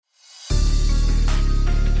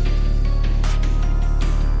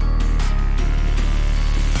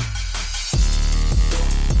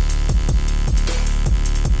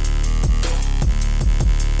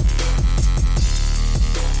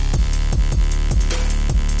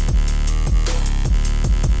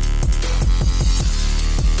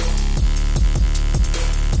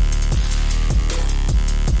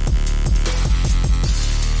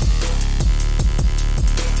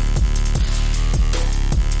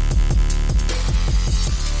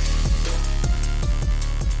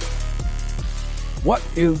What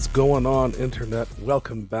is going on, Internet?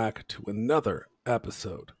 Welcome back to another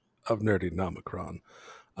episode of Nerdy Nomicron.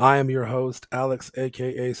 I am your host, Alex,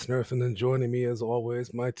 aka Snurfin, and joining me as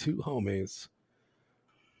always, my two homies,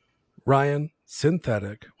 Ryan,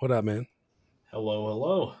 Synthetic, what up, man? Hello,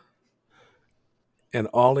 hello. And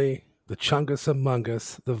Ollie, the Chungus Among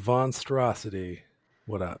Us, the Vonstrosity,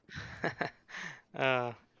 what up?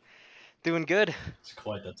 Doing good. It's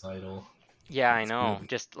quite the title. Yeah, I That's know. good.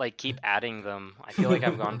 Just like keep adding them. I feel like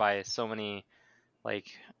I've gone by so many, like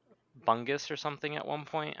Bungus or something at one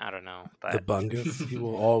point. I don't know, The but Bungus, he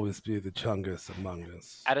will always be the Chungus Among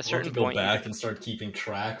Us. at a We'll have certain to go point, back and start keeping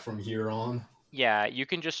track from here on. yeah, you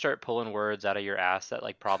can just start pulling words out of your ass that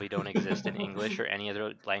like probably don't exist in English or any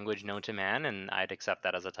other language known to man, and I'd accept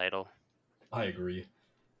that as a title. I agree.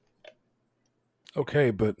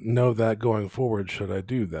 Okay, but know that going forward, should I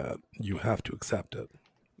do that, you have to accept it.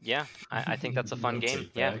 Yeah, I think that's a fun No game.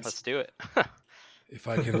 take Yeah, backs. let's do it. If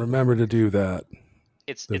I can remember to do that,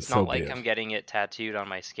 It's Then not so be like it. I'm getting it tattooed on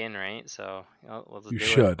my skin, right? So let's you do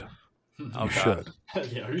should. it. You Oh, God.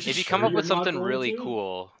 should. Yeah, are you If you sure come up you're with not something going really to?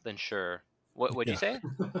 cool, then sure. What'd you say?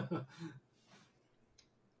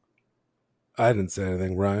 I didn't say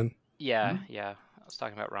anything, Ryan. Yeah, yeah. I was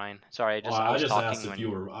talking about Ryan. Sorry, I I was just talking asked when if you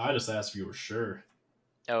were. I just asked if you were sure.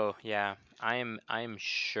 Oh, yeah. I'm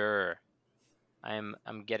sure. I'm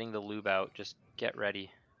getting the lube out. Just get ready.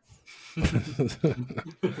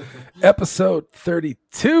 Episode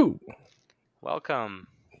 32. Welcome.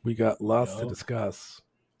 We got lots to Go. discuss.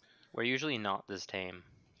 We're usually not this tame.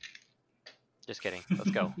 Just kidding. Let's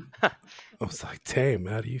go. I was like, tame.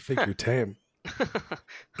 How do you figure tame?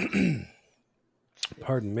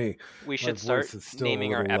 Pardon me. We My should voice start is still a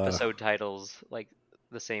naming our little, episode titles like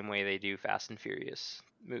the same way they do Fast and Furious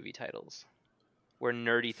movie titles. We're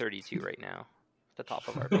Nerdy 32 right now. The top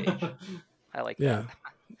of our page. I like Yeah.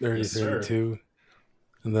 that. Nerdy Yes, sir. 32.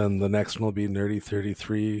 And then the next one will be Nerdy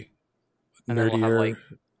 33. And then we'll have, Nerdier. like,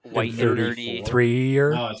 White and Nerdy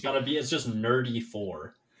 33-er. No, it's gotta be. It's just nerdy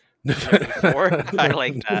 4. 34. I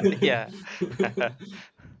like that. Yeah.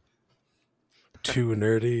 Too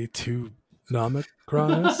nerdy, too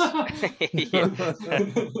nomicrons.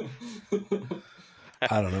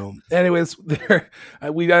 I don't know. Anyways,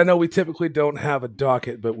 I know we typically don't have a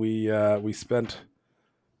docket, but we spent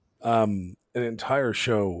an entire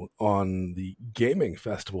show on the gaming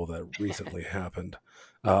festival that recently happened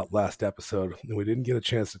last episode, and we didn't get a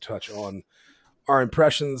chance to touch on our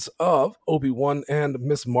impressions of Obi-Wan and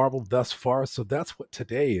Miss Marvel thus far. So that's what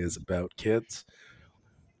today is about, kids.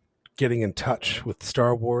 Getting in touch with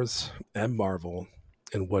Star Wars and Marvel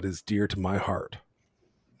and what is dear to my heart.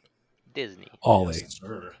 Disney. Ollie. Yes,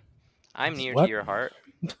 sir. I'm near What? to your heart.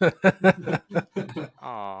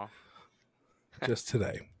 Aw. Just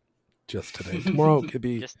today. Just today. Tomorrow could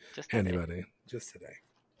be Just today. anybody. Just today.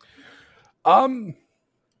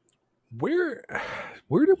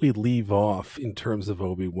 Where do we leave off in terms of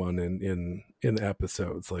Obi-Wan in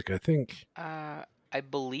episodes? Like, I think I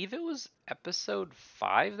believe it was episode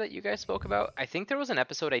 5 that you guys spoke about. I think there was an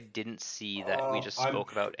episode I didn't see that we just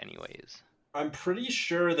spoke about anyways. I'm pretty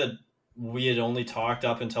sure that we had only talked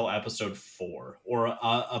up until episode 4, or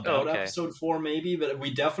about okay. episode 4 maybe, but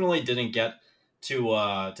we definitely didn't get to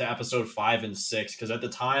episode 5 and 6, because at the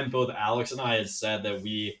time both Alex and I had said that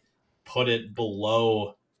we put it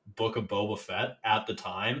below Book of Boba Fett at the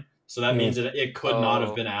time, so that means that it could not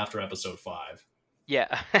have been after episode 5.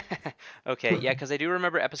 Yeah. Okay, yeah, because I do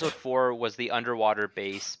remember episode 4 was the underwater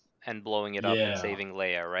base and blowing it up Yeah. and saving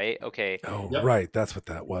Leia, right? Okay. oh Yep. right, that's what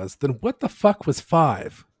that was. Then what the fuck was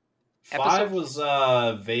 5? 5 was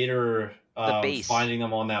Vader The base. finding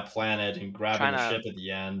them on that planet and grabbing the Tryna- ship at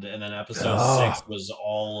the end, and then episode Ah. 6 was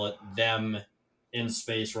all them in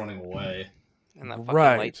space running away. And that fucking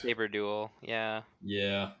Right. lightsaber duel. Yeah.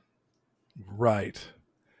 Yeah. Right.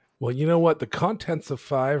 Well, you know what? The contents of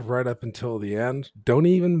 5 right up until the end don't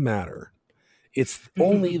even matter. It's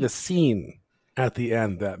only the scene at the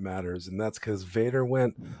end that matters, and that's because Vader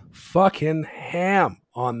went fucking ham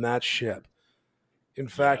on that ship. In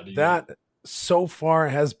fact, dude. that so far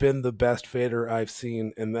has been the best Vader I've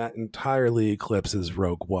seen, and that entirely eclipses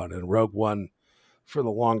Rogue One. And Rogue One, for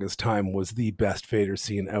the longest time, was the best Vader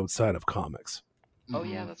scene outside of comics. Oh,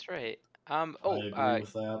 yeah, that's right. I agree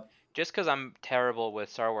with that. Just because I'm terrible with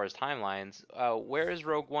Star Wars timelines, where is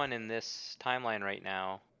Rogue One in this timeline right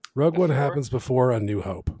now? Rogue One Before? happens before A New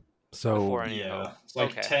Hope. So Before A New Yeah, Hope. it's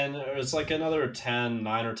like Okay. 10. It's like another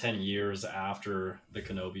 9 or 10 years after the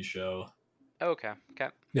Kenobi show. Okay.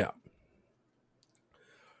 Yeah.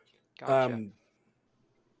 Gotcha.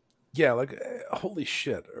 Yeah, like holy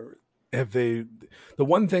shit. Have they? The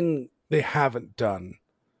one thing they haven't done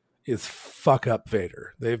is fuck up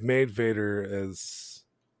Vader. They've made Vader as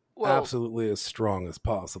Well, absolutely as strong as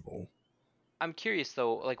possible. I'm curious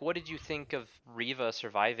though, like, what did you think of Reva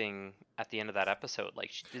surviving at the end of that episode?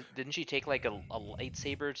 Like, didn't she take like a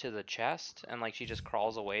lightsaber to the chest and like she just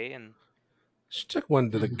crawls away and She took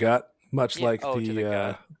one to the gut, much yeah, like oh, to the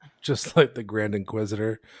gut. just like the Grand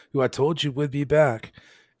Inquisitor, who I told you would be back,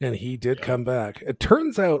 and he did Yeah. come back. It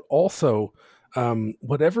turns out also,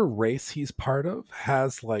 whatever race he's part of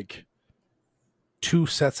has like two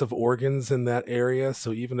sets of organs in that area.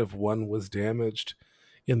 So even if one was damaged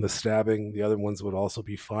in the stabbing, the other ones would also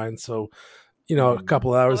be fine. So, a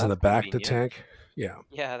couple Oh, hours in that's the back to convenient. tank. Yeah.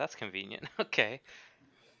 Yeah, that's convenient. Okay.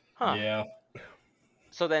 Huh. Yeah.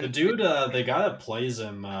 So The then dude, the guy that plays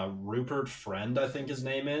him, Rupert Friend, I think his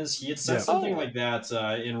name is, he had said Yeah. something oh, like that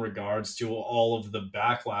in regards to all of the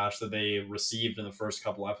backlash that they received in the first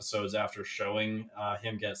couple episodes after showing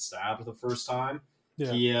him get stabbed the first time.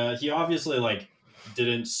 Yeah. He obviously like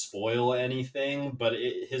didn't spoil anything, but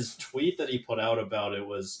his tweet that he put out about it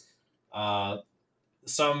was uh,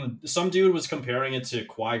 some dude was comparing it to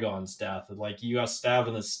Qui-Gon's death. Like, you got stabbed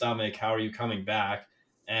in the stomach. How are you coming back?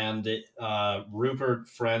 And Rupert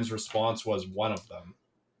Friend's response was one of them.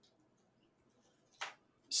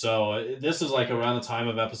 So this is like around the time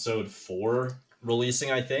of episode 4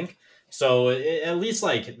 releasing, I think. So at least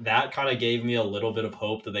like that kind of gave me a little bit of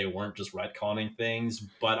hope that they weren't just retconning things.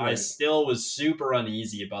 But I Right. still was super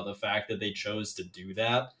uneasy about the fact that they chose to do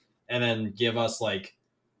that and then give us like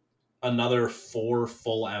another 4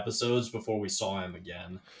 full episodes before we saw him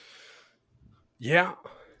again. Yeah.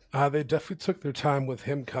 They definitely took their time with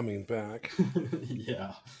him coming back.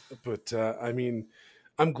 Yeah. But, I mean,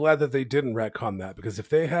 I'm glad that they didn't retcon that, because if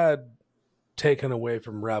they had taken away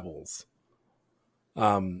from Rebels,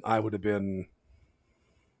 I would have been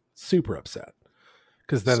super upset.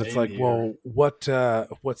 Because then it's Same like, here. well, what's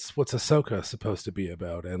Ahsoka supposed to be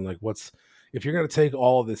about? And like, if you're going to take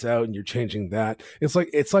all of this out and you're changing that, it's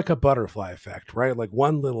like a butterfly effect, right? Like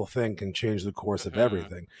one little thing can change the course of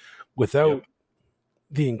everything. Without Yep.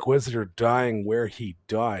 the Inquisitor dying where he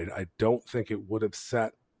died, I don't think it would have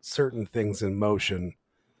set certain things in motion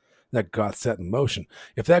that got set in motion.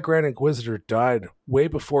 If that Grand Inquisitor died way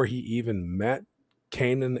before he even met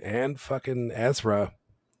Kanan and fucking Ezra,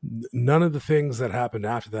 none of the things that happened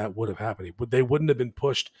after that would have happened. They wouldn't have been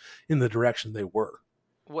pushed in the direction they were.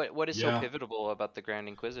 what is so Yeah. pivotal about the Grand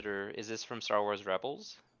Inquisitor? Is this from Star Wars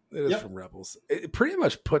Rebels? It is Yep. from Rebels. It pretty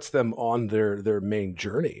much puts them on their main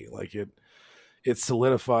journey. Like it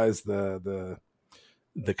solidifies the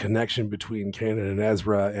connection between Kanan and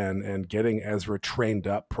Ezra, and getting Ezra trained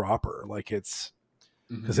up proper. Like it's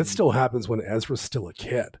because it still happens when Ezra's still a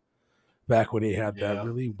kid, back when he had that Yeah.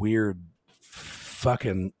 really weird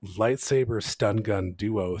fucking lightsaber stun gun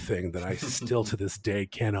duo thing that I still to this day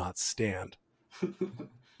cannot stand.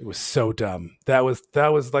 It was so dumb. That was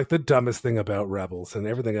like the dumbest thing about Rebels, and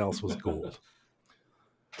everything else was gold.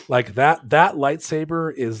 Like that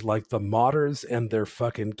lightsaber is like the modders and their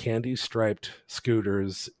fucking candy striped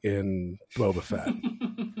scooters in Boba Fett.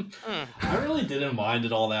 I really didn't mind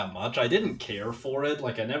it all that much. I didn't care for it.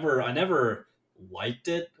 Like I never liked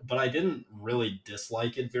it, but I didn't really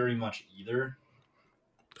dislike it very much either.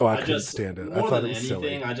 Oh, I couldn't stand it. I More thought than it was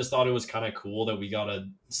anything, silly. I just thought it was kind of cool that we got a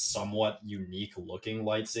somewhat unique looking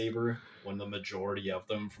lightsaber when the majority of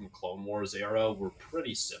them from Clone Wars era were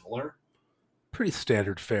pretty similar. Pretty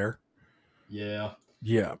standard fare. Yeah.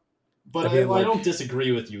 Yeah. But I mean, I like- don't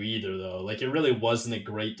disagree with you either, though. Like, it really wasn't a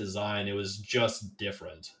great design. It was just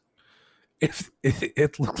different.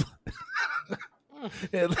 It looked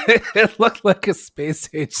it looked like a space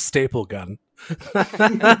age staple gun.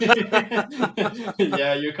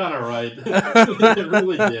 Yeah, you're kind of right. It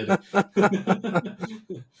really did.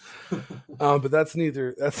 But that's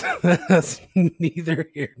neither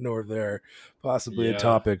here nor there. Possibly a Yeah.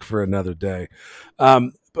 topic for another day.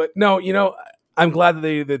 But no, I'm glad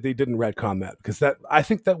that they didn't retcon that, because I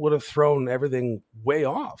think that would have thrown everything way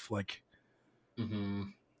off. Like,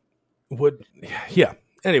 yeah.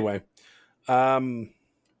 Anyway, yeah,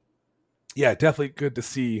 definitely good to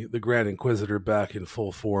see the Grand Inquisitor back in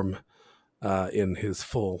full form, in his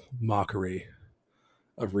full mockery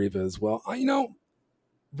of Reva as well.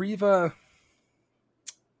 Reva,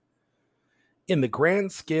 in the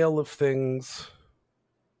grand scale of things,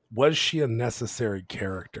 was she a necessary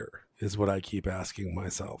character, is what I keep asking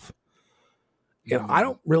myself. And I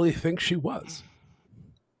don't really think she was.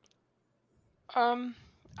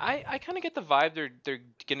 I kind of get the vibe they're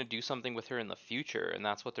gonna do something with her in the future, and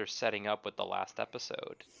that's what they're setting up with the last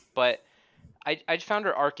episode. But I found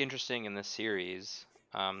her arc interesting in this series.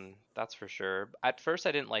 That's for sure. At first,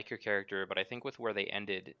 I didn't like her character, but I think with where they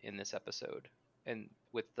ended in this episode and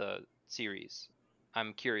with the series,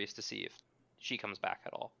 I'm curious to see if she comes back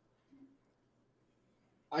at all.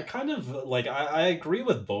 I kind of like I agree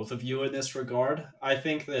with both of you in this regard. I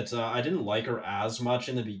think that I didn't like her as much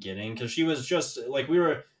in the beginning because she was just like we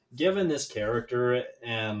were given this character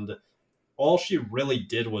and all she really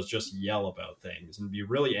did was just yell about things and be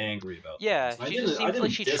really angry about Yeah, things. she just I seems like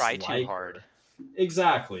didn't she tried too dislike hard. her.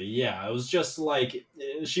 Exactly. Yeah, it was just like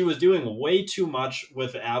she was doing way too much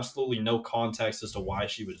with absolutely no context as to why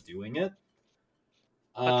she was doing it.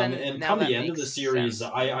 But then And now come the that end of the makes series,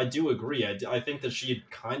 sense, though. I do agree. I think that she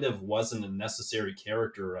kind of wasn't a necessary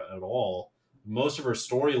character at all. Most of her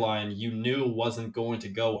storyline you knew wasn't going to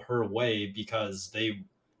go her way because they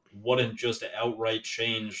wouldn't just outright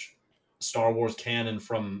change Star Wars canon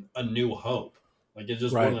from A New Hope. Like, it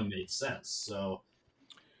just Right. wouldn't have made sense. So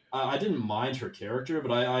I didn't mind her character,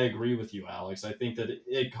 but I agree with you, Alex. I think that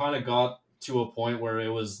it kind of got to a point where it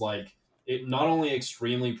was like it not only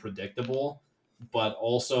extremely predictable, but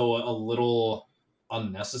also a little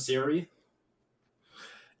unnecessary.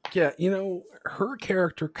 Yeah, her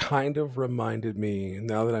character kind of reminded me,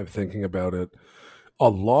 now that I'm thinking about it, a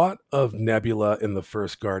lot of Nebula in the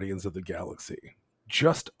first Guardians of the Galaxy.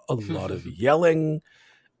 Just a lot of yelling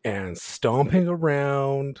and stomping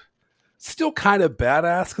around. Still kind of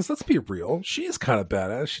badass, because let's be real, she is kind of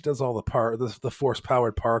badass. She does all the force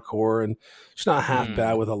powered parkour, and she's not half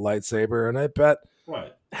bad with a lightsaber. And I bet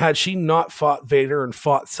Right. had she not fought Vader and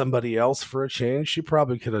fought somebody else for a change, she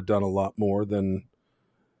probably could have done a lot more than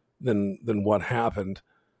what happened.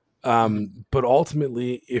 But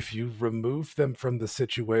ultimately, if you remove them from the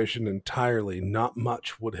situation entirely, not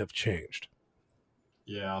much would have changed.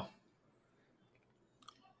 Yeah.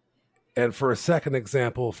 And for a second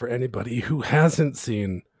example, for anybody who hasn't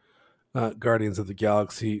seen Guardians of the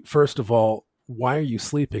Galaxy, first of all, why are you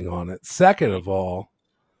sleeping on it? Second of all,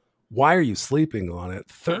 why are you sleeping on it?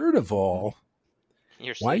 Third of all,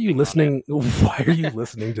 You're why are you sleeping on listening? Why are you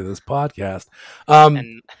listening to this podcast?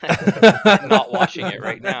 and not watching it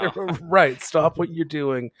right now. Right. Stop what you're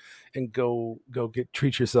doing and go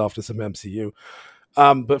treat yourself to some MCU.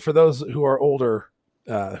 But for those who are older,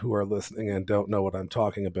 who are listening and don't know what I'm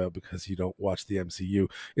talking about because you don't watch the MCU,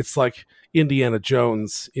 it's like Indiana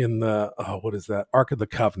Jones in the what is that? Ark of the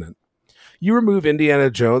Covenant. You remove Indiana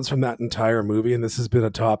Jones from that entire movie, and this has been a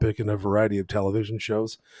topic in a variety of television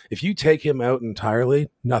shows. If you take him out entirely,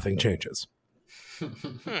 nothing changes.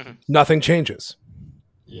 Nothing changes.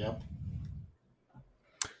 Yep.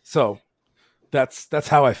 So that's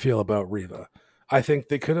how I feel about Reva. I think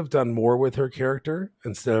they could have done more with her character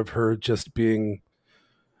instead of her just being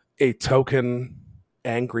a token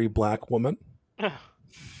angry black woman.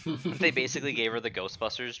 They basically gave her the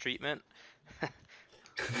Ghostbusters treatment.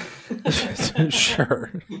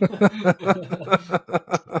 Sure.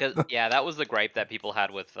 Yeah, that was the gripe that people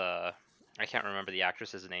had with I can't remember the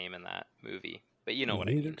actress's name in that movie, but you know what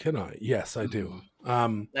I mean. Neither can I. Yes, I do.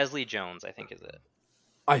 Leslie Jones, I think, is it.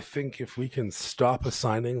 I think if we can stop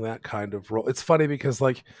assigning that kind of role, it's funny because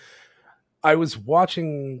like I was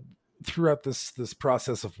watching throughout this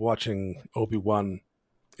process of watching Obi Wan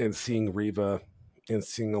and seeing Reva and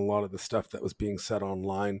seeing a lot of the stuff that was being said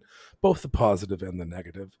online, both the positive and the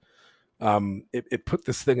negative. It put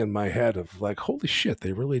this thing in my head of like, holy shit,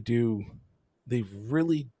 they really do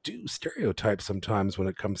stereotype sometimes when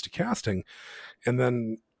it comes to casting. And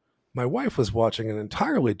then my wife was watching an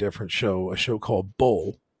entirely different show, a show called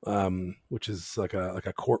Bull, which is like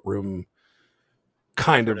a courtroom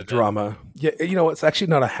kind of drama. Yeah, it's actually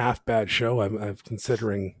not a half bad show. I'm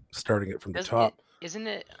considering starting it from the top. Isn't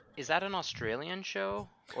it? Is that an Australian show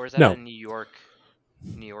or is that No. a New York?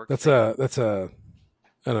 That's thing? that's an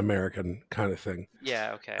American kind of thing.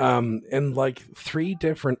 Yeah. Okay. And like 3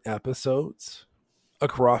 different episodes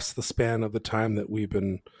across the span of the time that we've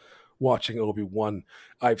been watching Obi-Wan,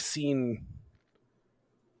 I've seen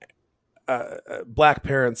black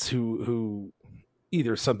parents who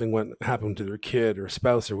either something happened to their kid or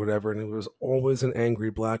spouse or whatever, and it was always an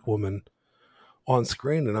angry black woman on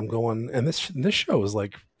screen. And I'm going, and this show is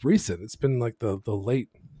like recent. It's been like the late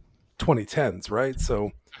 2010s, right?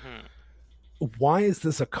 So why is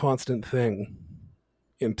this a constant thing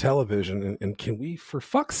in television? And can we, for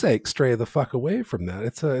fuck's sake, stray the fuck away from that?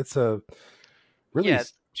 It's a really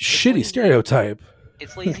shitty lazy stereotype.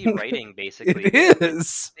 It's lazy writing, basically. It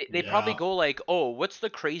is. They probably go like, "Oh, what's the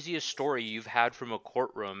craziest story you've had from a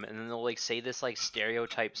courtroom?" And then they'll like say this like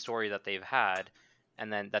stereotype story that they've had,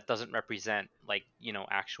 and then that doesn't represent like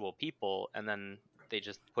actual people, and then they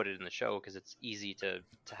just put it in the show because it's easy to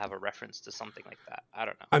have a reference to something like that. I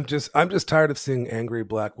don't know. I'm just tired of seeing angry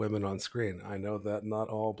black women on screen. I know that not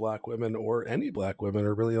all black women or any black women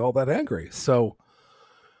are really all that angry. So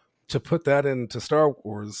to put that into Star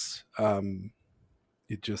Wars,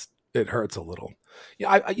 it hurts a little.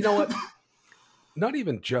 Yeah, you know what? Not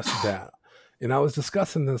even just that. And I was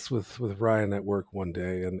discussing this with Ryan at work one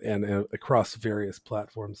day and across various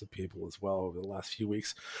platforms of people as well over the last few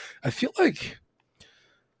weeks. I feel like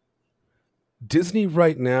Disney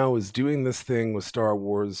right now is doing this thing with Star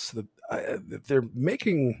Wars that they're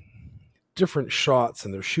making different shots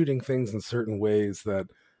and they're shooting things in certain ways that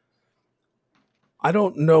I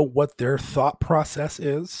don't know what their thought process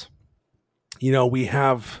is. You know, we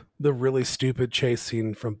have the really stupid chase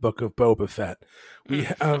scene from Book of Boba Fett. We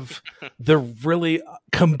have the really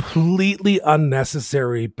completely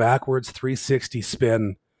unnecessary backwards 360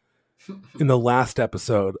 spin in the last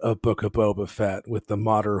episode of Book of Boba Fett with the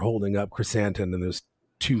Mater holding up Chrysanthemum and there's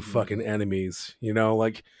two fucking enemies, you know,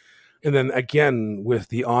 like, and then again with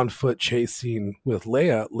the on-foot chase scene with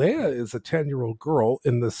Leia. Leia is a 10-year-old girl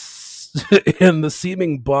in the in the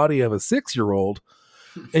seeming body of a 6-year-old.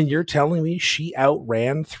 And you're telling me she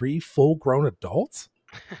outran 3 full-grown adults?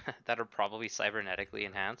 That are probably cybernetically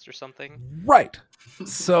enhanced or something. Right.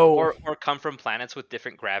 So or come from planets with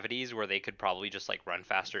different gravities where they could probably just like run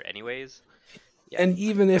faster anyways. Yeah. And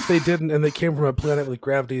even if they didn't and they came from a planet with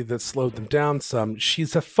gravity that slowed them down some,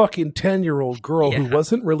 she's a fucking 10-year-old girl who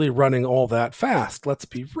wasn't really running all that fast. Let's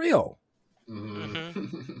be real.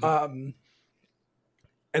 Mm-hmm.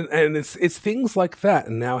 And it's things like that,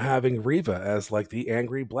 and now having Reva as like the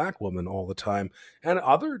angry black woman all the time, and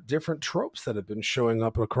other different tropes that have been showing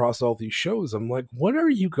up across all these shows. I'm like, what are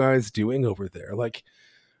you guys doing over there? Like,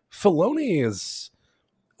 Filoni is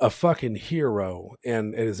a fucking hero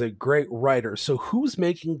and is a great writer. So who's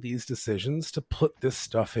making these decisions to put this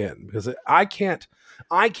stuff in? Because I can't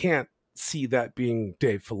see that being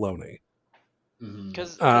Dave Filoni.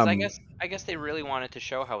 Because I guess they really wanted to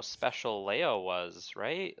show how special Leia was,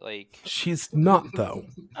 right? Like, she's not though.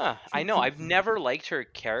 I know. I've never liked her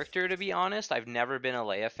character, to be honest. I've never been a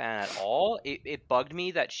Leia fan at all. It bugged me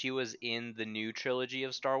that she was in the new trilogy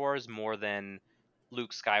of Star Wars more than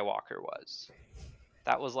Luke Skywalker was.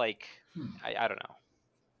 That was like, I don't know.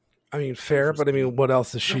 I mean, fair, but I mean, what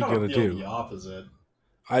else is she gonna do? The opposite.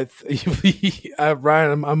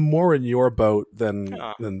 Ryan, I'm more in your boat than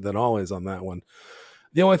always on that one.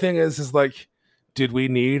 The only thing is like, did we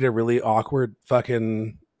need a really awkward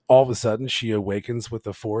fucking, all of a sudden she awakens with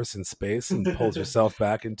the Force in space and pulls herself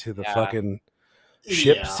back into the fucking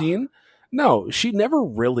ship scene? No, she never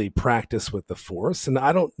really practiced with the Force, and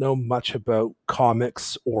I don't know much about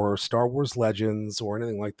comics or Star Wars Legends or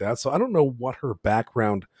anything like that, so I don't know what her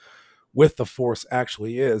background with the Force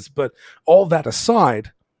actually is. But all that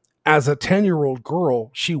aside, as a 10-year-old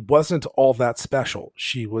girl, she wasn't all that special.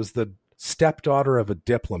 She was the stepdaughter of a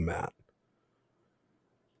diplomat.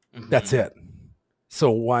 Mm-hmm. That's it.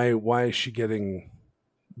 So why is she getting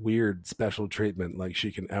weird special treatment? Like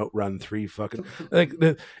she can outrun 3 fucking, like,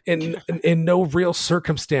 in no real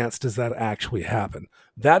circumstance does that actually happen.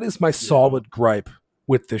 That is my solid gripe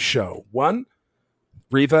with this show. 1,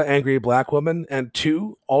 Reva, angry black woman, and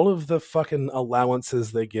 2, all of the fucking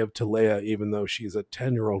allowances they give to Leia, even though she's a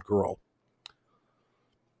 10-year-old girl.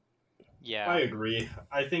 Yeah, I agree.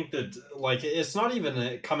 I think that, like, it's not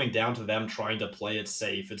even coming down to them trying to play it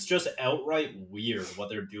safe. It's just outright weird what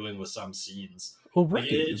they're doing with some scenes. Well, right.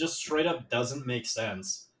 Like, it just straight up doesn't make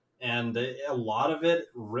sense. And a lot of it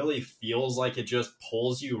really feels like it just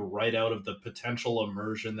pulls you right out of the potential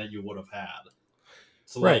immersion that you would have had.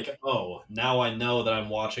 So, like, oh, now I know that I'm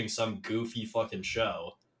watching some goofy fucking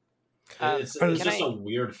show. It's just a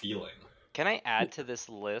weird feeling. Can I add to this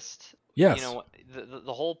list? Yes. You know,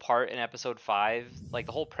 the whole part in episode 5, like,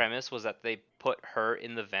 the whole premise was that they put her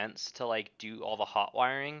in the vents to, like, do all the hot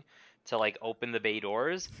wiring to, like, open the bay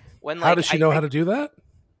doors. When, like, how does she know how to do that?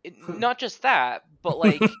 Not just that, but,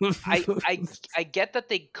 like, I get that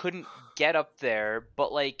they couldn't get up there,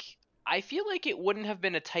 but, like, I feel like it wouldn't have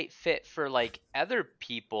been a tight fit for, like, other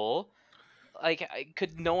people. Like,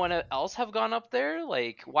 could no one else have gone up there?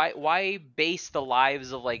 Like, why base the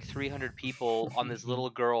lives of, like, 300 people on this little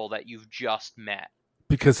girl that you've just met?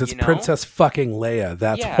 Because it's Princess fucking Leia.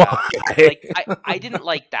 That's why. Like, I didn't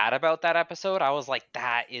like that about that episode. I was like,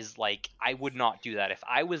 that is, like, I would not do that. If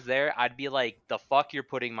I was there, I'd be like, the fuck, you're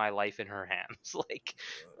putting my life in her hands. Like,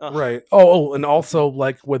 ugh. Right. Oh, and also,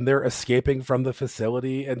 like, when they're escaping from the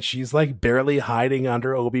facility and she's, like, barely hiding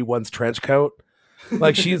under Obi-Wan's trench coat.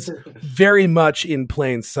 Like, she's very much in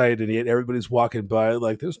plain sight, and yet everybody's walking by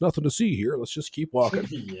like, there's nothing to see here. Let's just keep walking.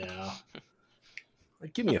 Yeah.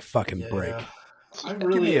 Like, give me a fucking break. I Give me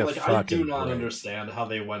really a I do fucking not break. understand how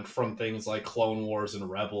they went from things like Clone Wars and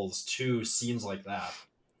Rebels to scenes like that.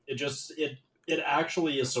 It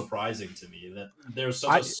actually is surprising to me that there's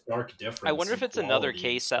such a stark difference. I wonder if it's another in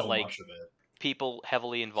case so that like much of it. people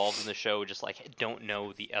heavily involved in the show just like don't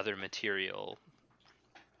know the other material.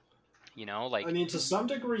 You know, like I mean, to some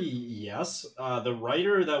degree, yes. The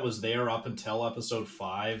writer that was there up until episode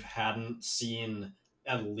 5 hadn't seen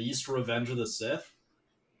at least Revenge of the Sith.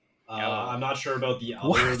 I'm not sure about the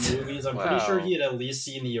other movies. I'm pretty sure he had at least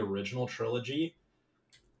seen the original trilogy.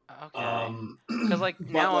 Okay. Because like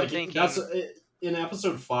now I'm thinking that's in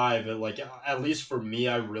episode 5. Like at least for me,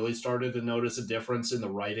 I really started to notice a difference in the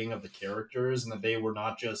writing of the characters, and that they were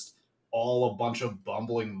not just all a bunch of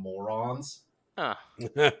bumbling morons. Huh.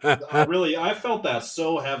 I felt that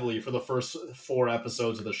so heavily for the first 4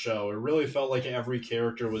 episodes of the show. It really felt like every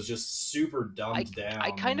character was just super dumbed down.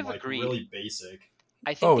 I kind of like, agree. Really basic.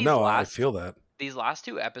 I think I feel that. These last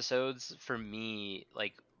 2 episodes for me,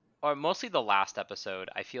 like, or mostly the last episode,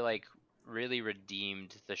 I feel like really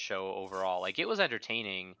redeemed the show overall. Like, it was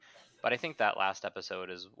entertaining, but I think that last episode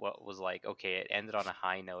is what was like, okay, it ended on a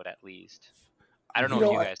high note at least. I don't know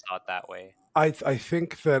if you guys thought that way. I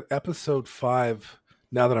think that episode 5,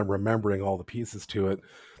 now that I'm remembering all the pieces to it,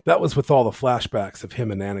 that was with all the flashbacks of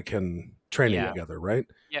him and Anakin training together, right?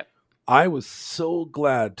 Yep. I was so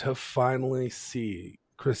glad to finally see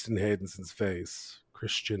Kristen Haydenson's face.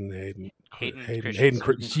 Hayden.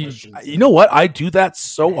 You know what? I do that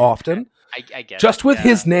so often. I get just it, with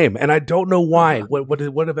his name, and I don't know why.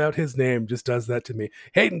 What about his name just does that to me?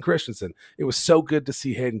 Hayden Christensen. It was so good to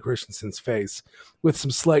see Hayden Christensen's face with some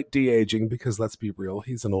slight de-aging, because let's be real,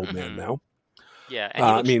 he's an old man now. Yeah,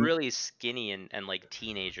 and he looks really skinny and like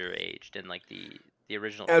teenager aged in like the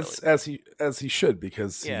original as he should,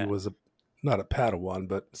 because he was not a Padawan,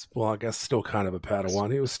 but I guess still kind of a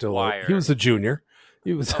Padawan. He was still he was a junior.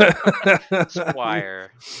 He was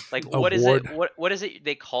Squire. Like what is it? What is it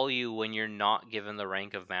they call you when you're not given the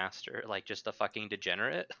rank of master? Like just a fucking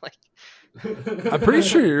degenerate? Like I'm pretty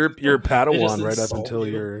sure you're a Padawan right up until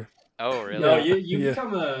you're. Oh really? No, you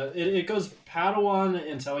become it goes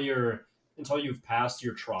Padawan until you've passed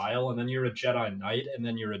your trial, and then you're a Jedi Knight, and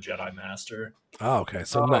then you're a Jedi Master. Oh, okay.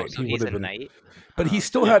 So Knight. So he would have been Knight. But he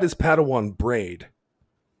still had his Padawan braid.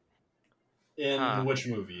 In which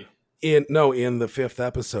movie? In the 5th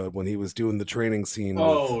episode when he was doing the training scene.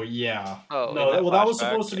 Yeah. Oh no, that was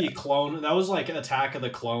supposed to be clone. That was like Attack of the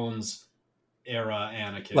Clones era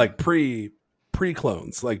Anakin. Like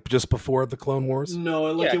pre-clones, like just before the Clone Wars. No,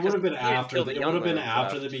 it would have been after. It would have been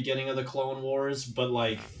after the beginning of the Clone Wars, but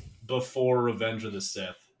like before Revenge of the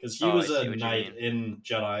Sith. Because he was a knight in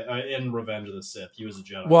Revenge of the Sith. He was a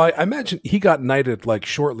Jedi. Well, I imagine he got knighted like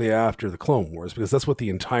shortly after the Clone Wars, because that's what the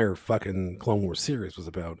entire fucking Clone Wars series was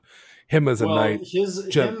about. Him as a knight.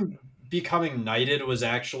 Him becoming knighted was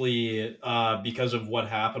actually because of what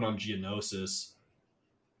happened on Geonosis.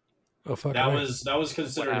 Oh fuck! That was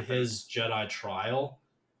considered his Jedi trial.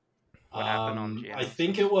 What happened on Geonosis? I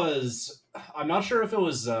think it was. I'm not sure if it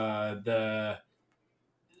was the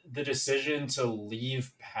decision to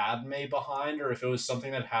leave Padme behind, or if it was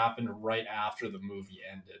something that happened right after the movie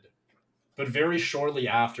ended. But very shortly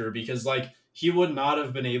after, because like he would not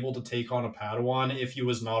have been able to take on a Padawan if he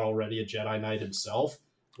was not already a Jedi Knight himself,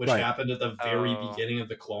 which happened at the very beginning of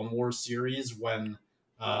the Clone Wars series when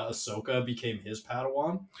Ahsoka became his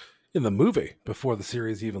Padawan. In the movie, before the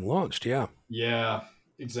series even launched, yeah. Yeah,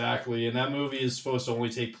 exactly. And that movie is supposed to only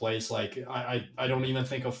take place, like, I don't even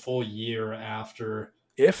think a full year after...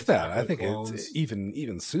 If that, I think it's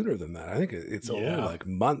even sooner than that. I think it's only like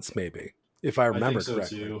months, maybe, if I remember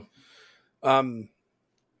correctly. Too.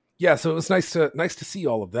 Yeah, so it was nice to see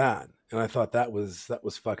all of that, and I thought that was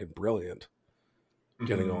fucking brilliant,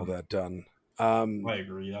 getting all that done. I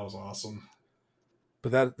agree, that was awesome.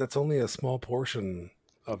 But that's only a small portion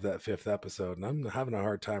of that 5th episode, and I'm having a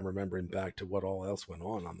hard time remembering back to what all else went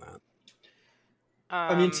on that.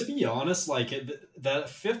 I mean, to be honest, like that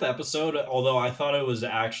 5th episode, although I thought it was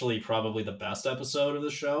actually probably the best episode of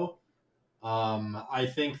the show, I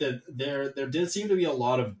think that there did seem to be a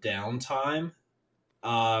lot of downtime,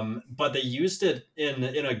 but they used it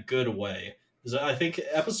in a good way. I think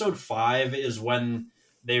episode 5 is when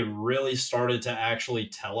they really started to actually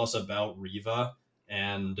tell us about Reva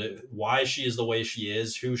and why she is the way she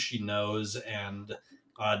is, who she knows, and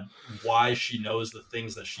why she knows the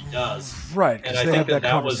things that she does. Right, because they had that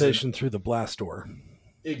conversation through the blast door.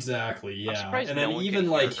 Exactly, yeah. And then even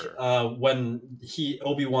like when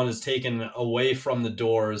Obi-Wan is taken away from the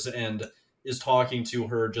doors and is talking to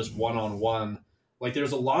her just one-on-one, Like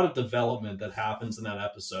there's a lot of development that happens in that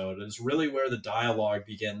episode. And it's really where the dialogue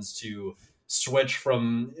begins to switch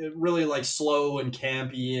from really like slow and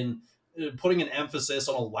campy and putting an emphasis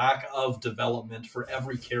on a lack of development for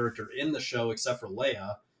every character in the show except for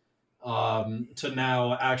Leia, to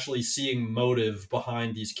now actually seeing motive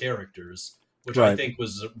behind these characters, which I Right. think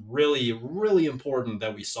was really, really important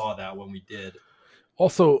that we saw that when we did.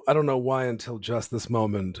 Also, I don't know why until just this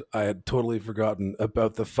moment I had totally forgotten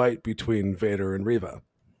about the fight between Vader and Reva.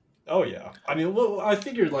 Oh yeah, I mean, well, I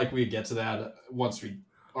figured like we'd get to that once we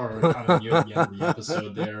are kind of near the end of the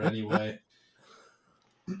episode there. Anyway,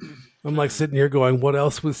 I'm like sitting here going, what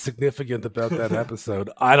else was significant about that episode?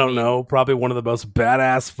 I don't know. Probably one of the most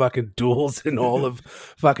badass fucking duels in all of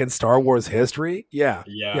fucking Star Wars history. Yeah,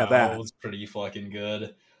 yeah, that was pretty fucking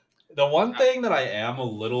good. The one thing that I am a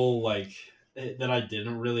little like that I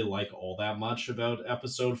didn't really like all that much about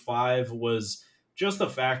Episode 5 was just the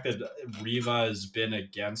fact that Reva has been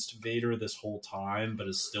against Vader this whole time, but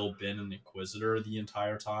has still been an Inquisitor the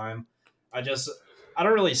entire time. I don't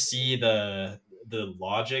really see the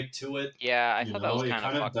logic to it. Yeah, I thought that was It kind of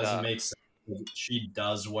kind of fucked doesn't up. make sense. She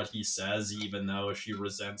does what he says, even though she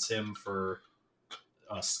resents him for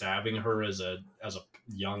stabbing her as a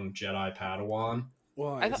young Jedi Padawan.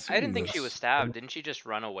 Well, I didn't think she was stabbed. Didn't she just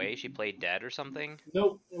run away? She played dead or something?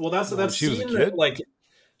 Nope. Well, that's she was a scene kid? like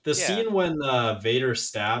the Yeah. scene when Vader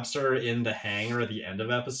stabs her in the hangar at the end of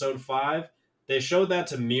Episode 5. They showed that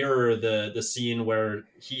to mirror the scene where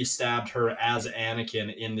he stabbed her as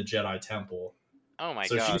Anakin in the Jedi Temple. Oh my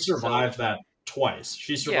So god! she survived that twice.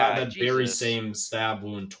 She survived that very Jesus. same stab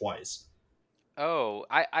wound twice. Oh,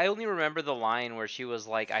 I only remember the line where she was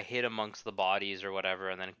like, "I hid amongst the bodies" or whatever,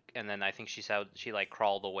 and then I think she said she like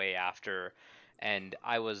crawled away after, and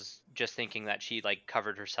I was just thinking that she like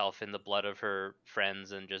covered herself in the blood of her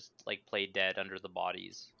friends and just like played dead under the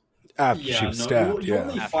bodies. After she was stabbed, you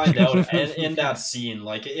only find out in that scene,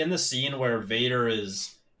 like in the scene where Vader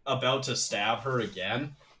is about to stab her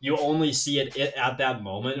again, you only see it at that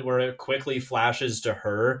moment where it quickly flashes to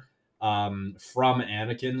her from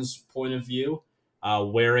Anakin's point of view,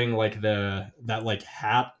 wearing like that like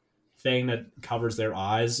hat thing that covers their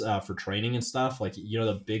eyes for training and stuff, like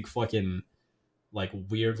the big fucking like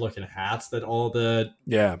weird looking hats that all the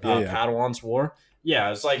Padawans wore.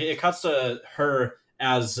 Yeah, it's like it cuts to her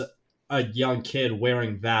as a young kid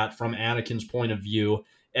wearing that from Anakin's point of view,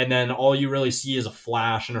 and then all you really see is a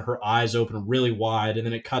flash and her eyes open really wide, and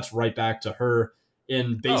then it cuts right back to her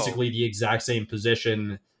in basically the exact same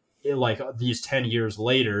position, like these 10 years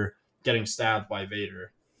later, getting stabbed by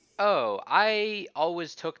Vader. Oh, I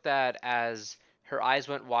always took that as her eyes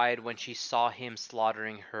went wide when she saw him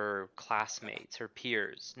slaughtering her classmates, her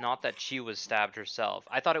peers. Not that she was stabbed herself.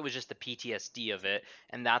 I thought it was just the PTSD of it,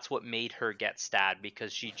 and that's what made her get stabbed,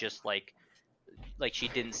 because she just like she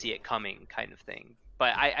didn't see it coming, kind of thing.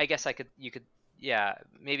 But I guess you could, yeah,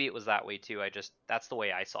 maybe it was that way too. That's the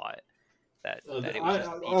way I saw it. That it was just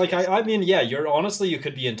PTSD. I mean, yeah, you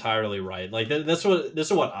could be entirely right. Like this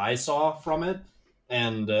is what I saw from it.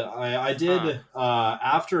 And I did,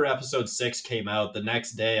 after Episode 6 came out, the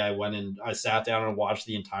next day I went and I sat down and watched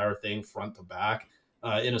the entire thing front to back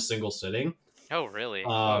in a single sitting. Oh, really?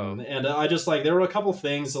 And I just, like, there were a couple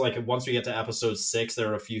things, like, once we get to Episode 6, there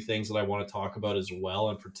are a few things that I want to talk about as well.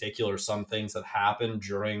 In particular, some things that happened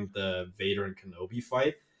during the Vader and Kenobi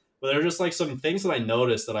fight. But there are just, like, some things that I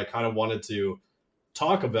noticed that I kind of wanted to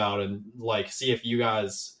talk about and, like, see if you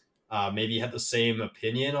guys... maybe had the same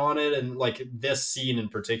opinion on it, and like this scene in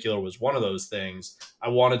particular was one of those things. I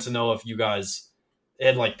wanted to know if you guys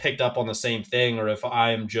had like picked up on the same thing, or if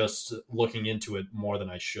I'm just looking into it more than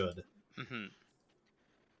I should. Mm-hmm.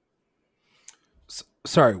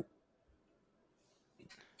 Sorry.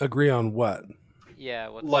 Agree on what? Yeah.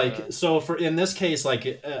 So for in this case,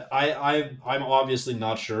 like I'm obviously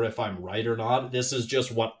not sure if I'm right or not. This is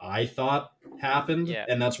just what I thought happened,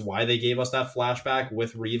 and that's why they gave us that flashback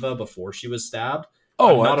with Reva before she was stabbed.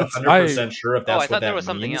 I'm not 100% sure if that's what that means,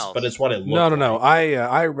 something else. But it's what it looked like. No.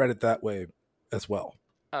 I read it that way as well.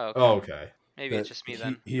 Oh, okay. Maybe that it's just me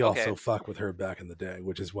then. He also fucked with her back in the day,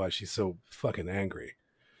 which is why she's so fucking angry.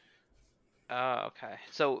 Oh, okay.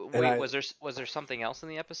 So wait, was there something else in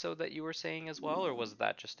the episode that you were saying as well, or was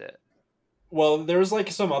that just it? Well, there's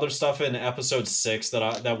like some other stuff in Episode 6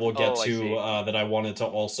 that we'll get to that I wanted to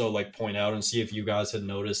also like point out and see if you guys had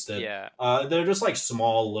noticed it. Yeah. They're just like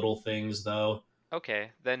small little things though.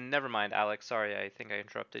 Okay, then never mind, Alex. Sorry, I think I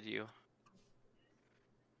interrupted you.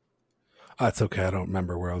 It's okay. I don't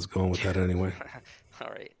remember where I was going with that anyway. All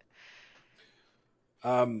right.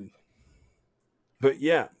 But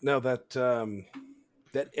yeah, no, that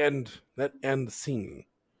end scene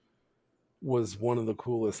was one of the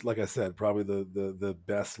coolest. Like I said, probably the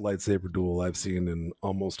best lightsaber duel I've seen in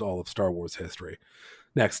almost all of Star Wars history.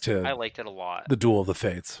 Next I to liked it a lot. the Duel of the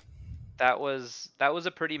Fates. That was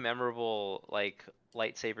a pretty memorable like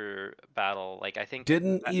lightsaber battle. Like I think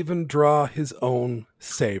Didn't even draw his own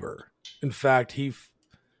saber. In fact, he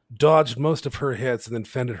dodged most of her hits and then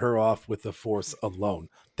fended her off with the Force alone.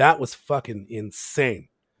 That was fucking insane.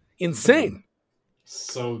 Insane.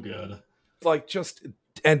 So good. Like just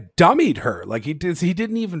and dummied her. Like he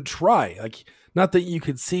didn't even try. Like not that you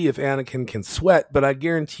could see if Anakin can sweat, but I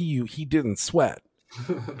guarantee you he didn't sweat.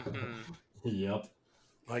 Yep.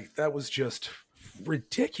 Like that was just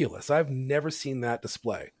ridiculous. I've never seen that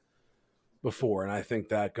display before, and I think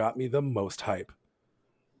that got me the most hype.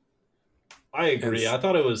 I agree. I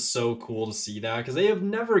thought it was so cool to see that because they have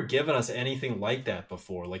never given us anything like that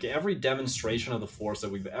before. Like every demonstration of the Force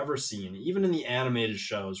that we've ever seen, even in the animated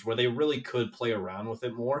shows where they really could play around with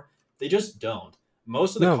it more, they just don't.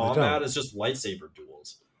 Most of the combat is just lightsaber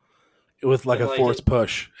duels. With like a Force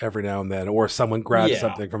push every now and then, or someone grabs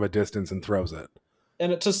something from a distance and throws it.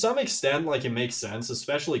 And to some extent, like it makes sense,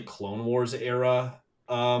 especially Clone Wars era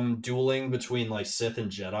dueling between like Sith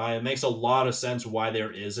and Jedi. It makes a lot of sense why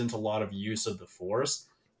there isn't a lot of use of the Force.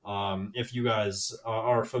 If you guys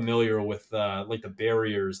are familiar with like the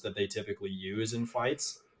barriers that they typically use in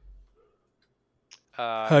fights.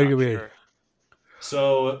 How you mean? Sure.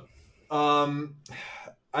 So,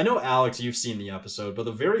 I know Alex, you've seen the episode, but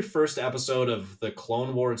the very first episode of the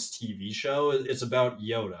Clone Wars TV show, it's about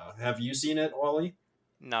Yoda. Have you seen it, Ollie?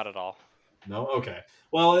 Not at all. No? Okay.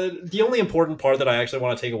 Well, the only important part that I actually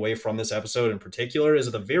want to take away from this episode in particular is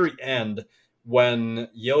at the very end when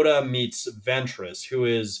Yoda meets Ventress, who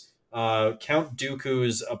is Count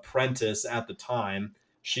Dooku's apprentice at the time.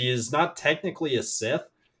 She is not technically a Sith,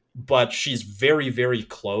 but she's very, very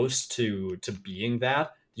close to being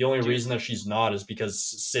that. The only reason that she's not is because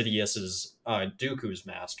Sidious is Dooku's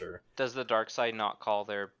master. Does the dark side not call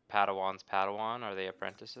their Padawans Padawan? Are they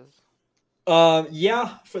apprentices?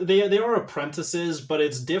 Yeah, they are apprentices, but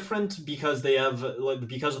it's different because they have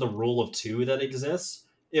because of the rule of two that exists.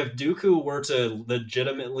 If Dooku were to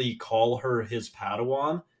legitimately call her his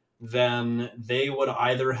Padawan, then they would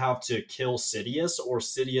either have to kill Sidious or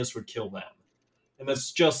Sidious would kill them, and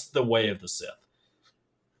that's just the way of the Sith.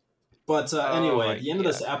 But anyway, at the end of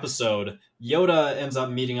this episode, Yoda ends up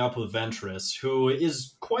meeting up with Ventress, who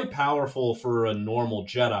is quite powerful for a normal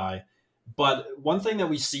Jedi. But one thing that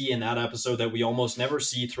we see in that episode that we almost never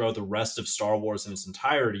see throughout the rest of Star Wars in its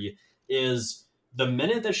entirety is the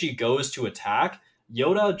minute that she goes to attack,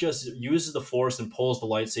 Yoda just uses the Force and pulls the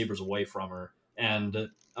lightsabers away from her and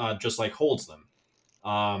just like holds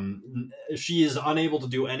them. She is unable to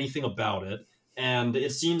do anything about it. And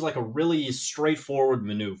it seems like a really straightforward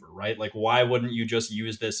maneuver, right? Like, why wouldn't you just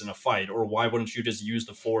use this in a fight? Or why wouldn't you just use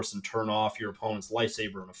the Force and turn off your opponent's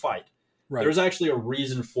lightsaber in a fight? Right. There's actually a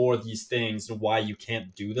reason for these things and why you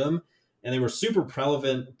can't do them. And they were super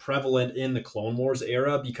prevalent in the Clone Wars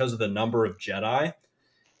era because of the number of Jedi.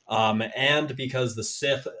 And because the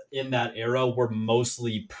Sith in that era were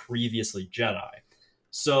mostly previously Jedi.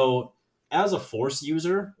 So as a Force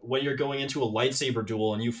user, when you're going into a lightsaber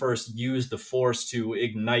duel and you first use the Force to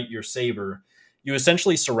ignite your saber, you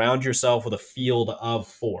essentially surround yourself with a field of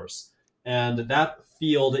Force. And that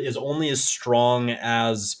field is only as strong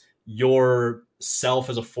as your self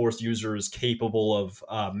as a Force user is capable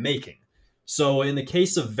of making. So in the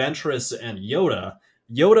case of Ventress and Yoda,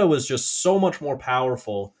 Yoda was just so much more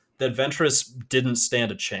powerful that Ventress didn't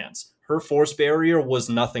stand a chance. Her Force barrier was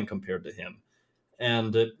nothing compared to him.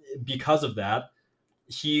 And because of that,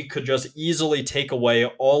 he could just easily take away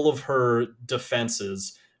all of her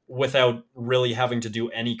defenses without really having to do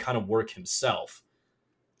any kind of work himself.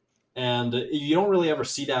 And you don't really ever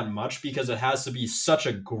see that much because it has to be such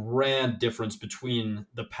a grand difference between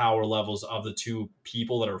the power levels of the two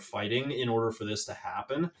people that are fighting in order for this to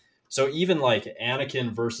happen. So even like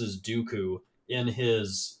Anakin versus Dooku in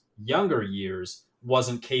his younger years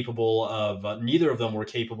wasn't capable of, neither of them were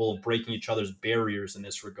capable of breaking each other's barriers in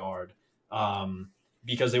this regard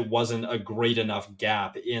because it wasn't a great enough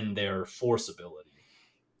gap in their Force ability.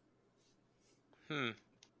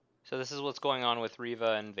 So this is what's going on with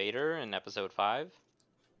Reva and Vader in episode 5?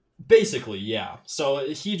 Basically, yeah. So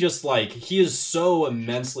he just he is so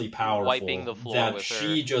immensely powerful wiping the floor that with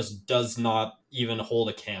she just does not even hold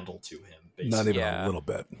a candle to him. Basically. Not even a little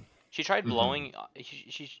bit. She tried blowing.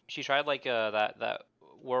 She tried like that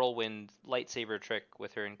whirlwind lightsaber trick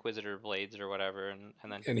with her Inquisitor blades or whatever,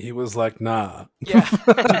 and he was like, "Nah." Yeah,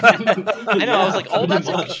 I know. I was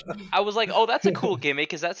like, oh, that's a cool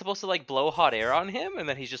gimmick. Is that supposed to like blow hot air on him? And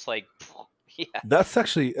then he's just like, Yeah. That's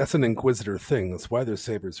an Inquisitor thing. That's why their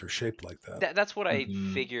sabers are shaped like that. That's what I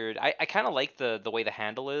Mhm. figured. I kind of like the way the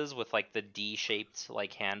handle is with like the D-shaped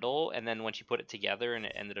like handle, and then once you put it together and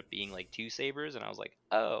it ended up being like two sabers, and I was like,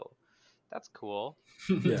 oh, that's cool.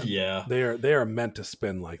 Yeah, Yeah. they are meant to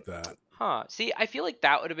spin like that. Huh. See, I feel like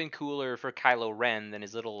that would have been cooler for Kylo Ren than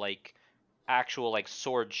his little like actual like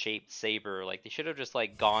sword-shaped saber. Like they should have just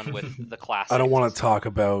like gone with the I don't want classics. to talk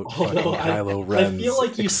about Although fucking Kylo I Ren's feel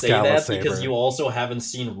like you say that because Excalibur. you also haven't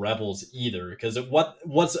seen Rebels either. Because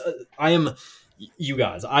you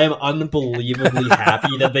guys, I am unbelievably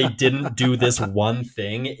happy that they didn't do this one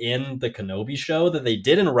thing in the Kenobi show that they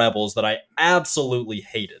did in Rebels that I absolutely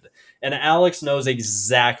hated. And Alex knows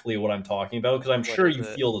exactly what I'm talking about because I'm What sure is you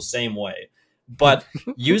it? feel the same way. But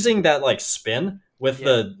using that like spin with Yeah.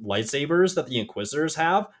 the lightsabers that the Inquisitors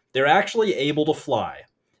have, they're actually able to fly.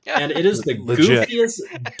 And it is the Legit.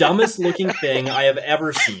 goofiest, dumbest looking thing I have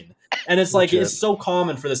ever seen. And it's like, Legit. it's so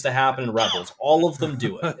common for this to happen in Rebels. All of them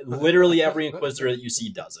do it. Literally every Inquisitor that you see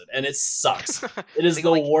does it. And it sucks. It is They the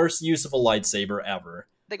go like worst use of a lightsaber ever.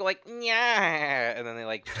 they go like yeah, and then they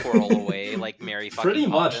like twirl away like Mary fucking Pretty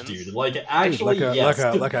much, Poppins. dude. Like, Dude, actually, like yes.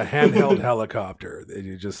 a handheld helicopter.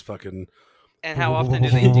 You just fucking. And how often do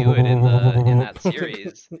they do it in that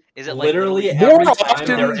series? Is it like Literally literally every More time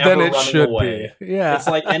they're often ever than it running should away. be. Yeah. It's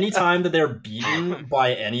like any time that they're beaten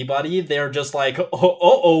by anybody, they're just like,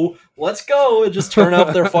 oh, let's go, and just turn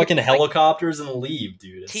up their fucking helicopters and leave,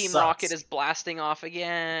 dude. It Team sucks. Rocket is blasting off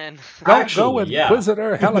again? Go Actually, yeah.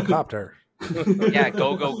 Inquisitor helicopter. Yeah,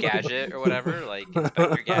 go Gadget or whatever, like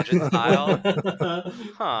Inspector Gadget style.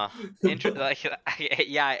 Huh. Like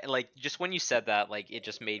yeah, like just when you said that, like it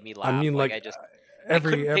just made me laugh. I mean, like I couldn't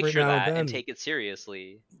every picture now that and then. and take it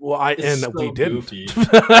seriously. Well, It's we so didn't. goofy.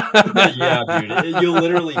 Yeah, dude, you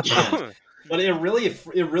literally can't. But it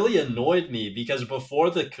really annoyed me because before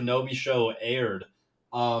the Kenobi show aired,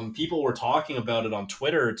 people were talking about it on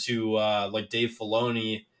Twitter to like Dave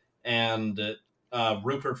Filoni and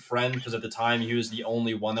Rupert Friend, because at the time he was the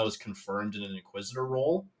only one that was confirmed in an Inquisitor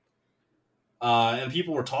role. And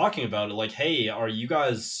people were talking about it like, hey, are you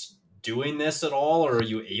guys doing this at all, or are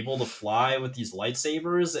you able to fly with these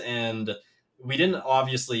lightsabers? And we didn't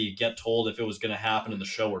obviously get told if it was going to happen in the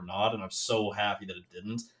show or not, and I'm so happy that it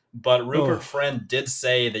didn't. But Rupert Friend did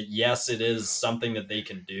say that yes, it is something that they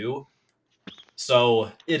can do.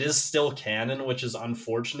 So it is still canon, which is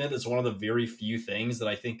unfortunate. It's one of the very few things that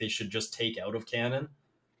I think they should just take out of canon.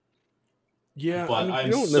 Yeah, But I mean, I'm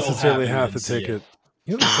you don't so necessarily happy we have to didn't see take it. it.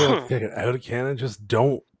 You don't necessarily have to take it out of canon. Just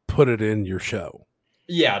don't put it in your show.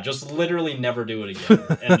 Yeah, just literally never do it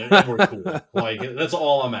again, and we're cool. Like that's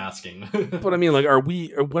all I'm asking. But I mean, like,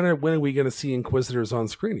 when are we going to see Inquisitors on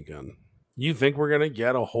screen again? You think we're going to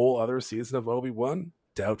get a whole other season of Obi-Wan?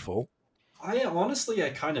 Doubtful. I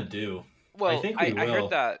kind of do. Well, I think we I heard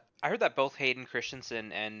will. that both Hayden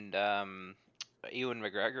Christensen and Ewan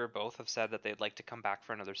McGregor both have said that they'd like to come back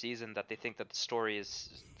for another season. That they think that the story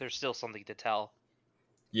there's still something to tell.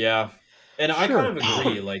 Yeah, and I Sure. kind of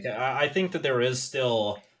agree. Like, I think that there is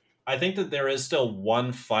still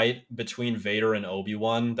one fight between Vader and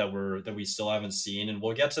Obi-Wan that we still haven't seen, and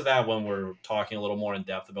we'll get to that when we're talking a little more in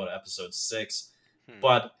depth about Episode 6.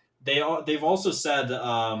 But they've also said,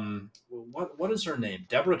 what is her name?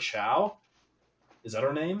 Deborah Chow? Is that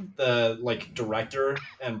her name? The like director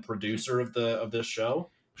and producer of this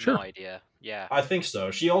show? Sure. No idea. Yeah. I think so.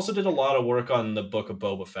 She also did a lot of work on the Book of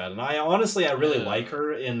Boba Fett, and I really like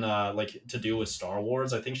her in like to do with Star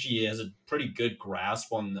Wars. I think she has a pretty good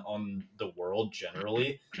grasp on the world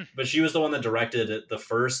generally. But she was the one that directed the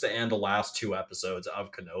first and the last 2 episodes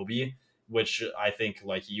of Kenobi, which I think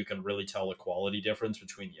like you can really tell the quality difference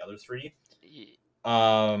between the other 3.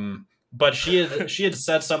 But she had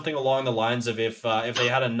said something along the lines of if they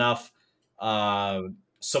had enough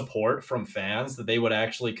support from fans that they would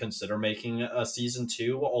actually consider making a season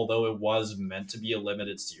 2, although it was meant to be a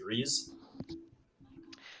limited series.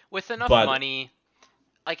 With enough money,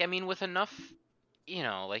 like I mean, with enough,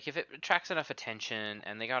 like if it attracts enough attention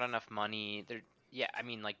and they got enough money,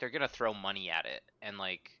 they're gonna throw money at it, and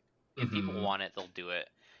like if people want it, they'll do it,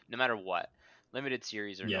 no matter what, limited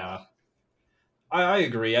series or not. I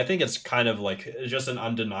agree. I think it's kind of like just an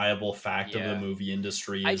undeniable fact of the movie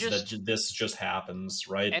industry that this just happens,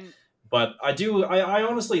 right? But I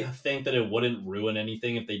honestly think that it wouldn't ruin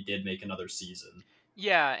anything if they did make another season.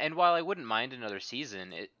 Yeah, and while I wouldn't mind another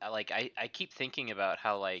season, I keep thinking about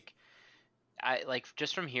how I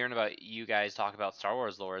just from hearing about you guys talk about Star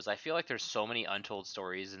Wars lores, I feel like there's so many untold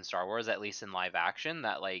stories in Star Wars, at least in live action,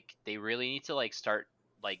 that like they really need to like start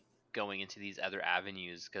like going into these other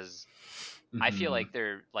avenues, because I feel like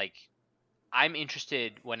they're like I'm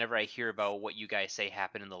interested whenever I hear about what you guys say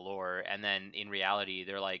happened in the lore, and then in reality,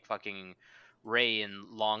 they're like fucking Rey and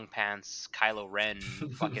long pants Kylo Ren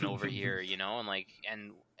fucking over here, you know, and like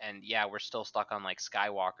and yeah, we're still stuck on like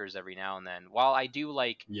Skywalkers every now and then. While I do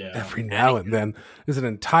like Yeah. Every now and then, there's an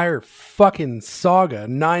entire fucking saga,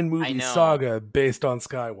 9-movie I know. saga based on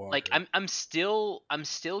Skywalker. Like I'm still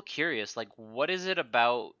curious, like what is it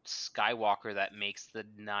about Skywalker that makes the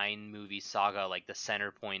 9-movie saga like the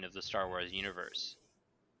center point of the Star Wars universe?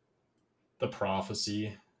 The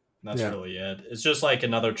prophecy. That's Yeah. really it. It's just like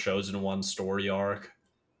another Chosen One story arc.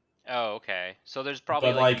 Oh, okay. So there's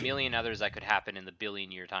probably But, like a like- million others that could happen in the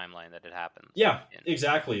billion-year timeline that it happens. Yeah, in.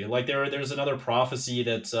 exactly. Like there's another prophecy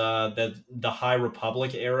that the High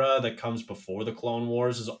Republic era that comes before the Clone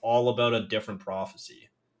Wars is all about a different prophecy.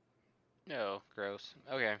 Oh, gross.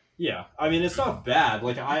 Okay. Yeah, I mean it's not bad.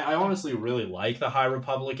 Like I honestly really like the High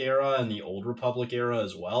Republic era and the Old Republic era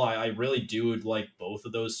as well. I really do like both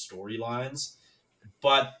of those storylines,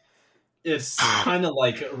 but it's kind of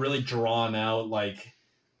like a really drawn out like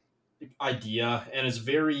idea, and it's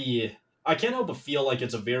very. I can't help but feel like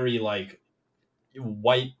it's a very like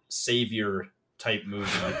white savior type movie,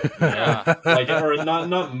 Yeah. like or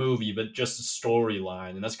not movie, but just a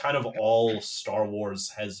storyline, and that's kind of all Star Wars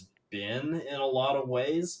has been in a lot of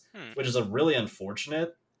ways, which is a really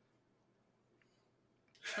unfortunate.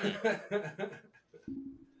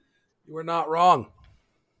 You are not wrong.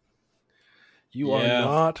 You are Yeah.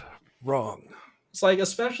 not wrong. It's like,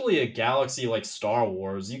 especially a galaxy like Star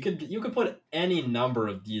Wars, you could put any number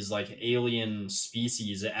of these like alien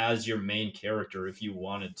species as your main character if you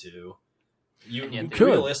wanted to. You And yet they're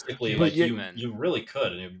realistically, human. like Human. you really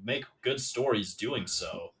could, and it would make good stories doing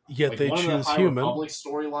so. Yet Like they one of choose the High human. Republic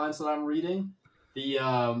storylines that I'm reading,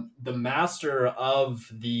 the master of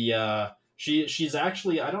the she's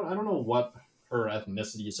actually I don't know what her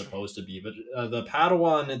ethnicity is supposed to be, but the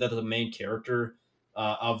Padawan that the main character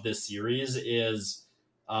of this series is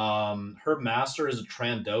her master is a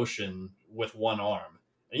Trandoshan with one arm,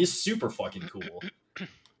 and he's super fucking cool.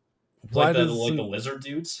 Why Like the doesn't lizard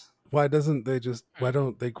dudes. why don't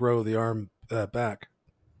they grow the arm back?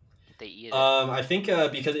 They eat it. I think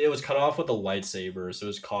because it was cut off with a lightsaber, so it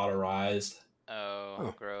was cauterized.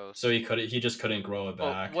 Oh, gross. So he just couldn't grow it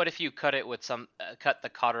Well, back. what if you cut it with cut the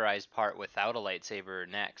cauterized part without a lightsaber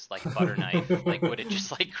next, like a butter knife? Like, would it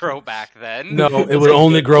just like grow back then? No, it That's would a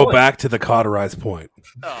only good grow point. back to the cauterized point.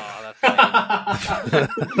 Oh, that's lame.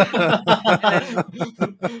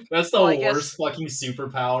 That's the Well, I guess- worst fucking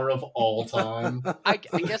superpower of all time. I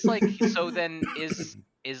guess like so. Then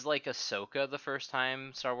is like Ahsoka the first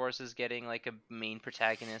time Star Wars is getting like a main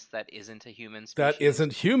protagonist that isn't a human species? That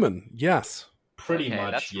isn't human. Yes. Pretty Okay,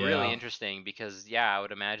 much, that's yeah. really interesting because I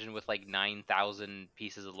would imagine with like 9,000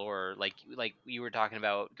 pieces of lore, like you were talking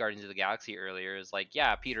about Guardians of the Galaxy earlier, is like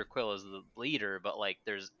Peter Quill is the leader, but like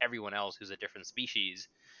there's everyone else who's a different species,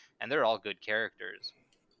 and they're all good characters.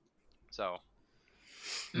 So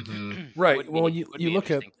Right. would Well, be you look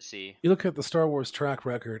at interesting to see. you look at the Star Wars track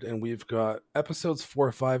record, and we've got episodes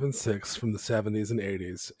 4, 5, and 6 from the 70s and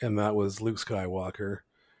 80s, and that was Luke Skywalker,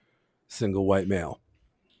 single white male.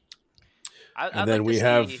 And then we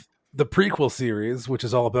have the prequel series, which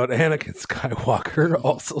is all about Anakin Skywalker,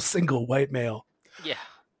 also single white male. Yeah.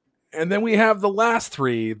 And then we have the last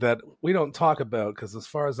 3 that we don't talk about because, as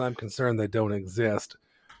far as I'm concerned, they don't exist.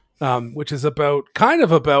 Which is kind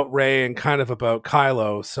of about Rey and kind of about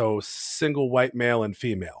Kylo. So single white male and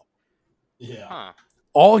female, Yeah. Huh.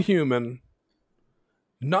 all human.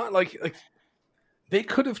 Not like they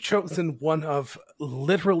could have chosen one of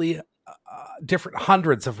literally different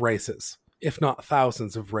hundreds of races, if not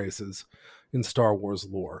thousands of races in Star Wars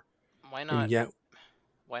lore. Why not? And yet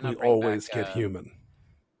Why we not bring always back, get human.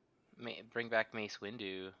 Bring back Mace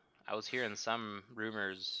Windu. I was hearing some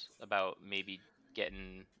rumors about maybe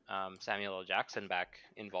getting Samuel L. Jackson back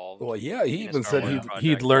involved. Well, yeah, he in a even Star said Wars he'd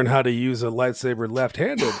project. learn how to use a lightsaber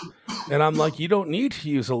left-handed. And I'm like, you don't need to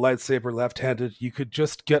use a lightsaber left-handed. You could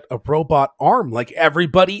just get a robot arm like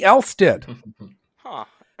everybody else did. Huh.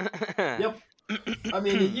 Yep. I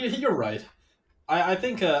mean, you're right. I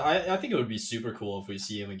think I think it would be super cool if we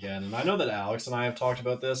see him again. And I know that Alex and I have talked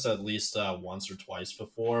about this at least once or twice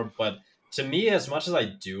before. But to me, as much as I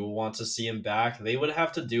do want to see him back, they would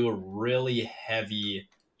have to do a really heavy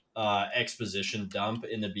exposition dump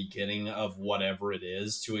in the beginning of whatever it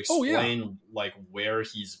is to explain like where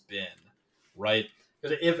he's been, right?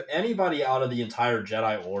 Because if anybody out of the entire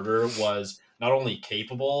Jedi Order was not only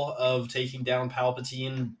capable of taking down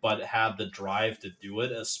Palpatine, but had the drive to do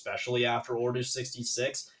it, especially after Order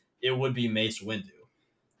 66, it would be Mace Windu.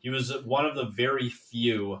 He was one of the very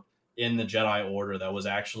few in the Jedi Order that was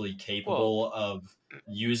actually capable of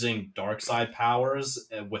using dark side powers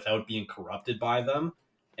without being corrupted by them,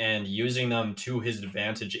 and using them to his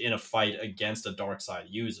advantage in a fight against a dark side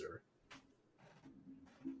user.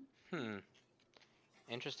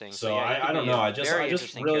 Interesting. So So yeah, he could I don't be know. a I very just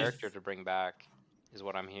interesting really, character to bring back, is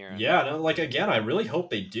what I'm hearing. yeah, no, like again, I really hope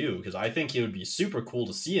they do, because I think it would be super cool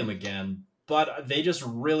to see him again. But they just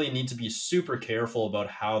really need to be super careful about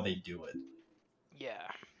how they do it. Yeah.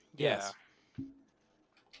 Yes.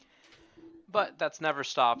 But that's never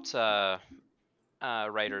stopped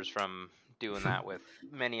writers from doing that with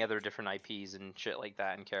many other different IPs and shit like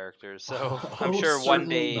that and characters. So I'm Oh, sure one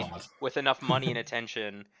certainly day, not. with enough money and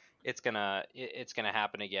attention, it's gonna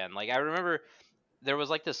happen again. Like I remember there was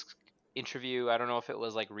like this interview. I don't know if it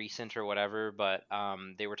was like recent or whatever, but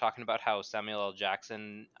they were talking about how Samuel L.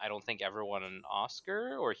 Jackson, I don't think ever won an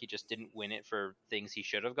Oscar, or he just didn't win it for things he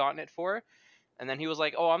should have gotten it for. And then he was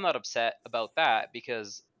like, "Oh, I'm not upset about that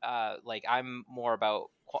because like I'm more about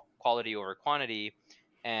quality over quantity,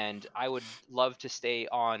 and I would love to stay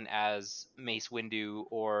on as Mace Windu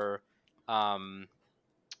or um,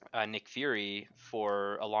 Nick Fury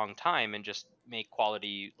for a long time and just make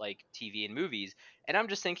quality like TV and movies." And I'm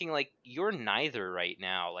just thinking like you're neither right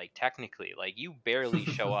now. Like technically, like you barely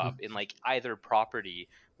show up in like either property.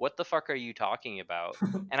 What the fuck are you talking about?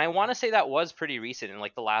 And I want to say that was pretty recent. In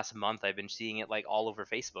like the last month, I've been seeing it like all over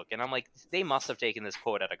Facebook, and I'm like, they must have taken this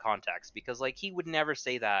quote out of context because like he would never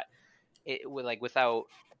say that like without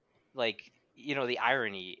like the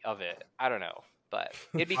irony of it. I don't know, but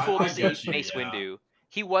it'd be cool to I see get you, Mace yeah. Windu.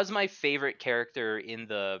 He was my favorite character in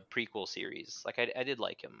the prequel series. Like I did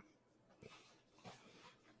like him.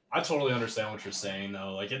 I totally understand what you're saying,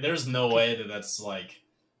 though. Like, there's no way that that's like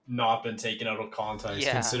not been taken out of context,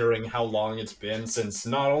 Yeah. considering how long it's been since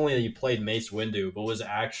not only he played Mace Windu, but was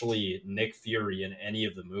actually Nick Fury in any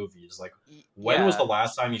of the movies. Like, when was Yeah. the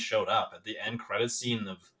last time he showed up? At the end credit scene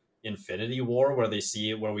of Infinity War, where we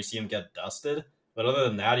see him get dusted. But other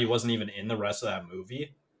than that, he wasn't even in the rest of that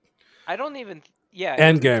movie. I don't even. Yeah,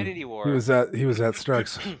 it was Endgame. Infinity War. He was at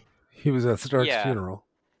Stark's. He was at Stark's Yeah. funeral.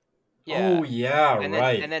 Yeah. Oh yeah, And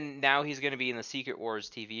right. then now he's going to be in the Secret Wars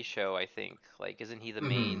TV show, I think. Like, isn't he the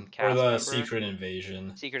main Or cast the member? Secret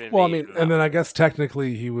Invasion. Secret Invasion. Well, I mean, and then I guess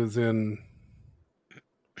technically he was in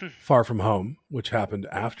Far From Home, which happened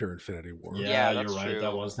after Infinity War. Yeah, that's you're right. true.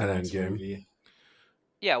 That was the An next Endgame. movie.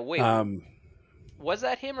 Yeah, wait. Was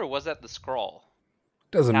that him or was that the Skrull?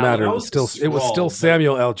 Doesn't matter. It was still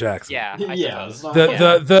Samuel L. Jackson. Yeah, I yeah. suppose.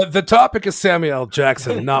 The topic is Samuel L.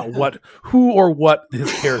 Jackson, not who or what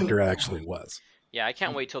his character actually was. Yeah, I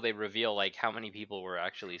can't wait till they reveal like how many people were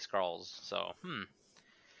actually Skrulls. So,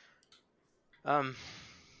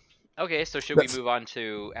 Okay, so should we move on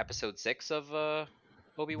to episode 6 of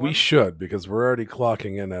Obi-Wan? We should, because we're already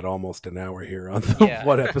clocking in at almost an hour here on the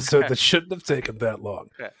one episode that shouldn't have taken that long.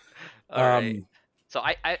 All right. So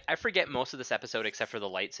I forget most of this episode except for the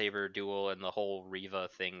lightsaber duel and the whole Reva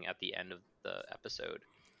thing at the end of the episode.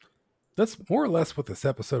 That's more or less what this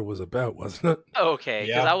episode was about, wasn't it? Okay,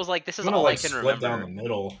 because I was like, this is all I can remember. Down the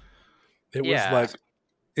middle. It was like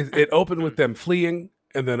it opened with them fleeing,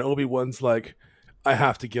 and then Obi-Wan's like, "I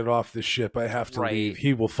have to get off this ship. I have to leave.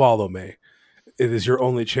 He will follow me. It is your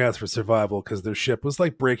only chance for survival," because their ship was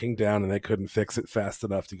like breaking down, and they couldn't fix it fast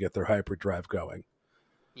enough to get their hyperdrive going.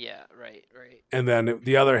 Yeah, right. And then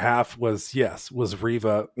the other half was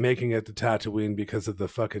Reva making it to Tatooine because of the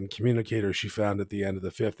fucking communicator she found at the end of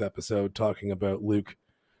the 5th episode talking about Luke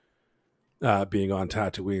being on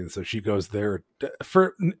Tatooine. So she goes there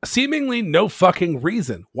for seemingly no fucking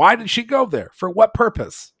reason. Why did she go there? For what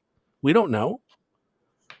purpose? We don't know.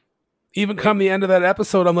 Even come the end of that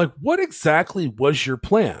episode, I'm like, what exactly was your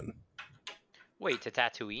plan? Wait, to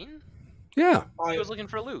Tatooine? Yeah. He was looking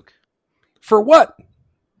for Luke. For what?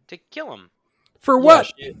 To kill him. For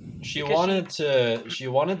what? She wanted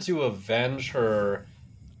to avenge her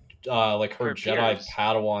her Jedi peers.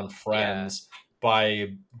 Padawan friends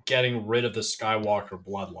by getting rid of the Skywalker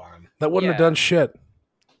bloodline. That wouldn't have done shit.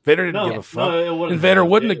 Vader didn't give a fuck. And Vader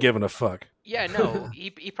wouldn't have given a fuck. Yeah, no, he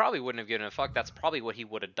probably wouldn't have given a fuck. That's probably what he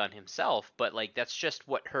would have done himself. But like, that's just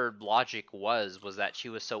what her logic was that she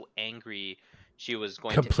was so angry. She was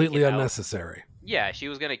going completely to unnecessary. Yeah, she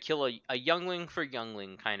was going to kill a youngling for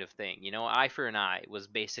youngling kind of thing. Eye for an eye was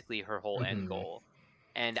basically her whole end goal.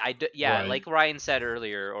 And right. Like Ryan said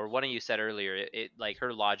earlier, or one of you said earlier, it like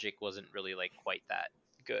her logic wasn't really like quite that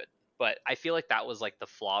good. But I feel like that was like the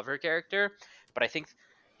flaw of her character. But I think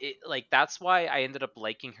that's why I ended up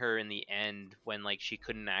liking her in the end when like she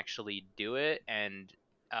couldn't actually do it, and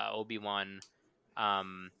Obi-Wan,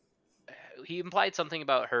 he implied something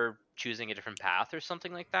about her choosing a different path or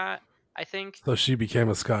something like that. I think. So she became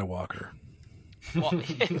a Skywalker. Well,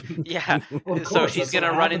 yeah. Well, of So course, she's that's what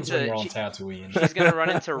gonna run happens when into you're on Tatooine. she's gonna run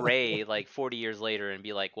into Rey like 40 years later and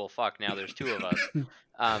be like, "Well, fuck, now there's two of us."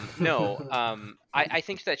 No. I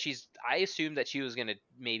think that I assumed that she was gonna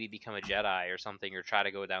maybe become a Jedi or something, or try to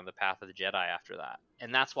go down the path of the Jedi after that,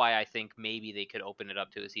 and that's why I think maybe they could open it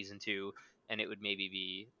up to a season 2, and it would maybe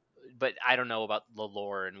be. But I don't know about the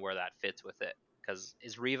lore and where that fits with it. Because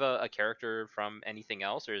is Riva a character from anything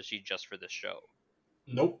else, or is she just for this show?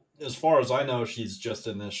 Nope. As far as I know, she's just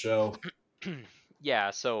in this show. Yeah,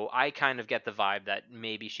 so I kind of get the vibe that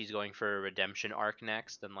maybe she's going for a redemption arc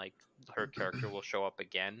next, and like her character will show up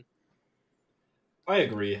again. I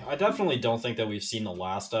agree. I definitely don't think that we've seen the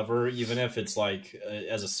last of her, even if it's like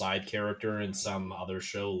as a side character in some other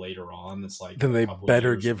show later on. It's like Then a they couple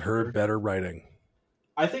better years give her later. better writing.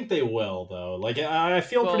 I think they will, though. Like, I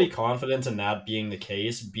feel Well- pretty confident in that being the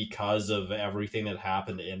case because of everything that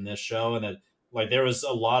happened in this show, and that like there was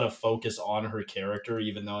a lot of focus on her character,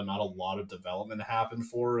 even though not a lot of development happened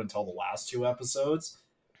for her until the last 2 episodes.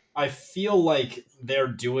 I feel like they're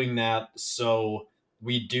doing that so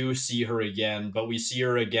we do see her again, but we see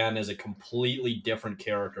her again as a completely different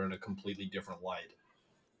character in a completely different light.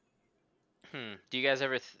 Do you guys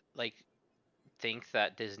ever think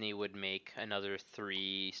that Disney would make another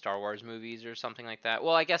 3 Star Wars movies or something like that?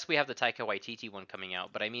 Well, I guess we have the Taika Waititi one coming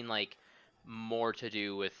out, but I mean like more to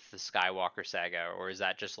do with the Skywalker saga, or is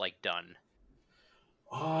that just like done?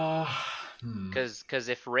 Uh, Because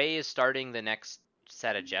if Rey is starting the next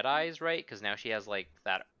set of Jedi's, right? Because now she has like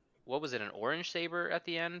that. What was it? An orange saber at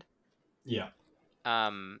the end. yeah.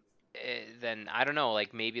 Then I don't know.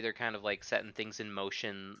 Like maybe they're kind of like setting things in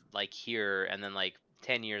motion, like here, and then like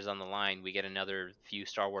 10 years on the line, we get another few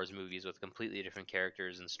Star Wars movies with completely different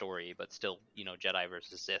characters and story, but still, Jedi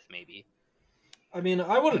versus Sith, maybe. I mean,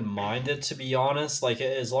 I wouldn't mind it, to be honest. Like,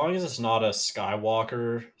 as long as it's not a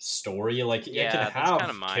Skywalker story, like it Yeah, can that's have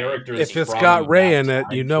kinda mine. characters. If it's from got Rey that in it,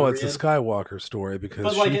 time you know it's a period. Skywalker story because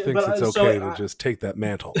But, like, she thinks but, it's so okay to I- just take that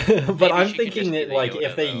mantle. But Maybe I'm she could just thinking be that the like Yoda,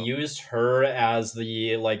 if they though. used her as the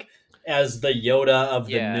Yoda of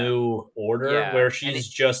the Yeah. new order, Yeah, where and she's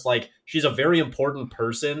just like she's a very important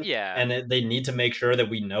person, Yeah. and they need to make sure that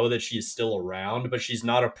we know that she's still around, but she's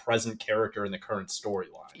not a present character in the current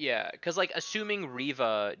storyline. Yeah, because like assuming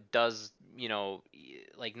Riva does,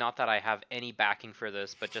 like not that I have any backing for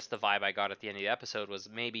this, but just the vibe I got at the end of the episode was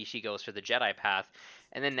maybe she goes for the Jedi path,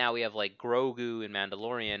 and then now we have like Grogu in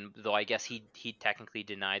Mandalorian, though I guess he technically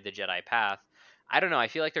denied the Jedi path. I don't know. I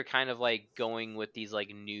feel like they're kind of like going with these like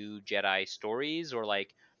new Jedi stories, or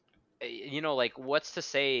like like what's to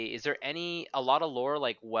say? Is there a lot of lore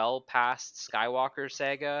like well past Skywalker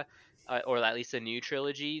saga, or at least a new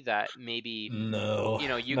trilogy that maybe No,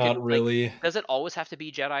 you not could really. like? Does it always have to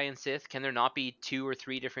be Jedi and Sith? Can there not be 2 or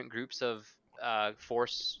 3 different groups of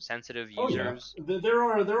Force sensitive users? Oh, yeah.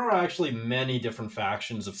 There are actually many different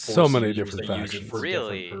factions of Force So many users different that use it factions. for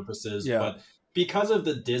Really? different purposes. Yeah. But because of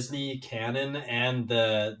the Disney canon and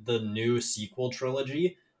the new sequel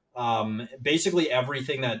trilogy, basically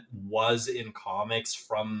everything that was in comics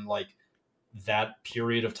from like that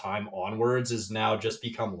period of time onwards is now just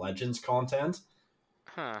become Legends content.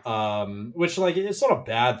 Huh. Which like it's not a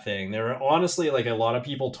bad thing. There are honestly like a lot of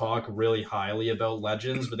people talk really highly about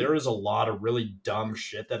Legends, but there is a lot of really dumb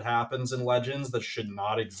shit that happens in Legends that should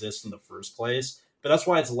not exist in the first place. But that's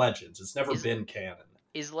why it's Legends. It's never been canon.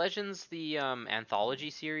 Is Legends the anthology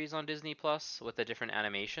series on Disney Plus with the different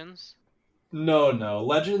animations? No.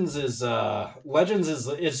 Legends is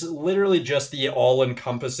literally just the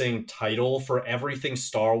all-encompassing title for everything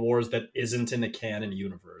Star Wars that isn't in the canon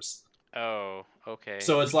universe. Oh, okay.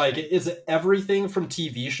 So it's like it's everything from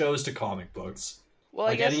TV shows to comic books. Well,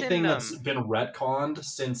 Like I guess anything that's been retconned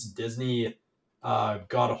since Disney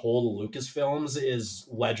got a hold of Lucasfilms is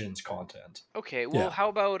Legends content. Okay, well, Yeah. how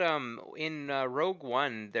about in Rogue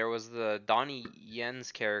One there was the Donnie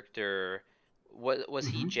Yen's character. Was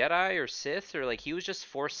he Jedi or Sith, or like he was just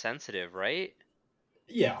Force sensitive, right?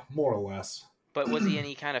 Yeah, more or less. But was he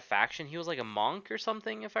any kind of faction? He was like a monk or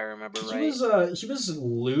something, if I remember right. He was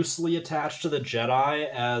loosely attached to the Jedi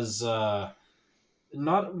as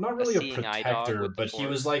not really a seeing eye dog protector, with the but he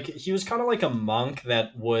Force. was kind of like a monk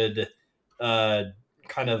that would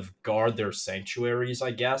kind of guard their sanctuaries,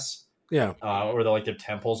 I guess. Yeah. Or their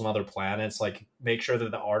temples on other planets, like make sure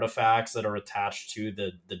that the artifacts that are attached to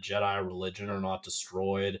the Jedi religion are not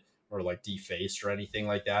destroyed or like defaced or anything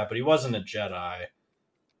like that. But he wasn't a Jedi.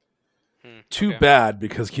 Too Okay. bad,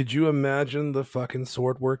 because could you imagine the fucking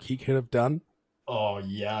sword work he could have done? Oh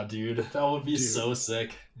yeah, dude, that would be so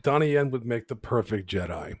sick. Donnie Yen would make the perfect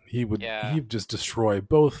Jedi. Yeah. He'd just destroy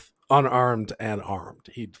both unarmed and armed.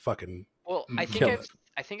 He'd fucking Well, kill it.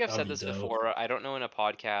 I think I've That'd said be this dope. before. I don't know in a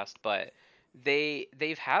podcast, but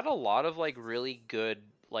they've had a lot of like really good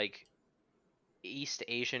like East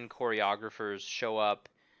Asian choreographers show up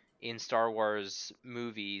in Star Wars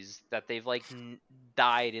movies that they've like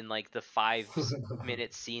died in like the 5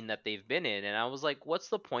 minute scene that they've been in, and I was like, what's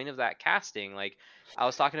the point of that casting? Like, I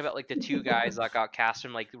was talking about like the two guys that got cast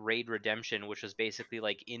from like Raid Redemption, which was basically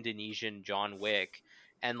like Indonesian John Wick,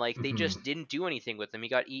 and like they just didn't do anything with him. He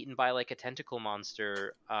got eaten by like a tentacle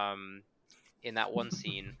monster in that one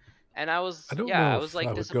scene, and I was I I don't was know if like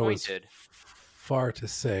I would go as disappointed. far to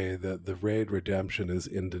say that the Raid Redemption is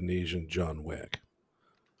Indonesian John Wick.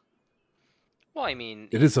 Well, I mean,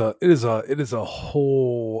 It is a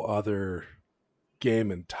whole other game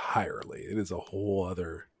entirely. It is a whole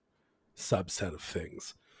other subset of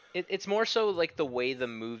things. it's more so like the way the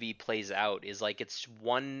movie plays out is like it's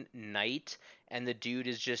one night and the dude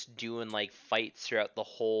is just doing like fights throughout the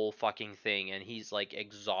whole fucking thing and he's like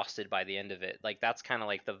exhausted by the end of it. Like that's kind of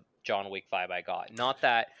like the John Wick vibe I got. Not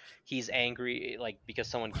that he's angry like because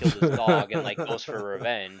someone killed his dog and like goes for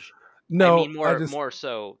revenge. No, I mean more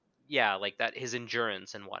so yeah, like that his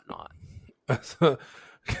endurance and whatnot.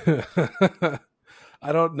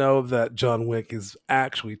 I don't know that John Wick is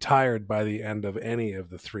actually tired by the end of any of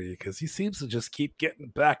the three because he seems to just keep getting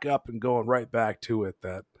back up and going right back to it.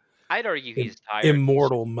 That I'd argue he's tired.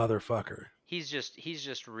 Immortal motherfucker. He's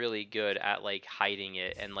just really good at like hiding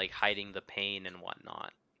it and like hiding the pain and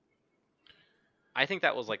whatnot. I think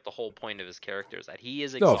that was like the whole point of his character is that he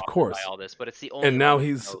is exhausted by all this, but it's the only. And now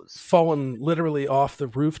he's fallen literally off the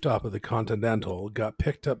rooftop of the Continental, got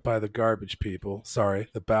picked up by the garbage people. Sorry,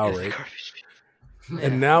 the Bowery.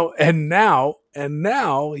 And now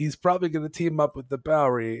he's probably going to team up with the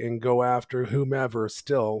Bowery and go after whomever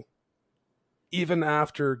still, even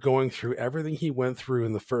after going through everything he went through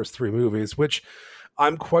in the first three movies, which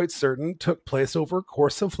I'm quite certain took place over a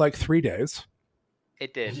course of like 3 days.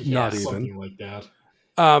 It did. Not even. Something like that.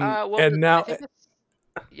 And now...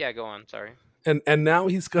 Yeah, go on. Sorry. And now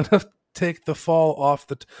he's going to take the fall off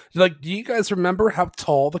the... Like, do you guys remember how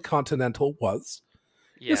tall the Continental was?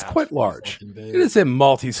 Yeah, it's quite large. It is a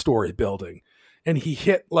multi-story building. And he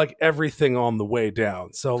hit, like, everything on the way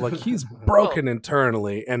down. So, like, he's broken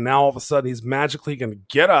internally. And now, all of a sudden, he's magically going to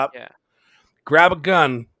get up, grab a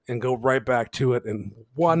gun, and go right back to it. And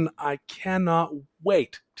one, I cannot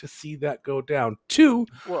wait to see that go down. Two,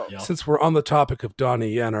 since we're on the topic of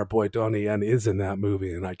Donnie Yen, our boy Donnie Yen is in that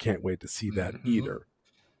movie, and I can't wait to see that either.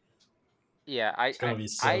 Yeah, I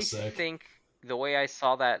think the way I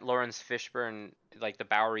saw that Lawrence Fishburne, like the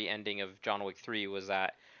Bowery ending of John Wick 3, was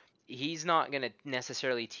that he's not going to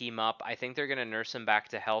necessarily team up. I think they're going to nurse him back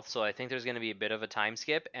to health, so I think there's going to be a bit of a time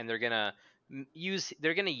skip, and they're going to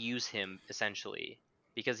use him essentially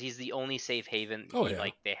because he's the only safe haven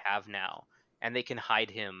like they have now, and they can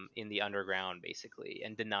hide him in the underground basically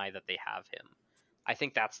and deny that they have him. I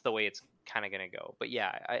think that's the way it's kind of going to go. But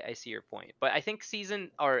yeah, I see your point. But I think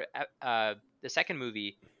the second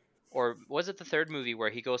movie, or was it the third movie where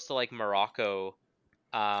he goes to like Morocco?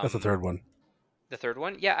 That's the third one. The third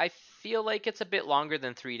one? Yeah, I feel like it's a bit longer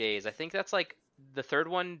than 3 days. I think that's like the third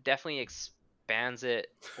one definitely expands it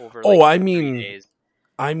over. Like, 3 days.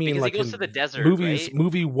 I mean, because like he goes to the desert. Movies, right?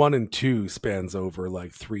 Movie 1 and 2 spans over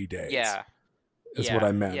like 3 days. Yeah, is what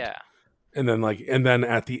I meant. Yeah, and then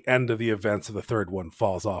at the end of the events of the third one,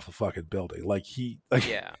 falls off a fucking building. Like he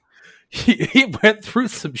went through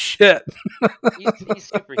some shit. he's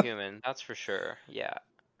superhuman, that's for sure. Yeah.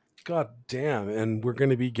 God damn. And we're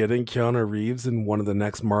going to be getting Keanu Reeves in one of the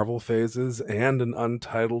next Marvel phases and an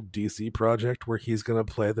untitled DC project where he's going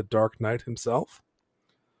to play the Dark Knight himself.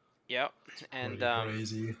 Yep. And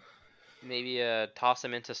crazy. Maybe toss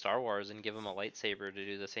him into Star Wars and give him a lightsaber to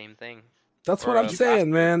do the same thing. That's what I'm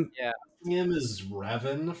saying, man. Yeah. Him as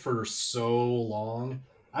Revan for so long.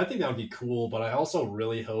 I think that would be cool, but I also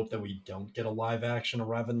really hope that we don't get a live action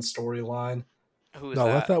Revan storyline. Who is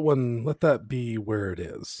that? Let that be where it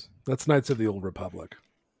is. That's Knights of the Old Republic.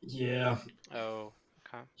 Yeah. Oh,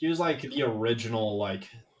 okay. He was like the original, like,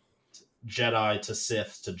 Jedi to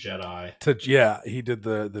Sith to Jedi. He did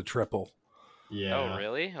the triple. Yeah. Oh,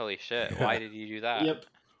 really? Holy shit. Yeah. Why did you do that? Yep.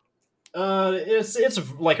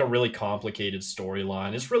 It's like a really complicated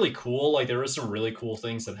storyline. It's really cool. Like, there is some really cool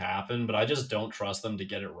things that happen, but I just don't trust them to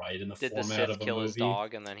get it right in the format of a movie. Did the Sith kill his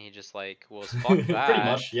dog and then he just like was fuck that? Pretty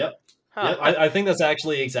much, yep. Huh. Yep, I think that's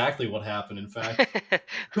actually exactly what happened, in fact.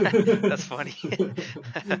 That's funny.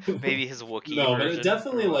 Maybe his Wookiee version. But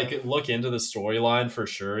definitely like look into the storyline for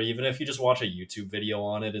sure. Even if you just watch a YouTube video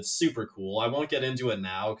on it, it's super cool. I won't get into it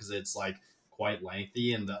now because it's like quite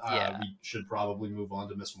lengthy, and Yeah. we should probably move on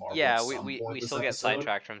to Miss Marvel Yeah, at some point we this still get episode.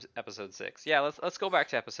 sidetracked from episode 6. Yeah, let's go back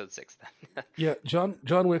to episode 6 then. Yeah, John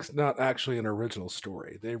Wick's not actually an original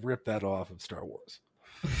story. They ripped that off of Star Wars.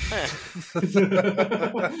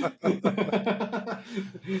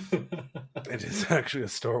 It is actually a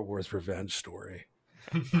Star Wars revenge story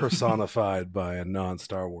personified by a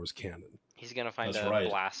non-Star Wars canon. He's gonna find That's a right.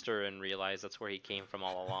 blaster and realize that's where he came from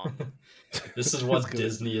all along. This is what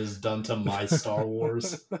Disney has done to my Star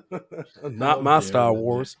Wars. Not How my dare Star they.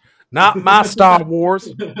 Wars. Not my Star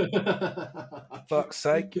Wars. Fuck's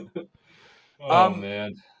sake. Oh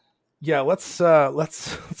man. Yeah, let's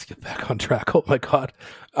get back on track. Oh my god.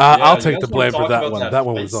 Yeah, I'll you take guys the wanna blame for talk that about one. that That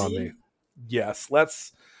one fight was on scene? me. Yes,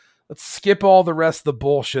 let's skip all the rest of the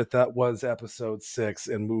bullshit that was episode 6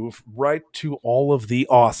 and move right to all of the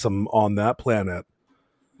awesome on that planet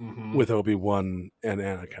Mhm. with Obi-Wan and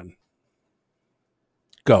Anakin.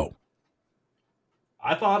 Go.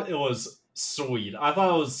 I thought it was sweet. I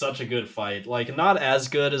thought it was such a good fight. Like, not as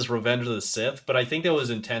good as Revenge of the Sith, but I think that was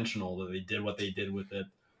intentional that they did what they did with it.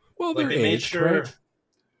 Well, Like, they're they made aged, sure. right?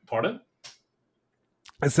 Pardon?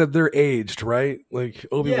 I said they're aged, right? Like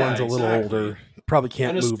Obi-Wan's a little exactly. older, probably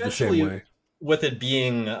can't And move the same especially way. with it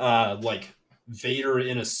being like Vader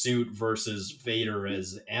in a suit versus Vader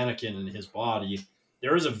as Anakin in his body,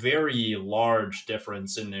 there is a very large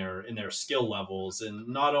difference in their skill levels, and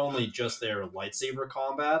not only just their lightsaber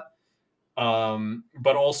combat,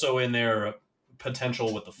 but also in their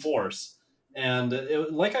potential with the Force. And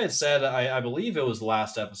like I had said, I believe it was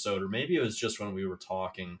last episode, or maybe it was just when we were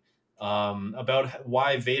talking about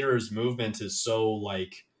why Vader's movement is so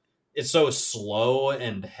like it's so slow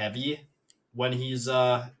and heavy when he's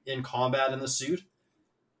in combat in the suit.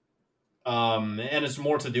 And it's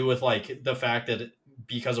more to do with like the fact that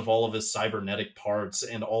because of all of his cybernetic parts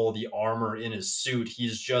and all the armor in his suit,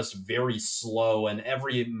 he's just very slow, and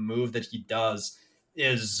every move that he does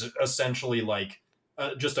is essentially like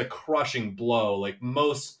just a crushing blow. Like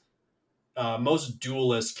most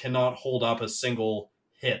duelists cannot hold up a single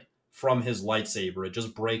hit from his lightsaber. It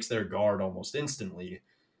just breaks their guard almost instantly.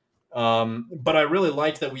 But I really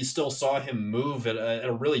liked that we still saw him move at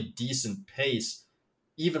a really decent pace,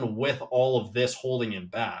 even with all of this holding him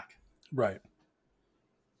back. Right.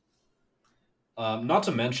 Not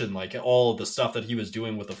to mention like all of the stuff that he was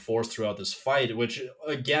doing with the Force throughout this fight, which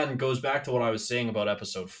again goes back to what I was saying about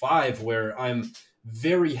episode 5, where I'm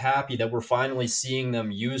very happy that we're finally seeing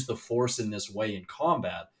them use the Force in this way in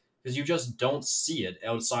combat, because you just don't see it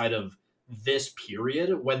outside of this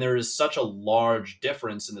period when there is such a large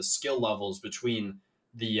difference in the skill levels between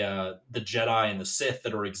the Jedi and the Sith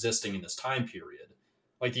that are existing in this time period.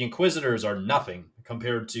 Like the Inquisitors are nothing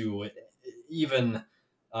compared to even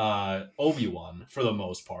Obi-Wan for the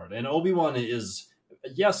most part. And Obi-Wan is,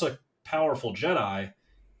 yes, a powerful Jedi,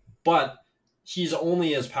 but he's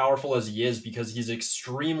only as powerful as he is because he's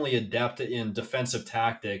extremely adept in defensive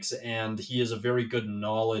tactics, and he has a very good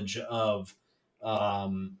knowledge of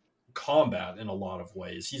combat in a lot of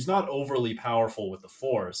ways. He's not overly powerful with the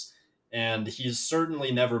Force, and he's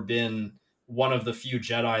certainly never been one of the few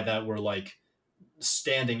Jedi that were like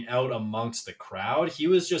standing out amongst the crowd. He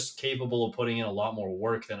was just capable of putting in a lot more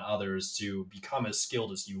work than others to become as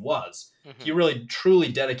skilled as he was. Mhm. He really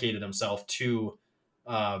truly dedicated himself to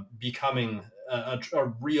becoming a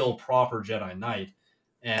real proper Jedi Knight,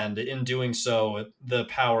 and in doing so the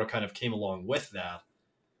power kind of came along with that.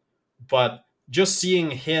 But just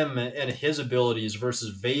seeing him and his abilities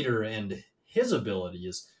versus Vader and his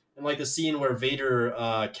abilities, and like the scene where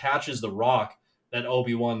Vader catches the rock that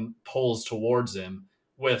Obi-Wan pulls towards him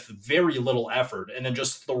with very little effort, and then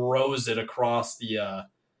just throws it across the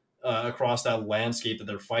across that landscape that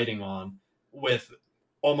they're fighting on with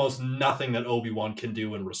almost nothing that Obi-Wan can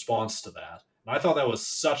do in response to that. And I thought that was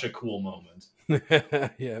such a cool moment.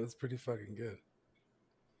 Yeah, it was pretty fucking good.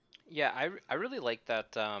 Yeah, I really like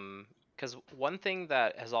that because one thing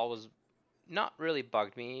that has always not really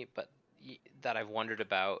bugged me, but that I've wondered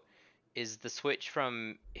about is the switch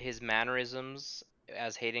from his mannerisms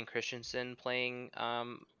as Hayden Christensen playing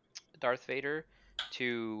Darth Vader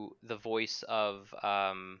to the voice of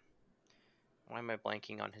why am I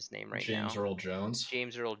blanking on his name right James now? Earl Jones.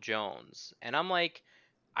 James Earl Jones. And I'm like,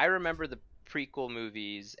 I remember the prequel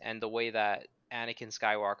movies and the way that Anakin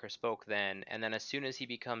Skywalker spoke then, and then as soon as he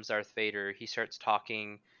becomes Darth Vader, he starts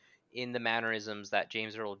talking in the mannerisms that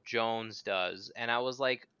James Earl Jones does. And I was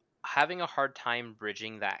like having a hard time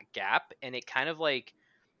bridging that gap, and it kind of like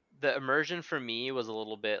the immersion for me was a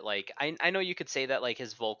little bit like I know you could say that like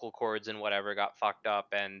his vocal cords and whatever got fucked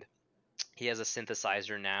up and he has a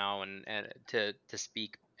synthesizer now and to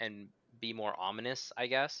speak and be more ominous, I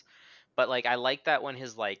guess. But like I like that when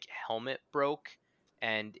his like helmet broke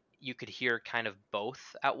and you could hear kind of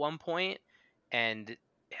both at one point, and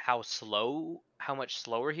how much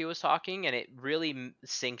slower he was talking, and it really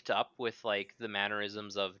synced up with like the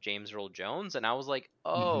mannerisms of James Earl Jones, and I was like,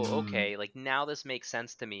 oh, Mm-hmm. okay, like now this makes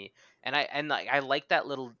sense to me, and I like that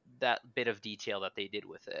bit of detail that they did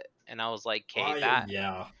with it, and I was like, okay, that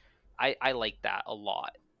Yeah, I like that a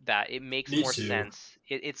lot. That it makes me more too. sense.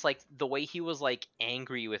 It's like the way he was like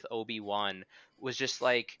angry with Obi-Wan was just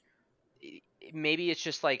like maybe it's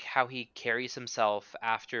just like how he carries himself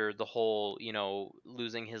after the whole,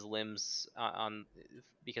 losing his limbs on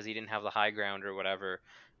because he didn't have the high ground or whatever.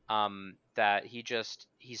 That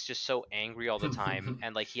he's just so angry all the time,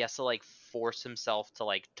 and like he has to like force himself to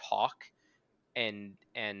like talk, and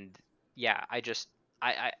yeah, I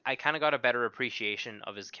kind of got a better appreciation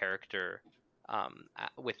of his character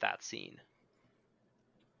with that scene.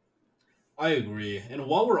 I agree. And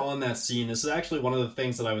while we're on that scene, this is actually one of the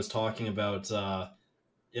things that I was talking about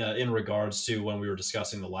in regards to when we were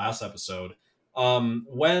discussing the last episode.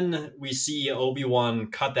 When we see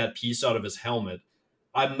Obi-Wan cut that piece out of his helmet,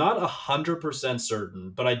 I'm not 100%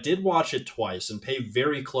 certain, but I did watch it twice and pay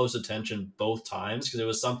very close attention both times because it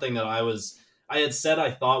was something that I had said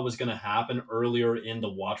I thought was going to happen earlier in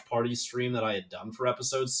the watch party stream that I had done for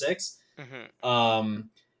episode 6. Hmm.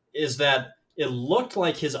 um, is that it looked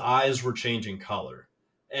like his eyes were changing color,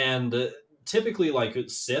 and typically, like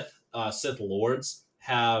Sith lords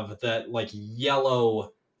have that like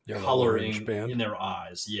yellow orange coloring band. in their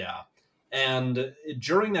eyes, yeah. And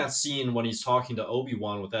during that scene when he's talking to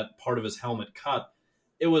Obi-Wan with that part of his helmet cut,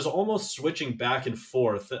 it was almost switching back and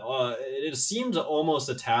forth. It seemed almost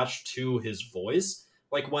attached to his voice,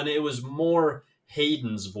 like when it was more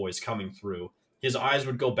Hayden's voice coming through, his eyes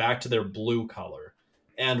would go back to their blue color.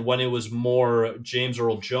 And when it was more James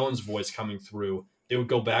Earl Jones' voice coming through, they would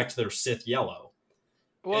go back to their Sith yellow.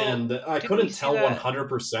 Well, And I didn't we couldn't see tell that?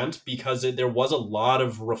 100% because there was a lot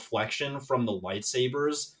of reflection from the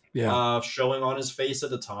lightsabers Yeah. showing on his face at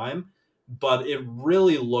the time, but it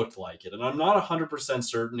really looked like it. And I'm not 100%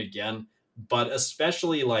 certain again, but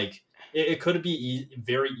especially like it could be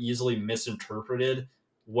very easily misinterpreted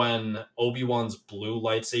when Obi-Wan's blue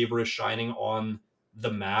lightsaber is shining on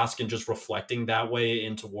the mask and just reflecting that way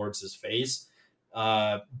in towards his face.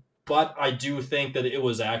 Uh, but I do think that it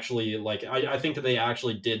was actually like I think that they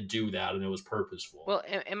actually did do that and it was purposeful. Well,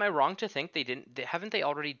 am I wrong to think they didn't? Haven't they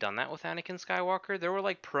already done that with Anakin Skywalker? There were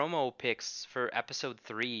like promo pics for Episode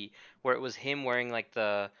 3 where it was him wearing like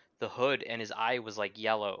the hood and his eye was like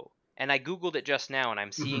yellow. And I googled it just now and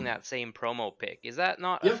I'm seeing Mm-hmm. that same promo pic. Is that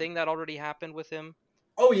not a Yep. thing that already happened with him?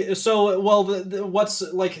 Oh yeah. So well, what's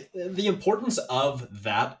like the importance of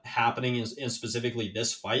that happening in specifically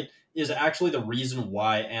this fight is actually the reason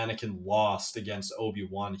why Anakin lost against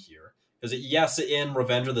Obi-Wan here. Because yes, in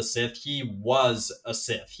Revenge of the Sith, he was a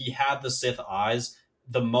Sith. He had the Sith eyes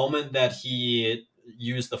the moment that he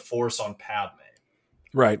used the Force on Padme.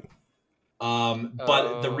 Right.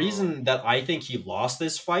 But the Oh. reason that I think he lost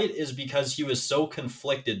this fight is because he was so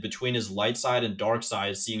conflicted between his light side and dark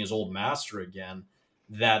side, seeing his old master again,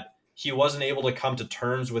 that he wasn't able to come to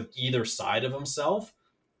terms with either side of himself.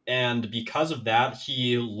 And because of that,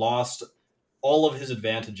 he lost all of his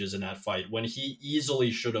advantages in that fight when he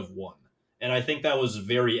easily should have won. And I think that was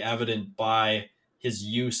very evident by his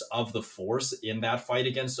use of the Force in that fight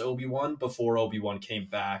against Obi-Wan before Obi-Wan came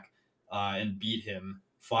back and beat him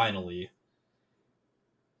finally.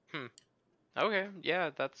 Hmm. Okay.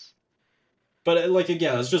 Yeah, that's. But like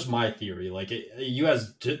again, that's just my theory. Like you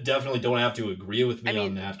guys definitely don't have to agree with I me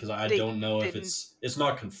on mean, that because I they don't know if didn't. it's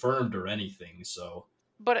not confirmed or anything. So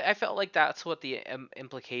But I felt like that's what the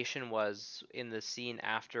implication was in the scene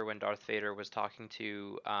after when Darth Vader was talking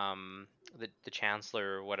to the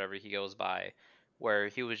Chancellor or whatever he goes by, where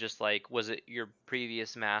he was just like, "Was it your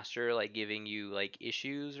previous master like giving you like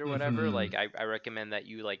issues or whatever? hmm Like I recommend that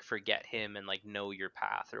you like forget him and like know your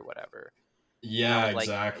path or whatever." And I yeah, was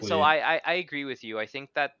like, so exactly. I agree with you. I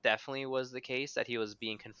think that definitely was the case that he was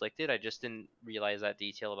being conflicted. I just didn't realize that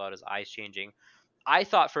detail about his eyes changing. I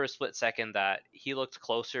thought for a split second that he looked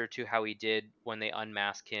closer to how he did when they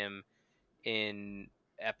unmask him in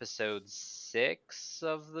episode 6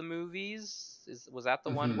 of the movies. Was that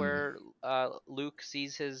the one hmm where Luke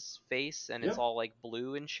sees his face and it's Yep. all like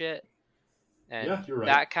blue and shit? Yeah, And you're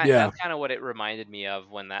right. Yeah. that's kind of what it reminded me of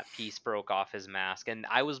when that piece broke off his mask. And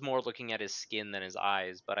I was more looking at his skin than his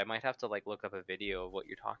eyes, but I might have to like look up a video of what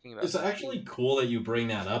you're talking about It's to see. actually cool that you bring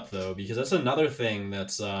that up though, because that's another thing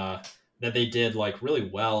that they did like really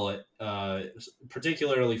well,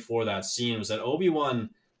 particularly for that scene, was that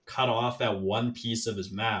Obi-Wan cut off that one piece of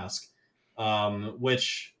his mask,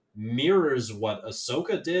 which mirrors what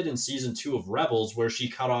Ahsoka did in season 2 of Rebels, where she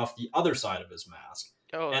cut off the other side of his mask.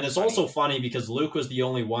 Oh, And that's it's funny. also funny because Luke was the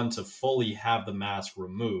only one to fully have the mask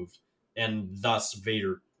removed, and thus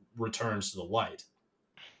Vader returns to the light.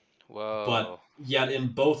 But Whoa. yet, in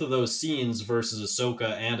both of those scenes versus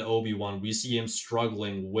Ahsoka and Obi-Wan, we see him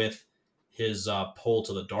struggling with his pull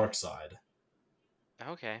to the dark side.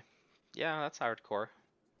 Okay. Yeah, that's hardcore.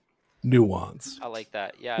 Nuance. I like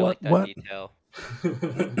that. Yeah, I What- like that what? detail.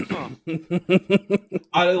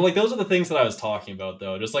 Those are the things that I was talking about,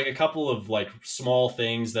 though. Just like a couple of like small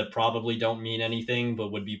things that probably don't mean anything,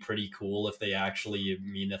 but would be pretty cool if they actually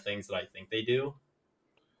mean the things that I think they do.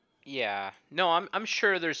 Yeah. No, I'm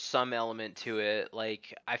sure there's some element to it.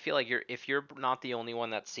 Like I feel like if you're not the only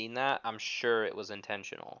one that's seen that, I'm sure it was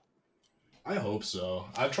intentional. I hope so.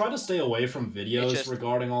 I've tried to stay away from videos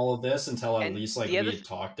regarding all of this until at least like we had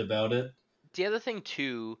talked about it. The other thing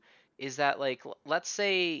too is that like let's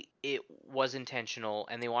say it was intentional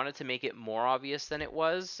and they wanted to make it more obvious than it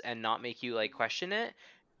was and not make you like question it.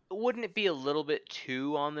 Wouldn't it be a little bit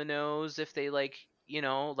too on the nose if they like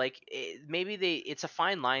like maybe it's a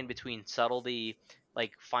fine line between subtlety,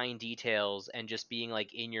 like fine details, and just being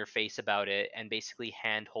like in your face about it and basically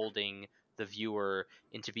hand holding the viewer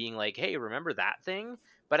into being like, hey, remember that thing?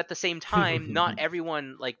 But at the same time, not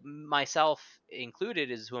everyone, like myself included,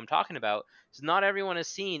 is who I'm talking about. So not everyone has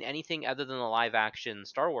seen anything other than the live action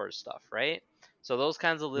Star Wars stuff, right? So those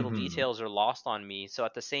kinds of little details are lost on me. So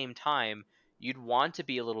at the same time, you'd want to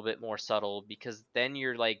be a little bit more subtle, because then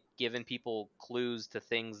you're like giving people clues to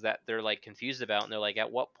things that they're like confused about, and they're like,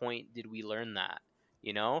 at what point did we learn that?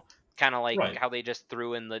 Kind of like Right. how they just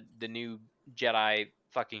threw in the new Jedi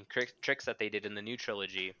fucking tricks that they did in the new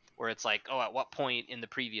trilogy, where it's like, oh, at what point in the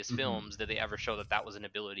previous films did they ever show that was an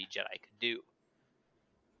ability Jedi could do?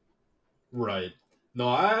 Right. No,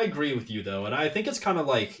 I agree with you, though. And I think it's kind of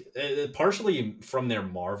like partially from their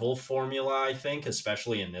Marvel formula, I think,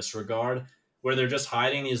 especially in this regard, where they're just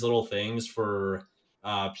hiding these little things for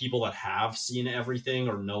people that have seen everything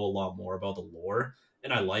or know a lot more about the lore.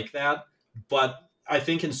 And I like that. But I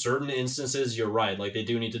think in certain instances, you're right. Like, they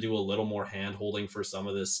do need to do a little more hand holding for some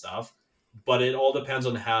of this stuff. But it all depends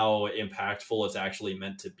on how impactful it's actually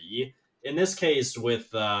meant to be. In this case,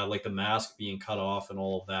 with like the mask being cut off and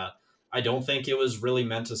all of that, I don't think it was really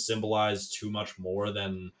meant to symbolize too much more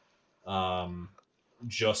than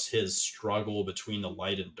just his struggle between the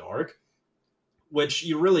light and dark, which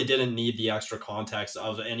you really didn't need the extra context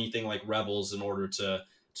of anything like Rebels in order to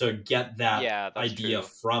get that idea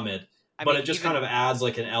from it. But it just kind of adds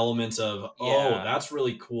like an element of, that's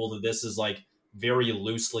really cool that this is like very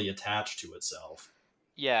loosely attached to itself.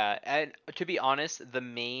 Yeah, and to be honest, the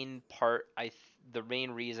main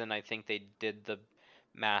reason I think they did the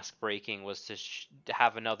mask breaking was to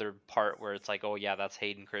have another part where it's like, oh yeah, that's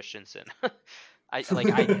Hayden Christensen. I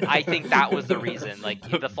think that was the reason. Like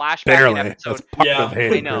the flashback in episode,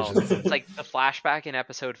 I know it's like the flashback in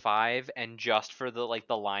episode 5, and just for the like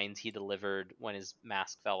the lines he delivered when his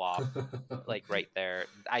mask fell off, like right there.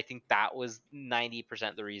 I think that was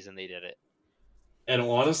 90% the reason they did it. And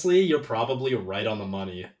honestly, you're probably right on the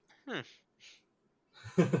money.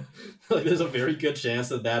 Like, there's a very good chance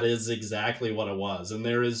that is exactly what it was, and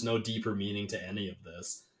there is no deeper meaning to any of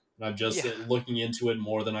this. And I'm just looking into it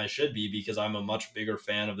more than I should be, because I'm a much bigger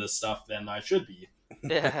fan of this stuff than I should be.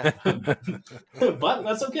 But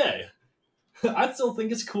that's okay. I still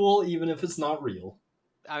think it's cool, even if it's not real.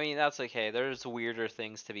 I mean, that's okay. There's weirder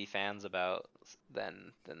things to be fans about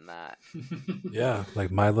than that. Yeah,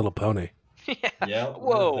 like My Little Pony. Yeah.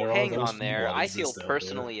 Whoa, hang on there. I feel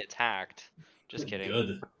personally attacked. Just kidding.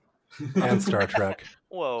 Good. And Star Trek.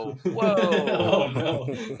 Whoa. Oh no.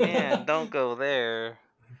 Man, don't go there.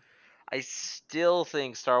 I still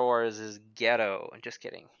think Star Wars is ghetto. I'm just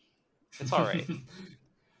kidding. It's all right.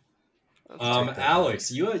 Alex,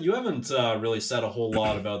 you haven't really said a whole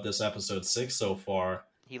lot about this episode 6 so far.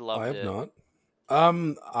 He loved it. I have not.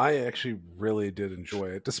 I actually really did enjoy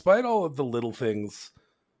it, despite all of the little things.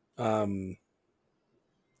 Like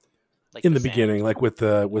in the beginning, like with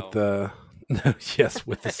the yes,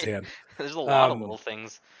 with the sand. There's a lot of little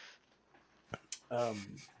things.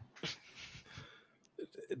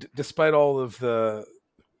 Despite all of the,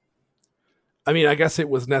 I mean, I guess it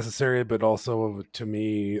was necessary, but also to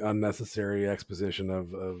me unnecessary exposition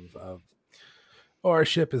of our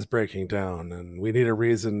ship is breaking down, and we need a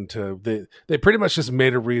reason to. They pretty much just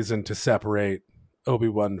made a reason to separate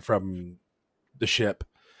Obi-Wan from the ship.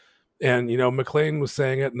 And, McLean was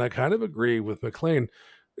saying it, and I kind of agree with McLean.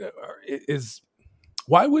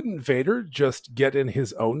 Why wouldn't Vader just get in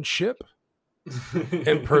his own ship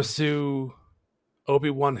and pursue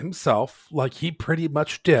Obi-Wan himself, like he pretty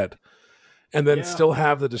much did, and then still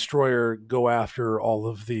have the Destroyer go after all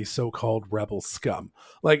of the so-called rebel scum.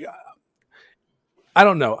 Like, I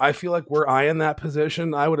don't know. I feel like were I in that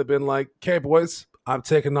position, I would have been like, okay, boys, I'm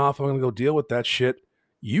taking off. I'm going to go deal with that shit.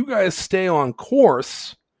 You guys stay on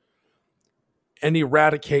course and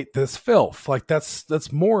eradicate this filth. Like,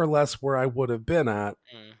 that's more or less where I would have been at.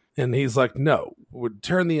 And he's like, no, would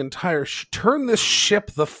turn the entire turn this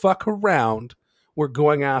ship the fuck around. We're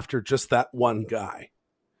going after just that one guy.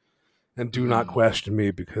 And do not question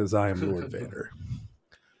me because I am Lord Vader.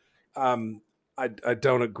 I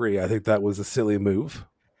don't agree. I think that was a silly move.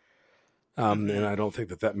 And I don't think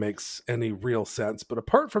that makes any real sense. But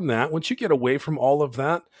apart from that, once you get away from all of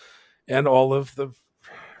that and all of the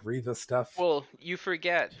Reva stuff. Well, you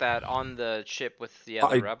forget that on the ship with the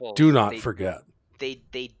other rebels. Do not forget.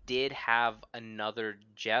 They did have another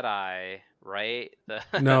Jedi, right?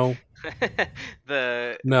 No.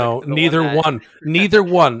 the neither one. Neither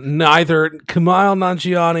one. Neither Kumail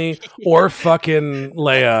Nanjiani or fucking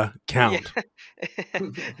Leia count.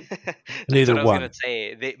 Neither one. I was gonna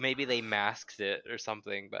say maybe they masked it or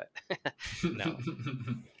something, but no.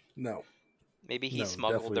 No. Maybe he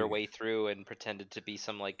smuggled their way through and pretended to be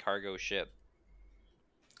some like cargo ship.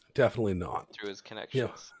 Definitely not. Through his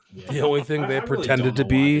connections. Yeah. The only thing they pretended to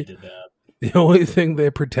be, the only thing they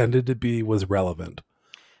pretended to be was relevant.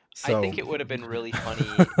 So. I think it would have been really funny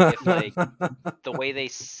if, like, the way they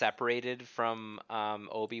separated from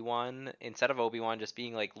Obi-Wan, instead of Obi-Wan just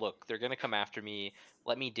being like, look, they're going to come after me,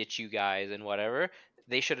 let me ditch you guys and whatever,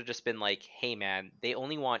 they should have just been like, hey, man, they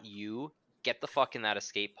only want you. Get the fuck in that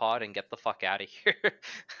escape pod and get the fuck out of here.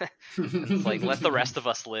 It's like, let the rest of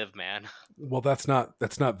us live, man. Well, that's not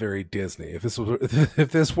very Disney. If this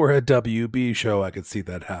were a WB show, I could see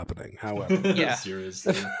that happening. However, yeah,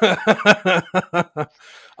 seriously.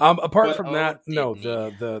 Apart from that, no,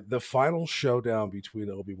 the final showdown between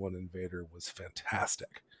Obi-Wan and Vader was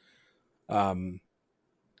fantastic.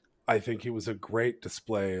 I think it was a great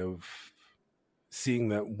display of seeing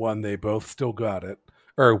that one, they both still got it.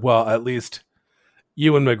 Or, well, at least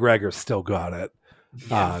Ewan McGregor still got it.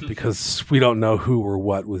 Because we don't know who or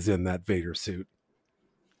what was in that Vader suit.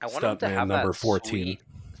 I want him to have number 14.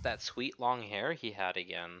 That sweet long hair he had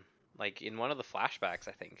again. Like, in one of the flashbacks,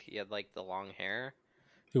 I think. He had, like, the long hair.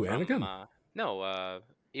 Who, Anakin?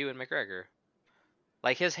 Ewan McGregor.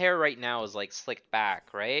 Like, his hair right now is, like, slicked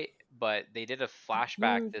back, right? But they did a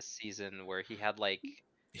flashback this season where he had, like...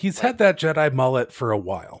 He's had that Jedi mullet for a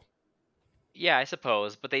while. Yeah, I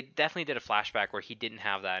suppose, but they definitely did a flashback where he didn't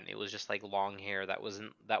have that, and it was just like long hair that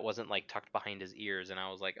wasn't like tucked behind his ears, and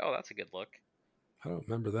I was like, oh, that's a good look. I don't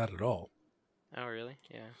remember that at all. Oh, really?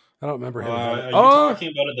 Yeah. I don't remember him. Are you talking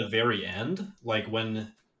about at the very end, like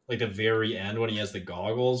the very end when he has the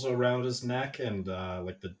goggles around his neck and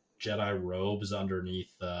like the Jedi robes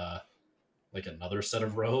underneath, like another set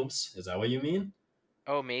of robes? Is that what you mean?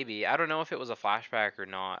 Oh, maybe. I don't know if it was a flashback or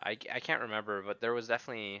not. I can't remember, but there was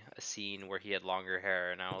definitely a scene where he had longer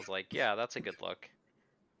hair, and I was like, yeah, that's a good look.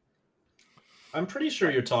 I'm pretty sure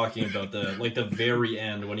you're talking about the very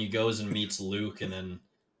end when he goes and meets Luke and then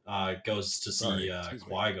goes to see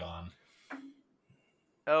Qui-Gon.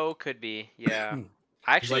 Oh, could be. Yeah.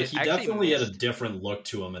 Actually, he definitely had a different look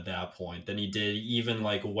to him at that point than he did even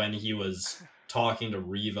like when he was talking to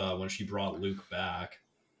Reva when she brought Luke back.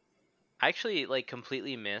 I actually like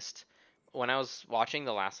completely missed when I was watching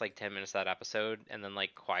the last like 10 minutes of that episode, and then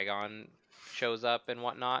like Qui-Gon shows up and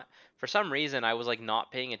whatnot. For some reason, I was like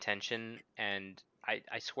not paying attention, and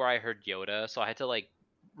I swear I heard Yoda, so I had to like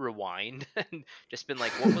rewind and just been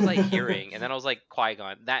like, what was I hearing? And then I was like,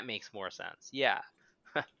 Qui-Gon, that makes more sense. Yeah.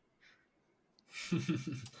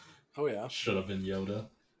 Oh yeah, should have been Yoda.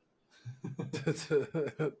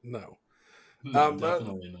 No.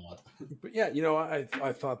 Definitely not. But yeah,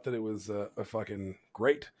 I thought that it was a fucking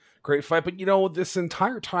great fight. But this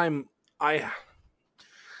entire time, I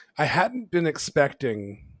hadn't been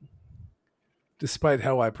expecting, despite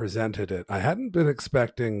how I presented it, I hadn't been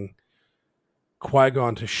expecting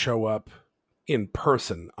Qui-Gon to show up in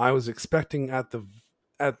person. I was expecting at the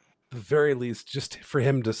very least just for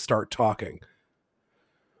him to start talking.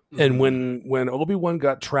 And when Obi-Wan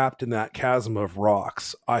got trapped in that chasm of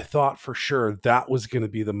rocks, I thought for sure that was going to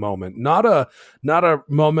be the moment. Not a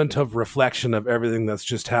moment of reflection of everything that's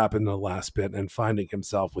just happened in the last bit and finding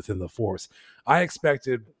himself within the Force. I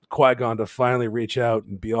expected Qui-Gon to finally reach out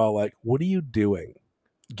and be all like, what are you doing?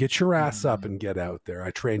 Get your ass up and get out there.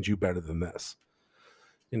 I trained you better than this.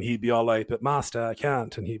 And he'd be all like, but Master, I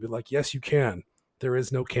can't. And he'd be like, yes, you can. There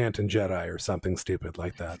is no Canton Jedi or something stupid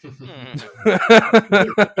like that.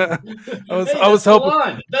 I was hoping. The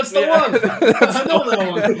line. That's the one. I know that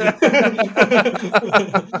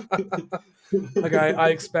one. Like I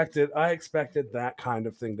expected that kind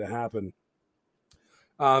of thing to happen.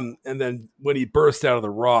 And then when he burst out of the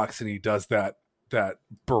rocks and he does that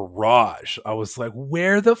barrage, I was like,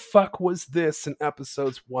 where the fuck was this in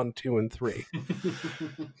episodes 1, 2, and 3?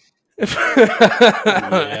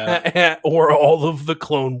 Or all of the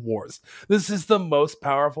Clone Wars. This is the most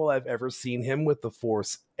powerful I've ever seen him with the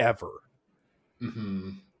Force ever.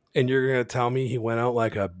 Mm-hmm. And you're gonna tell me he went out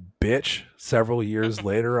like a bitch several years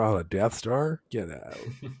later on a Death Star? Get out.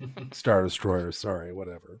 Star Destroyer, sorry,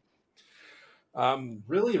 whatever.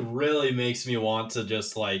 Really, really makes me want to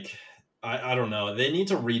just like, I don't know. They need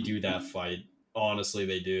to redo that fight. Honestly,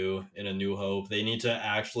 they do in A New Hope. They need to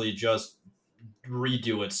actually just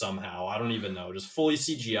redo it somehow. I don't even know. Just fully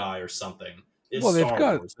CGI or something. It's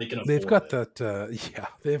Star Wars. They can afford they've got it. that.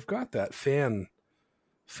 They've got that fan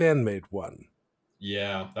made one.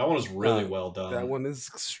 Yeah, that one is really well done. That one is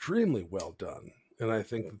extremely well done, and I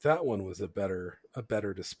think that one was a better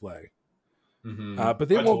display. Mm-hmm. But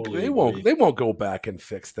they won't go back and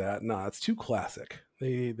fix that. No, it's too classic.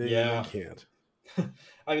 They can't.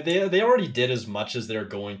 I mean, they already did as much as they're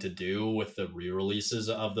going to do with the re-releases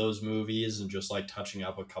of those movies and just like touching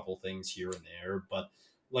up a couple things here and there, but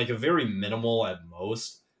like a very minimal at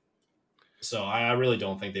most. So I really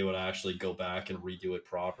don't think they would actually go back and redo it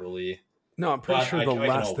properly. No, I'm pretty sure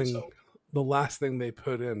the last thing they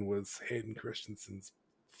put in was Hayden Christensen's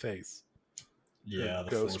face. Yeah,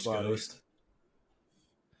 the Force Ghost.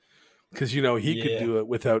 Because, he could do it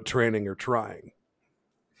without training or trying.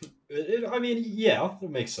 I mean, yeah, it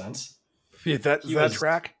makes sense. That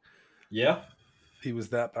track? Yeah. He was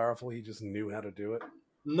that powerful, he just knew how to do it?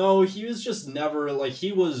 No, he was just never, like,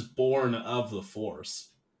 he was born of the Force.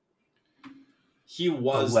 He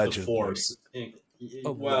was Allegedly. The Force.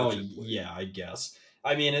 Well, Allegedly. yeah, I guess.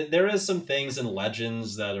 I mean, there is some things in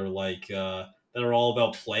Legends that are like, that are all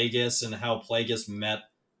about Plagueis and how Plagueis met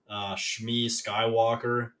Shmi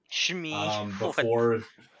Skywalker. Shmi. Before...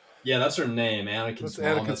 Yeah, that's her name. Anakin's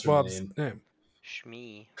mom. That's her name.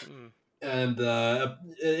 Shmi. And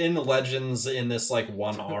in the Legends, in this like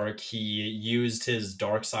one arc, he used his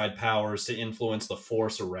dark side powers to influence the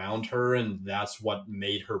Force around her, and that's what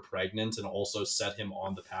made her pregnant, and also set him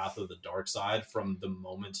on the path of the dark side from the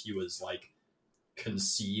moment he was like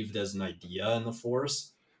conceived as an idea in the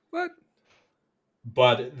Force. What?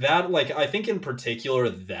 But that, like, I think in particular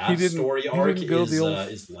that story arc is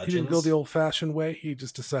Legends. He didn't go the old-fashioned way. He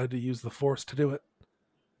just decided to use the Force to do it.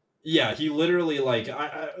 Yeah, he literally, like,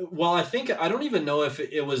 I don't even know if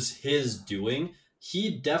it was his doing.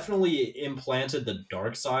 He definitely implanted the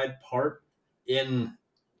dark side part into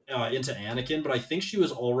Anakin, but I think she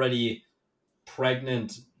was already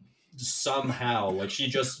pregnant somehow. Like, she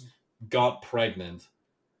just got pregnant.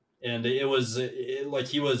 And he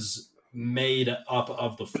was made up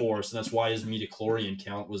of the Force, and that's why his midichlorian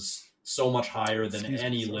count was so much higher than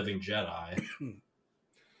any living Jedi.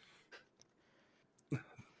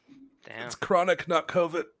 Damn. It's chronic, not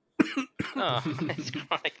COVID. Oh, it's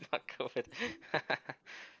chronic, not COVID.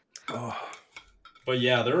 But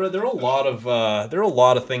yeah, there are a lot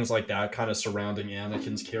of things like that kind of surrounding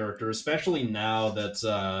Anakin's character, especially now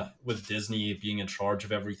that with Disney being in charge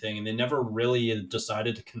of everything, and they never really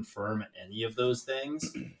decided to confirm any of those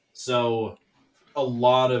things. So a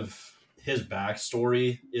lot of his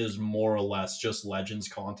backstory is more or less just Legends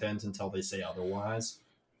content until they say otherwise.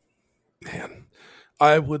 Man,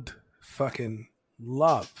 I would fucking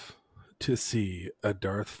love to see a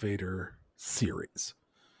Darth Vader series.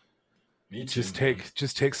 Me too.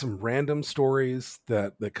 Just take some random stories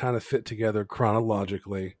that kind of fit together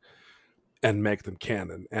chronologically and make them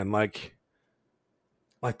canon. And like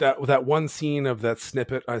that one scene of that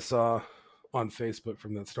snippet I saw on Facebook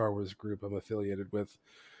from that Star Wars group I'm affiliated with,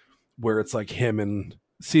 where it's like him in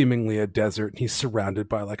seemingly a desert, and he's surrounded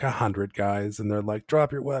by like 100 guys, and they're like,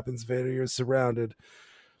 "Drop your weapons, Vader, you're surrounded.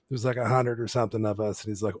 There's like 100 or something of us,"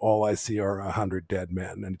 and he's like, "All I see are 100 dead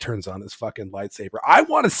men," and he turns on his fucking lightsaber. I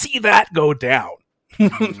want to see that go down.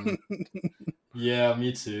 Yeah,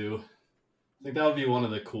 me too. I think that would be one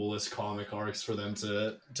of the coolest comic arcs for them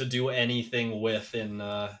to do anything with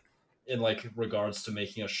in like regards to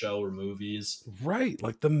making a show or movies. Right,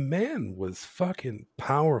 like the man was fucking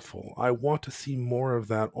powerful. I want to see more of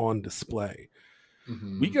that on display.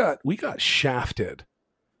 Mm-hmm. We got shafted,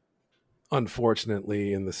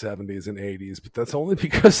 unfortunately, in the 70s and 80s, but that's only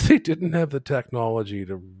because they didn't have the technology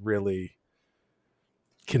to really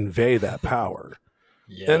convey that power.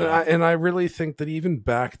 Yeah. And I really think that even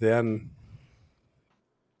back then,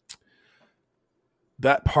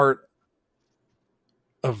 that part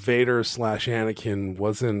of Vader / Anakin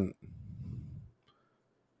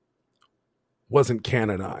wasn't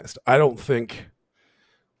canonized. I don't think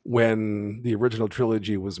when the original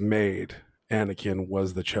trilogy was made, Anakin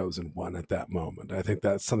was the chosen one at that moment. I think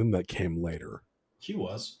that's something that came later. He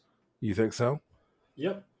was. You think so?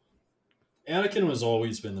 Yep. Anakin has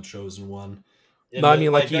always been the chosen one. No, I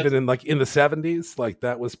mean, like even in the 70s, like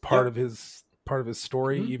that was part of his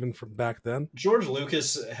story, even from back then. George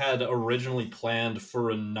Lucas had originally planned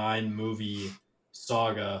for a 9-movie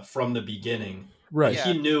saga from the beginning. Right.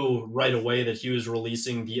 He knew right away that he was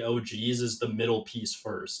releasing the OGs as the middle piece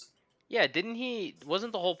first. Yeah,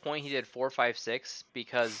 wasn't the whole point he did 4, 5, 6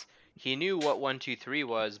 because he knew what 1, 2, 3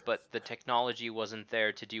 was, but the technology wasn't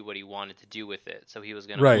there to do what he wanted to do with it, so he was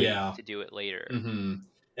going to wait to do it later. Mm-hmm.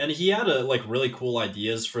 And he had really cool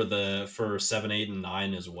ideas for 7, 8, and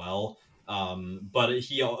 9 as well. But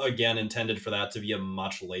he again intended for that to be a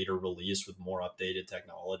much later release with more updated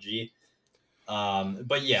technology.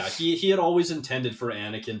 But yeah, he had always intended for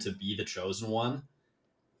Anakin to be the chosen one.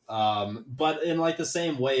 But in like the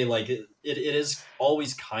same way, like it is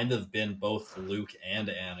always kind of been both Luke and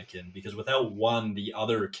Anakin, because without one, the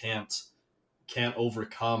other can't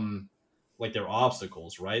overcome like their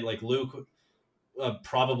obstacles, right? Like Luke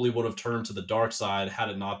probably would have turned to the dark side had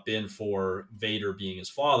it not been for Vader being his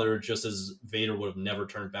father, just as Vader would have never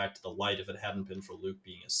turned back to the light if it hadn't been for Luke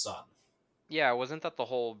being his son. Yeah, wasn't that the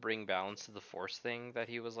whole bring balance to the Force thing that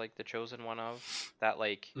he was like the chosen one of? That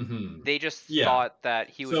like they just thought that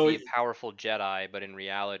he would be a powerful Jedi, but in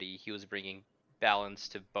reality he was bringing balance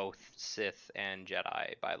to both Sith and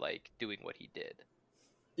Jedi by like doing what he did.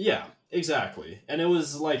 Yeah, exactly. And it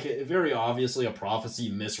was like very obviously a prophecy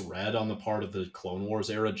misread on the part of the Clone Wars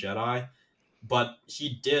era Jedi, but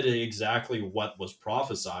he did exactly what was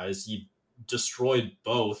prophesized. He destroyed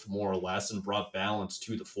both more or less and brought balance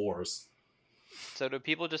to the Force. So do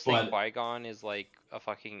people just think Qui-Gon is like a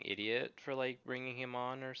fucking idiot for like bringing him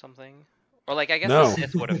on or something? Or like I guess the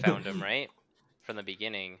Sith would have found him, right? From the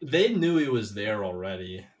beginning. They knew he was there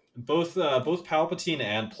already. Both Palpatine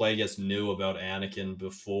and Plagueis knew about Anakin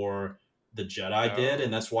before the Jedi did,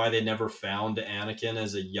 and that's why they never found Anakin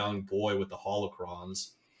as a young boy with the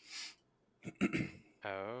holocrons.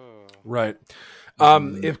 Right.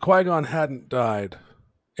 If Qui-Gon hadn't died,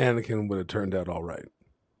 Anakin would have turned out all right.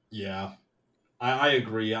 Yeah. I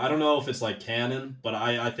agree. I don't know if it's like canon, but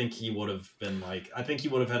I think he would have been like, I think he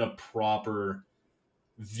would have had a proper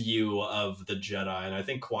view of the Jedi, and I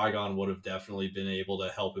think Qui-Gon would have definitely been able to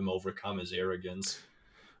help him overcome his arrogance.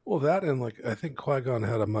 Well, that and like I think Qui-Gon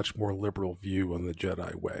had a much more liberal view on the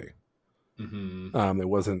Jedi way. It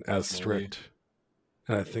wasn't as strict,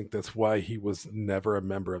 and I think that's why he was never a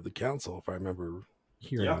member of the council. If I remember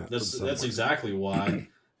hearing that, that's exactly why.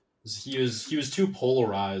 He was too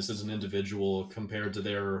polarized as an individual compared to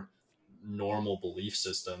their normal belief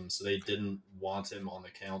system, so they didn't want him on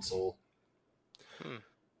the council.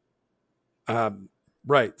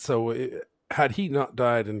 Right. So had he not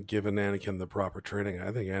died and given Anakin the proper training,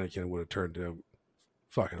 I think Anakin would have turned out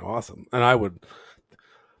fucking awesome. And I would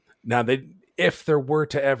now if there were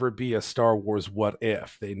to ever be a Star Wars what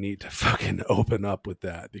if, they need to fucking open up with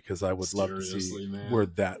that, because I would love to see where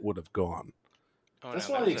that would have gone. That's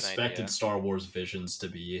what I expected Star Wars Visions to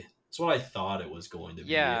be. That's what I thought it was going to be.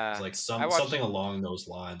 Yeah, it was like something along those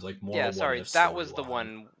lines, like more. Yeah, sorry, that was the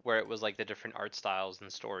one where it was like the different art styles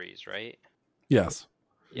and stories, right? Yes.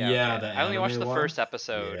 Yeah. Okay. I only watched the first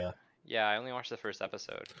episode. Yeah, I only watched the first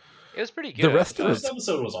episode. It was pretty good. The first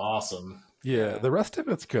episode was awesome. Yeah, the rest of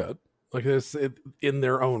it's good. Like there's in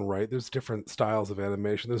their own right. There's different styles of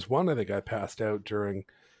animation. There's one I think I passed out during,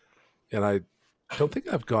 and I don't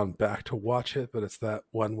think I've gone back to watch it, but it's that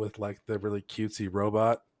one with like the really cutesy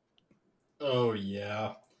robot. Oh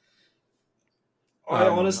yeah. I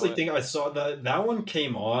honestly think I saw that one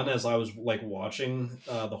came on as I was like watching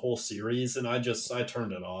the whole series, and I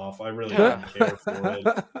turned it off. I really didn't care for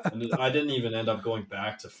it, and I didn't even end up going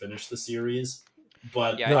back to finish the series.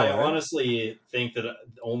 But I honestly think that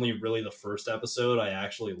only really the first episode I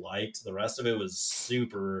actually liked. The rest of it was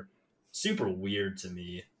super, super weird to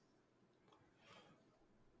me.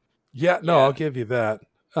 Yeah, no, I'll give you that.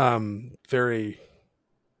 Very,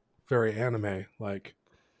 very anime, like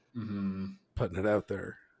putting it out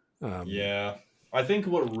there. Yeah. I think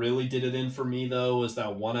what really did it in for me, though, was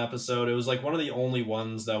that one episode. It was like one of the only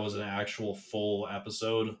ones that was an actual full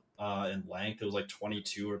episode in length. It was like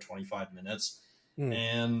 22 or 25 minutes.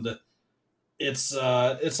 And it's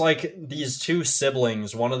like these two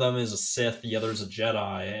siblings. One of them is a Sith, the other's a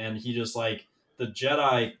Jedi. And he just like, the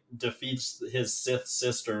Jedi defeats his Sith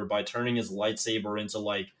sister by turning his lightsaber into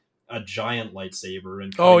like a giant lightsaber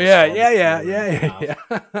and Oh cutting yeah, Star yeah.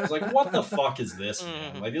 I was like, what the fuck is this,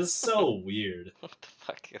 man? Like, this is so weird. What the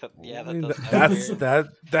fuck? Yeah, I that mean, does sound weird.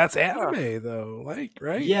 that's anime though, like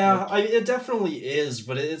right? Yeah, Like, it definitely is,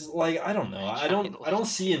 but it's like, I don't know. Giant I don't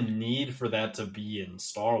see a lightsaber. need for that to be in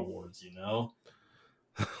Star Wars, you know?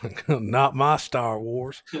 not my Star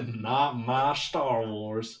Wars. Not my Star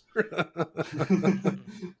Wars.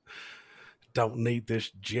 Don't need this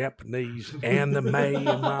Japanese anime in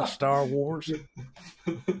my Star Wars.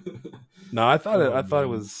 No, I thought Oh, I thought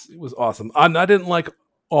man. it was awesome. I didn't like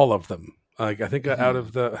all of them. Like I think out Mhm.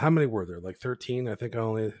 of the how many were there? Like 13. I think I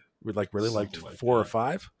only really liked Something like 4 or that.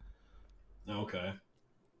 5. Okay.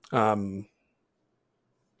 Um,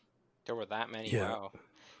 There were that many. yeah, Wow.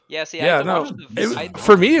 Yeah. See, I had yeah. to watch No, the. Decent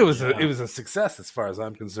for amount of me them, it yeah. was a success as far as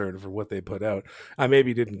I'm concerned for what they put out. I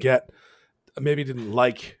maybe didn't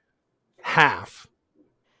like half,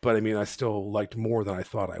 but I mean I still liked more than I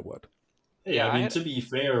thought I would. Hey, Yeah, I I mean, had. to be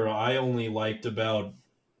fair, I only liked about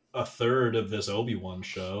a third of this Obi Wan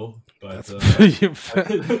show, but That's like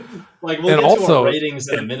we'll and get to our also ratings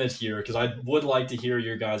in a minute here because I would like to hear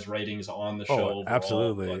your guys' ratings on the show oh, overall.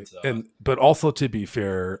 absolutely. But But also to be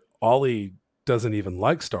fair, Ollie doesn't even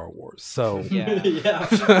like Star Wars. So Yeah. yeah,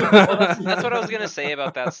 Well, that's what I was gonna say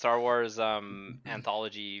about that Star Wars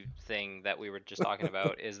anthology thing that we were just talking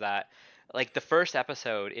about is that like the first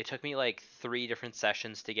episode, it took me like 3 different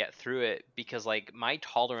sessions to get through it because like my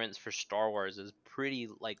tolerance for Star Wars is pretty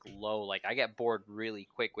like low. Like I get bored really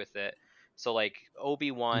quick with it. So like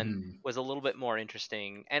Obi-Wan Mhm. was a little bit more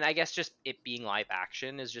interesting, and I guess just it being live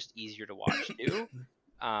action is just easier to watch too.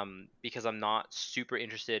 Because I'm not super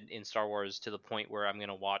interested in Star Wars to the point where I'm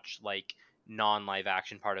gonna watch like non-live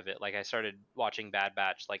action part of it. Like I started watching Bad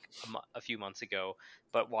Batch like a few months ago,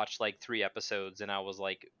 but watched like 3 episodes, and I was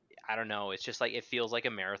like, I don't know. It's just like it feels like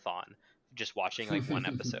a marathon just watching like one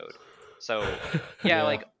episode. So yeah,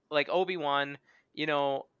 Yeah. like Obi-Wan, you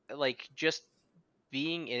know, like just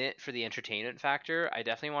being in it for the entertainment factor, I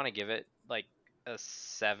definitely want to give it like a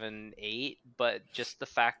 7, 8, but just the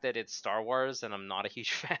fact that it's Star Wars and I'm not a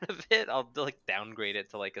huge fan of it, I'll like downgrade it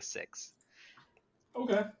to like a 6.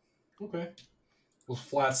 Okay. Okay. Well,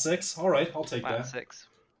 flat 6. All right, I'll take Flat that. 6.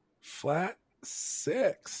 flat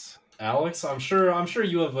 6. Alex, I'm sure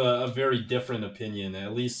you have a very different opinion,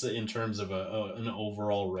 at least in terms of an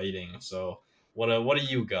overall rating. So, what do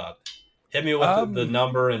you got? Hit me with the Um,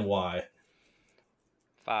 number and why.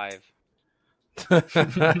 5.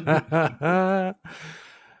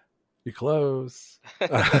 You're close.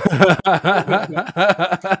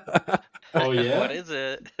 Oh yeah. What is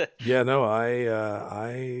it? Yeah, no,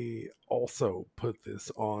 I also put this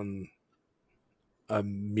on a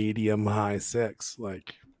medium high 6.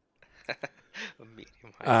 Like, A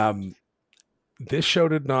medium high 6. this show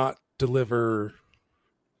did not deliver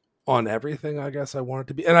on everything I guess I wanted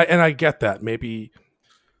to be, and I get that. Maybe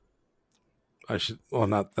I should, well,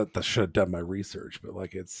 not that I should have done my research, but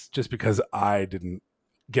like it's just because I didn't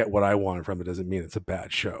get what I wanted from it doesn't mean it's a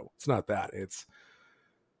bad show. It's not that. It's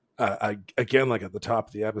I again, like at the top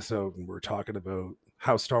of the episode, when we're talking about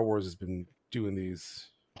how Star Wars has been doing these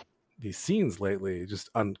scenes lately, just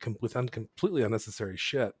completely unnecessary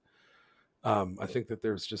shit. I think that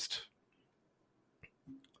there's just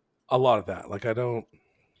a lot of that. Like I don't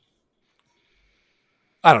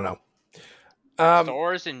know. Star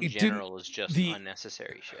Wars in It didn't general is just the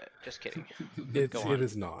unnecessary shit. Just kidding. it's Go on. it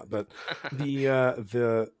is not, but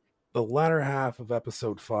the latter half of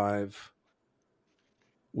episode 5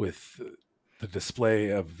 with the display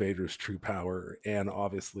of Vader's true power and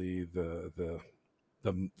obviously the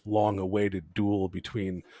long awaited duel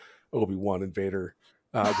between Obi-Wan and Vader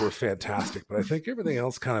were fantastic, but I think everything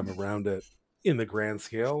else kind of around it in the grand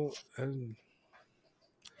scale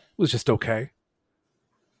was just okay.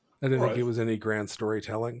 I didn't think it was any grand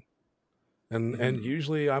storytelling. And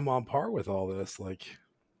usually I'm on par with all this, like,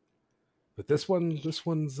 but this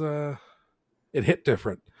one's it hit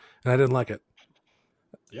different, and I didn't like it.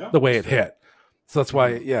 Yeah. The way it hit. So that's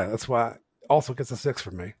why, that's why it also gets a 6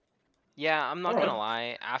 from me. Yeah, I'm not All right. gonna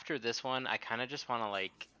lie. After this one, I kind of just want to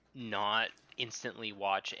like not instantly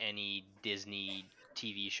watch any Disney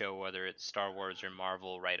TV show, whether it's Star Wars or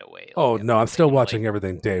Marvel, right away. Oh Like, no, I'm still like, watching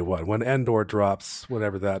everything day one. When Endor drops,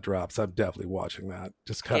 whenever that drops, I'm definitely watching that.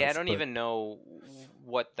 Just cause. okay, I don't even know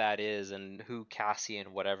what that is and who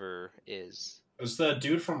Cassian whatever is. It's the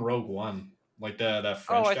dude from Rogue One, like that Oh,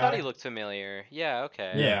 French I guy. thought he looked familiar. Yeah,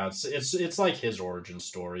 okay. Yeah, it's like his origin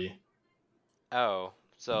story. Oh,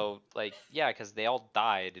 so like yeah, because they all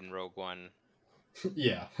died in Rogue One.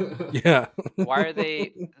 Yeah. Yeah. Why are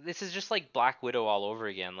they? This is just like Black Widow all over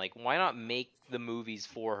again. Like, why not make the movies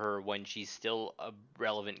for her when she's still a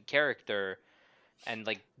relevant character, and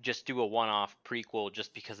like just do a one-off prequel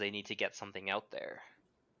just because they need to get something out there?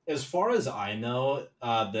 As far as I know,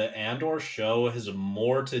 the Andor show has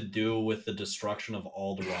more to do with the destruction of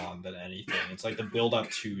Alderaan than anything. It's like the build up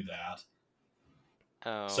to that.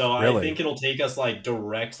 Oh, So I Really? think it'll take us like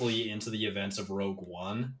directly into the events of Rogue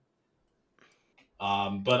One.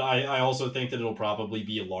 But I also think that it'll probably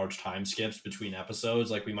be large time skips between episodes.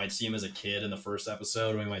 Like we might see him as a kid in the first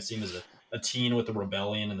episode, we might see him as a teen with the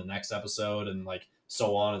rebellion in the next episode, and like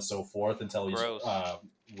so on and so forth until he's gross.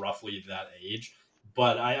 roughly that age.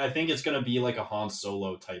 But I think it's going to be like a Han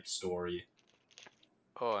Solo type story.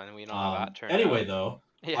 Oh, and we know how that turned Anyway, out. though,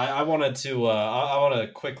 Yeah. I wanted to I want to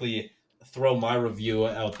quickly throw my review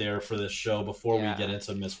out there for this show before we Yeah. get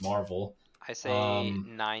into Miss Marvel. I say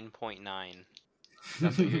 9.9.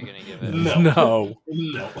 That's what you're gonna give it. No.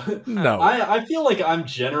 No. I feel like I'm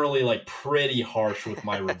generally like pretty harsh with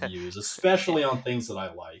my reviews, especially on things that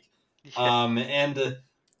I like. Yeah. And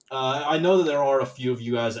I know that there are a few of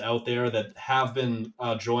you guys out there that have been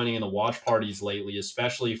joining in the watch parties lately,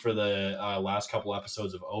 especially for the last couple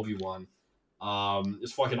episodes of Obi Wan.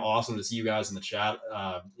 It's fucking awesome to see you guys in the chat.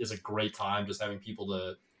 It's a great time just having people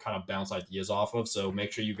to kind of bounce ideas off of. So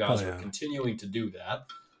make sure you guys are continuing to do that.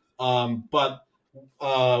 But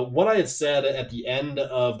what I had said at the end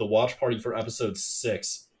of the watch party for episode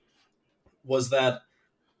 6 was that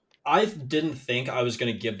I didn't think I was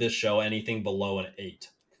going to give this show anything below an 8.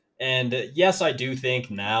 And yes, I do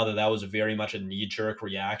think now that was very much a knee-jerk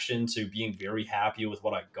reaction to being very happy with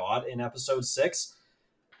what I got in episode 6.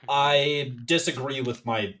 I disagree with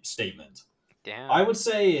my statement. Damn. I would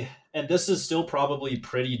say, and this is still probably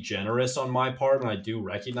pretty generous on my part, and I do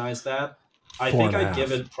recognize that, I think I'd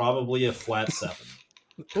give it probably a flat 7.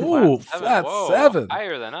 Ooh, flat 7.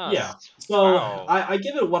 Higher than us. Yeah. So wow. I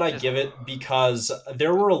give it what I give it because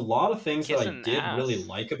there were a lot of things that I did ass. really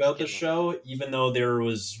like about the show, even though there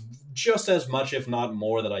was just as much, if not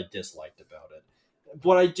more, that I disliked about it.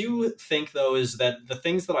 What I do think, though, is that the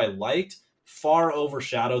things that I liked far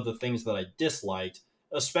overshadowed the things that I disliked,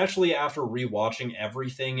 especially after rewatching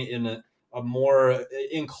everything in a more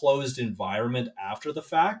enclosed environment after the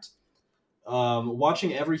fact.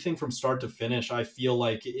 Watching everything from start to finish, I feel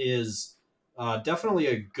like is definitely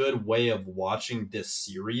a good way of watching this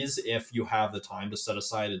series if you have the time to set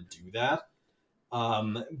aside and do that.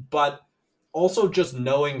 But also just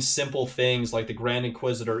knowing simple things like the Grand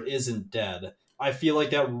Inquisitor isn't dead, I feel like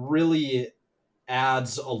that really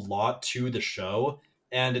adds a lot to the show,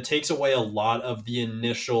 and it takes away a lot of the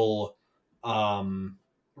initial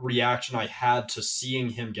reaction I had to seeing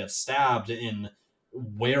him get stabbed in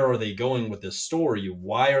where are they going with this story?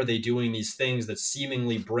 Why are they doing these things that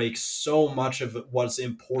seemingly break so much of what's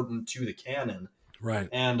important to the canon? Right.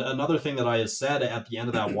 And another thing that I had said at the end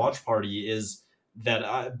of that watch party is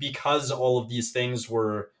that because all of these things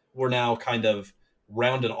were now kind of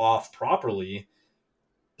rounded off properly,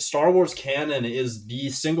 Star Wars canon is the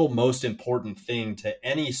single most important thing to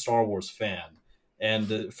any Star Wars fan.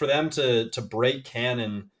 And for them to break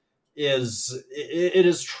canon it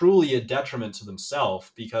is truly a detriment to themselves,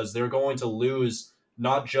 because they're going to lose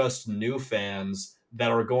not just new fans that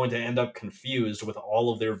are going to end up confused with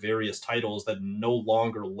all of their various titles that no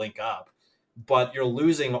longer link up, but you're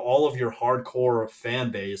losing all of your hardcore fan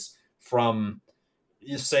base from,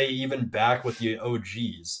 say, even back with the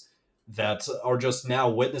OGs that are just now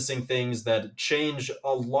witnessing things that change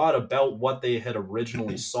a lot about what they had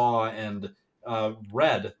originally saw and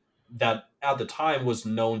read that at the time was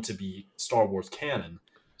known to be Star Wars canon.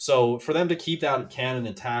 So for them to keep that canon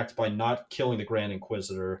intact by not killing the Grand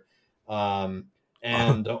Inquisitor,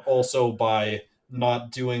 and also by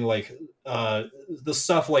not doing like the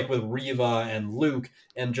stuff like with Reva and Luke,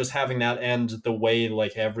 and just having that end the way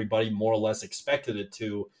like everybody more or less expected it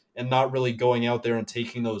to, and not really going out there and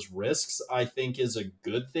taking those risks, I think is a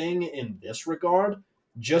good thing in this regard,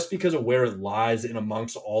 just because of where it lies in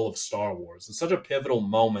amongst all of Star Wars. It's such a pivotal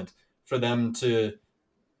moment for them to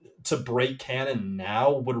break canon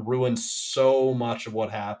now would ruin so much of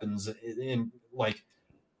what happens in like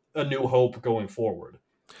A New Hope going forward.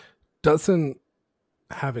 Doesn't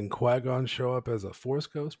having Qui-Gon show up as a Force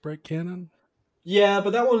Ghost break canon? Yeah,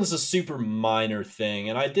 but that one's a super minor thing,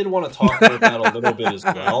 and I did want to talk about that a little bit as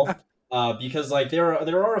well. Because like there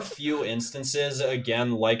are a few instances,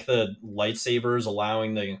 again, like the lightsabers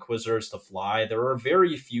allowing the Inquisitors to fly. There are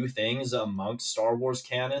very few things amongst Star Wars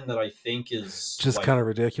canon that I think is just like, kind of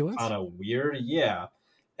ridiculous, kind of weird. Yeah,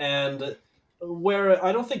 and where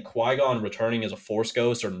I don't think Qui-Gon returning as a Force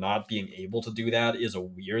ghost or not being able to do that is a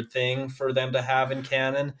weird thing for them to have in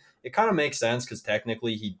canon. It kind of makes sense because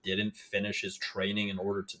technically he didn't finish his training in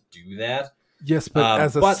order to do that. Yes, but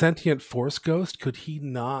as a But sentient Force ghost, could he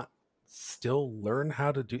not still learn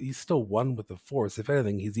how to do? He's still one with the Force. If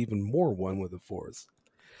anything, he's even more one with the Force.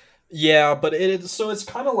 yeah, but it's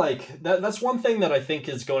kind of like that. That's one thing that I think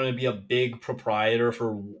is going to be a big proprietor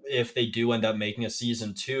for if they do end up making a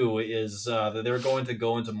season 2 is that they're going to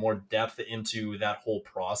go into more depth into that whole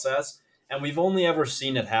process, and we've only ever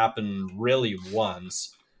seen it happen really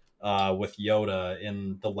once with Yoda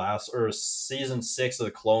in the last or season 6 of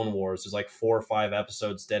the Clone Wars. There's like 4 or 5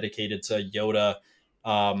 episodes dedicated to Yoda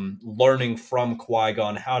learning from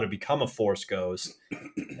Qui-Gon how to become a Force ghost,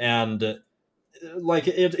 and like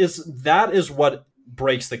it is that is what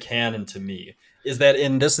breaks the canon to me is that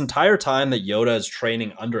in this entire time that Yoda is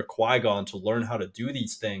training under Qui-Gon to learn how to do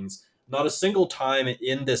these things, not a single time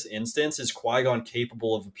in this instance is Qui-Gon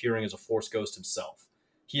capable of appearing as a Force ghost himself.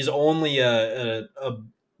 He's only a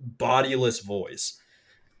bodiless voice.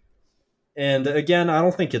 And again, I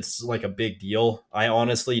don't think it's like a big deal. I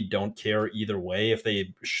honestly don't care either way if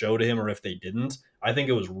they showed him or if they didn't. I think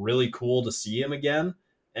it was really cool to see him again.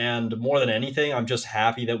 And more than anything, I'm just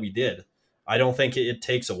happy that we did. I don't think it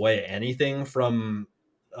takes away anything from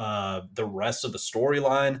the rest of the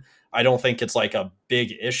storyline. I don't think it's like a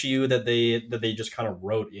big issue that they just kind of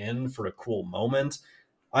wrote in for a cool moment.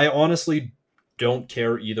 I honestly don't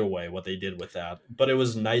care either way what they did with that, but it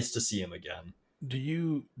was nice to see him again. Do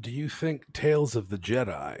you think Tales of the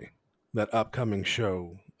Jedi, that upcoming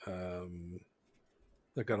show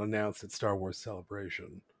that got announced at Star Wars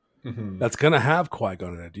Celebration, that's going to have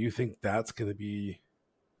Qui-Gon in it? Do you think that's going to be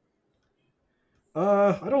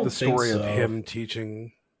I don't the think story so. of him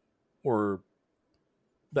teaching, or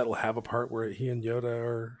that'll have a part where he and Yoda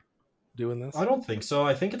are doing this? I don't think so.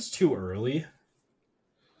 I think it's too early.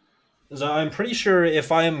 I'm pretty sure,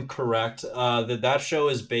 if I am correct, that show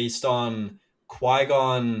is based on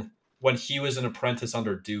Qui-Gon when he was an apprentice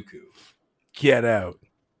under Dooku. Get out.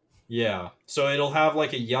 Yeah, so it'll have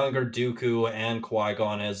like a younger Dooku and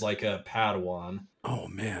Qui-Gon as like a Padawan. Oh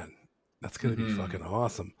man, that's gonna be Mhm. fucking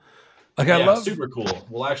awesome. Like I love super cool.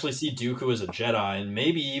 We'll actually see Dooku as a Jedi and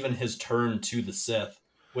maybe even his turn to the Sith,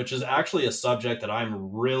 which is actually a subject that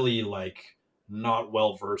I'm really like not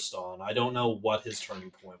well versed on. I don't know what his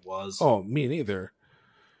turning point was. Oh, me neither.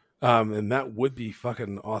 And that would be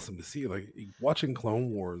fucking awesome to see. Like watching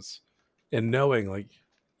Clone Wars and knowing, like,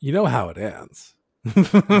 you know how it ends.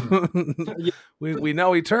 we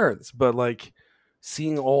know he turns, but like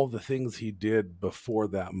seeing all the things he did before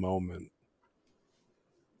that moment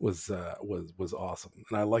was awesome,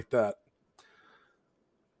 and I like that.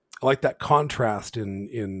 I like that contrast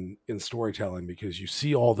in storytelling, because you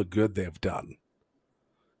see all the good they've done,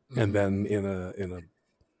 and then in a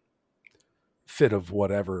fit of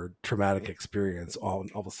whatever traumatic experience, all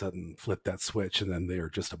of a sudden flip that switch, and then they are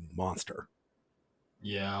just a monster.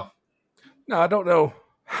 Yeah. Now, I don't know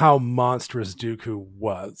how monstrous Dooku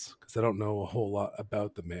was, because I don't know a whole lot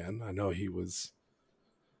about the man. I know he was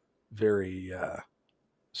very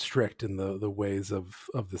strict in the ways of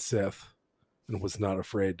the Sith, and was not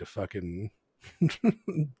afraid to fucking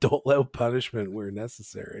dole out punishment where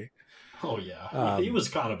necessary. Oh yeah, he was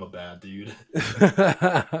kind of a bad dude.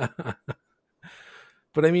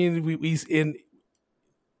 But I mean, we in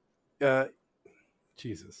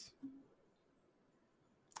Jesus.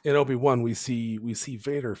 In Obi Wan, we see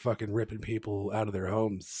Vader fucking ripping people out of their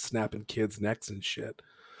homes, snapping kids' necks and shit,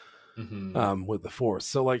 with the Force.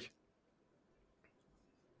 So like,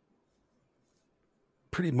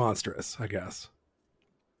 pretty monstrous, I guess.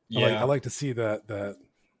 Yeah, I like to see that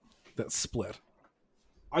split.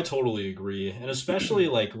 I totally agree, and especially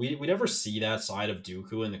like we never see that side of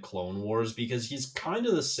Dooku in the Clone Wars because he's kind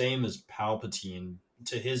of the same as Palpatine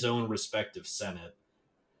to his own respective Senate,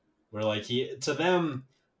 where like he to them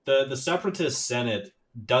the Separatist Senate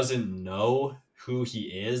doesn't know who he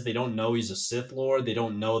is. They don't know he's a Sith Lord. They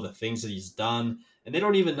don't know the things that he's done, and they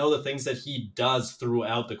don't even know the things that he does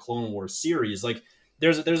throughout the Clone Wars series. Like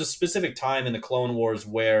there's a specific time in the Clone Wars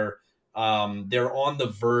where they're on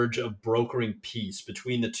the verge of brokering peace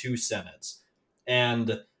between the two senates,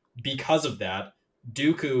 and because of that,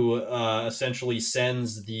 Dooku essentially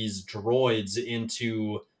sends these droids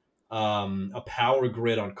into a power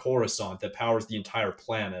grid on Coruscant that powers the entire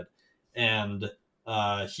planet, and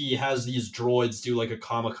he has these droids do like a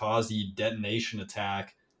kamikaze detonation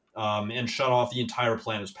attack and shut off the entire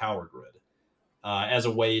planet's power grid as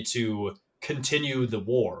a way to continue the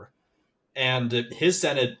war. And his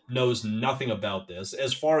Senate knows nothing about this.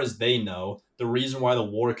 As far as they know, the reason why the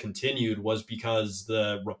war continued was because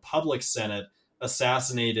the Republic Senate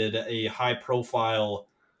assassinated a high profile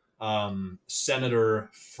senator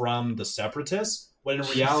from the Separatists, when in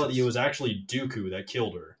reality it Jesus. was actually Dooku that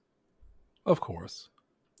killed her. Of course.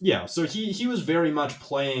 Yeah, so he was very much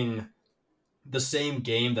playing the same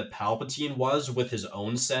game that Palpatine was with his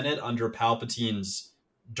own Senate under Palpatine's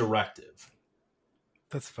directive.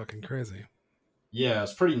 That's fucking crazy. Yeah,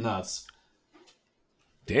 it's pretty nuts.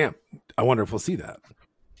 Damn. I wonder if we'll see that.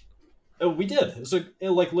 Oh, we did. So,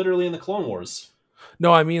 like, literally in the Clone Wars.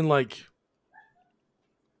 No, I mean like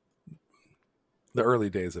the early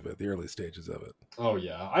days of it, the early stages of it. Oh,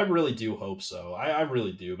 yeah. I really do hope so. I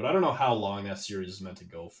really do. But I don't know how long that series is meant to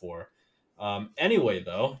go for. Anyway,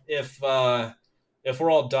 though, if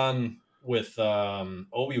we're all done with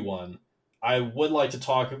Obi-Wan, I would like to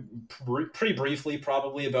talk pretty briefly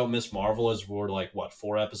probably about Miss Marvel, as we're like,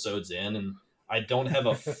 4 episodes in, and I don't have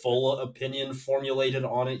a full opinion formulated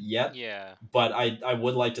on it yet. Yeah. But I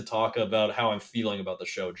would like to talk about how I'm feeling about the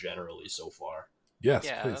show generally so far. Yes,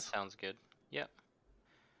 Yeah, please. that sounds good. Yeah.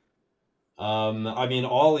 I mean,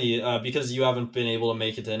 Ollie, because you haven't been able to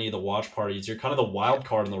make it to any of the watch parties, you're kind of the wild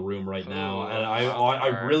card in the room right now, Ooh, and wild I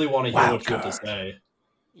card. really want to hear Wild what you have to card. say.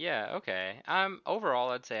 Yeah, okay. Overall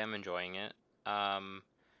I'd say I'm enjoying it.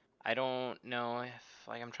 I don't know if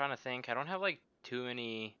like I'm trying to think. I don't have like too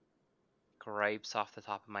many gripes off the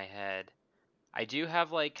top of my head. I do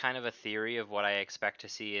have like kind of a theory of what I expect to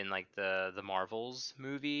see in like the Marvels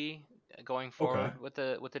movie going Okay. forward with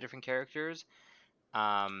the different characters.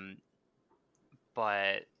 Um,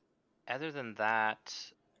 but other than that,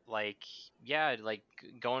 like yeah, like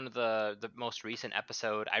going to the most recent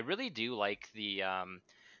episode, I really do like the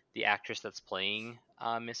actress that's playing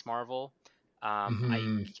Miss Marvel. Hmm.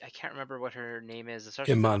 I can't remember what her name is. It starts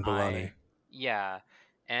with an Iman I. Vellani. Yeah.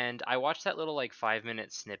 And I watched that little like 5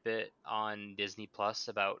 minute snippet on Disney Plus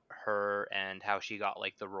about her and how she got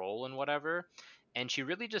like the role and whatever. And she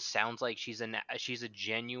really just sounds like she's a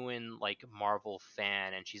genuine like Marvel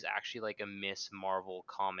fan, and she's actually like a Miss Marvel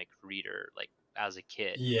comic reader like as a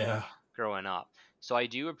kid Yeah. growing up. So I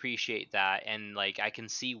do appreciate that, and like I can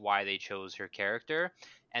see why they chose her character.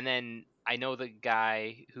 And then I know the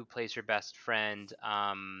guy who plays her best friend,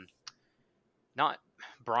 not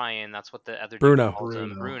Brian, that's what the other dude Bruno. calls him,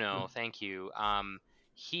 Bruno. Bruno, thank you.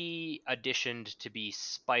 He auditioned to be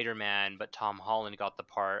Spider-Man, but Tom Holland got the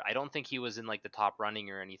part. I don't think he was in like the top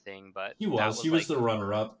running or anything, but He that was. He was was like, the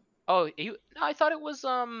runner-up. oh, no, I thought it was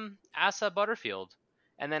Asa Butterfield.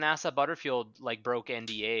 And then Asa Butterfield like broke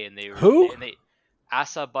NDA, and Who? they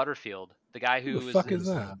Asa Butterfield, the guy Who the who was fuck is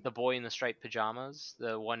that? the boy in the striped pajamas,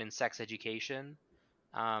 the one in Sex Education.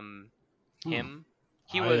 Um Hmm. him.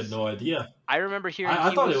 He I had was no idea. I remember hearing I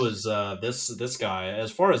he thought it was. was this guy.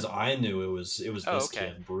 As far as I knew, it was Oh, this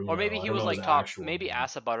okay. kid, Or maybe Bruno. I he don't was know his like top. actual Maybe name.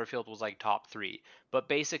 Asa Butterfield was like top 3. But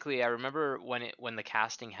basically, I remember when the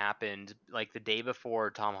casting happened, like the day before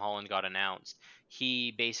Tom Holland got announced,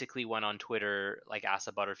 he basically went on Twitter like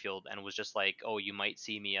Asa Butterfield and was just like, "Oh, you might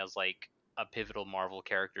see me as like a pivotal Marvel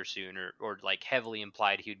character soon," or like heavily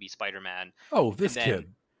implied he would be Spider-Man. Oh, And this then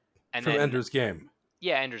kid and from then Ender's Game.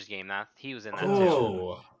 yeah, Ender's Game, that he was in that too. Gotcha.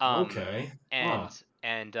 Oh, Um, okay. Huh.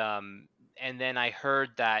 and then I heard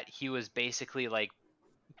that he was basically like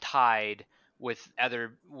tied with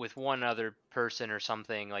one other person or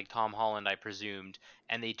something, like Tom Holland, I presumed,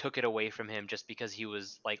 and they took it away from him just because he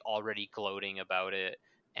was like already gloating about it,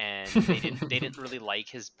 and they didn't really like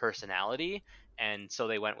his personality, and so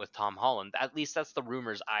they went with Tom Holland. At least that's the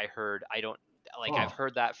rumors I heard. I don't like I've Huh.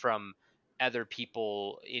 heard that from other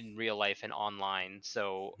people in real life and online,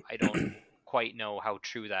 so I don't quite know how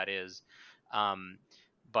true that is. Um,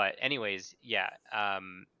 but anyways, yeah.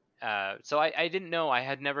 So I didn't know. I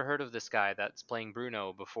had never heard of this guy that's playing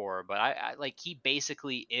Bruno before, but I like he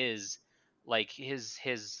basically is like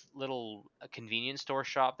his little convenience store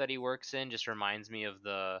shop that he works in just reminds me of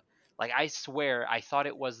the like I swear I thought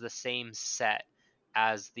it was the same set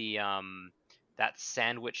as the that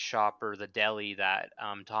sandwich shop or the deli that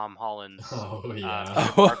Tom Holland's Oh yeah.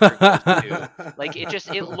 Peter Parker goes to. Like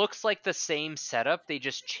it looks like the same setup. They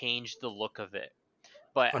just changed the look of it.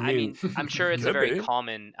 But I I mean, mean, could be. I'm sure it's a very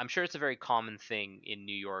common thing in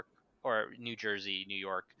New York or New Jersey, New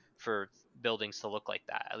York, for buildings to look like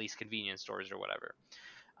that, at least convenience stores or whatever.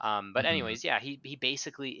 But Mhm. anyways, yeah, he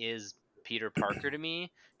basically is Peter Parker to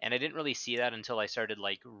me, and I didn't really see that until I started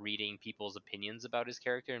like reading people's opinions about his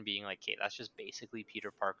character and being like, "Okay, that's just basically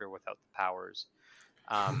Peter Parker without the powers."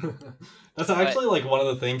 Um, That's but actually like one of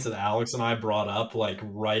the things that Alex and I brought up like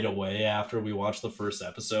right away after we watched the first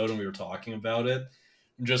episode and we were talking about it.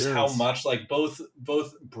 just how much like both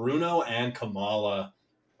Bruno and Kamala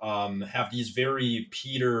have these very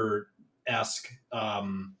Peter-esque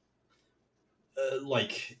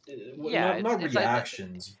Yeah, not it's like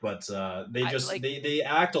reactions, but they I just like they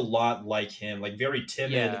act a lot like him, like very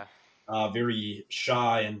timid, yeah. very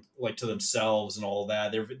shy, and like to themselves and all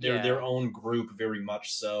that. They're Yeah. their own group, very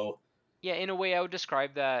much so. Yeah, in a way I would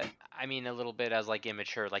describe that, I mean, a little bit as like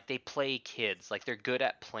immature. Like they play kids. Like they're good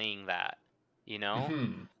at playing that, you know?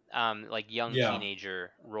 Hmm. Like young Yeah.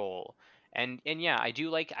 teenager role. And yeah,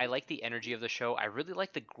 I like the energy of the show. I really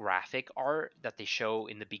like the graphic art that they show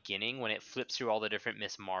in the beginning when it flips through all the different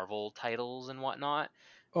Miss Marvel titles and whatnot.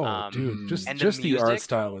 Oh, dude, Hmm. And the just the art music,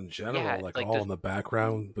 style in yeah, general, like like all in the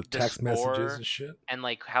background with the text messages score and shit. and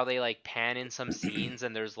like how they like pan in some scenes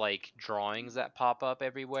and there's like drawings that pop up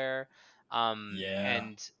everywhere. Yeah,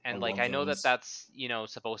 I And like love I know that those. that's, you know,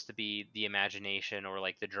 supposed to be the imagination or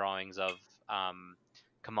like the drawings of um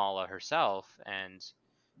Kamala herself. And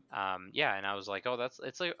yeah, and I was like, oh, that's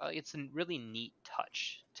it's a really neat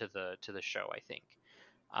touch to the show, I think.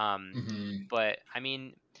 um Hmm. but I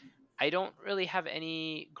mean, I don't really have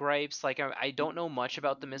any gripes. Like, I don't know much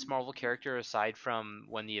about the Miss Marvel character aside from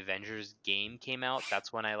when the Avengers game came out.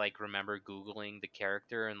 That's when I like remember Googling the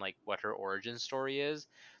character and like what her origin story is.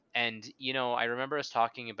 And, you know, I remember us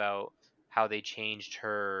talking about how they changed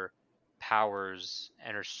her powers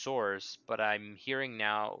and her source, but I'm hearing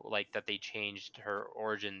now like that they changed her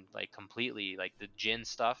origin like completely. Like the Jin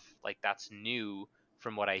stuff, like that's new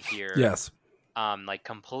from what I hear, Yes, like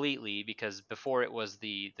completely, because before it was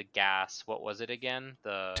the gas, what was it again,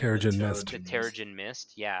 The Terrigen Mist. the Terrigen Mist. Terrigen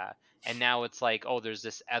Mist, yeah. And now it's like, oh, there's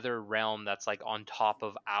this other realm that's like on top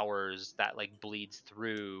of ours that like bleeds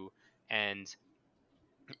through. And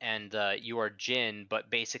you are Jin, but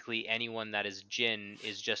basically anyone that is Jin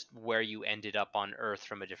is just where you ended up on Earth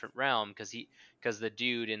from a different realm. Because the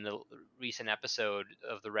dude in the recent episode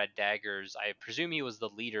of the Red Daggers, I presume he was the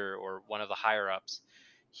leader or one of the higher ups.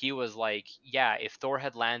 He was like, yeah, if Thor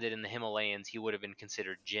had landed in the Himalayas, he would have been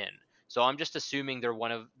considered Jin. So I'm just assuming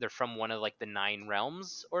they're from one of like the 9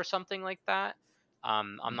 realms or something like that.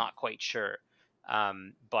 I'm not quite sure.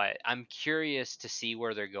 But I'm curious to see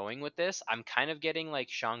where they're going with this. I'm kind of getting like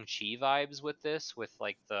Shang-Chi vibes with this, with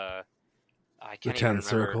like I The can't even 10 remember.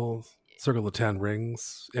 circles, circle of 10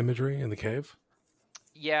 rings imagery in the cave.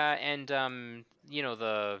 Yeah, and you know,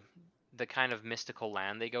 the kind of mystical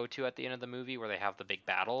land they go to at the end of the movie where they have the big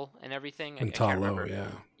battle and everything. And I can't Talo, remember.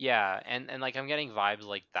 yeah. Yeah, and like I'm getting vibes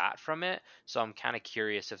like that from it. So I'm kind of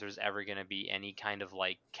curious if there's ever going to be any kind of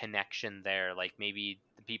like connection there. Like maybe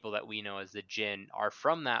the people that we know as the Jinn are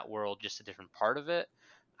from that world, just a different part of it.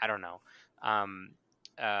 I don't know. Um,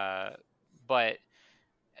 uh, but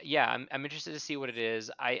yeah, I'm interested to see what it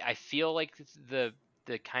is. I feel like the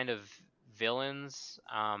kind of villains,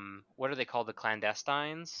 what are they called? The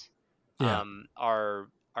clandestines, Yeah. are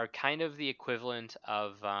kind of the equivalent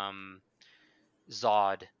of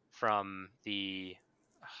Zod from the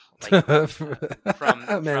like Man of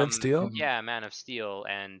from Steel? yeah, Man of Steel.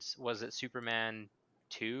 And was it Superman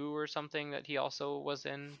 2 or something that he also was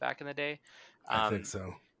in back in the day? I think Um,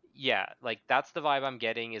 so. yeah, like that's the vibe I'm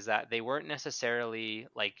getting, is that they weren't necessarily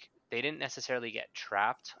like, they didn't necessarily get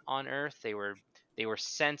trapped on Earth. They were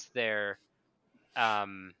sent there.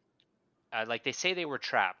 Um, like they say they were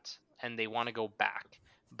trapped and they want to go back,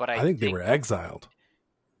 but I I think they think, were exiled.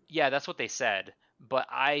 yeah, that's what they said. But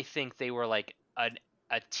I think they were like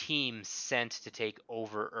a team sent to take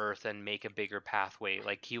over Earth and make a bigger pathway.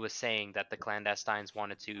 Like he was saying that the clandestines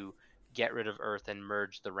wanted to get rid of Earth and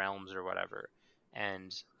merge the realms or whatever.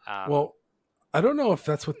 And Well, I don't know if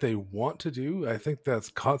that's what they want to do. I think that's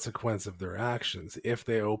consequence of their actions if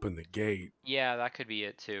they open the gate. yeah, that could be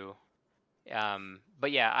it too.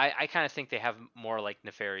 But yeah, I kind of think they have more like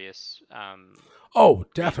nefarious Oh,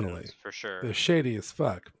 definitely. reasons for sure. They're shady as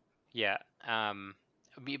fuck. Yeah.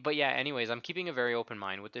 But yeah, anyways, I'm keeping a very open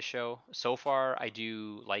mind with this show. So far, I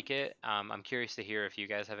do like it. I'm curious to hear if you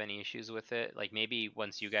guys have any issues with it. Like maybe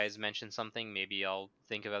once you guys mention something, maybe I'll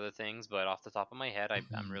think of other things. But off the top of my head, I'm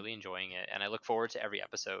Mhm. really enjoying it, and I look forward to every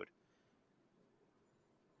episode.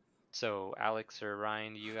 So, Alex or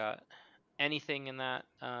Ryan, you got anything in that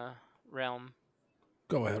realm?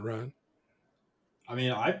 Go ahead, Ryan. I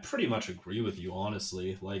mean, I pretty much agree with you,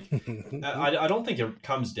 honestly. Like, I don't think it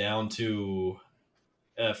comes down to,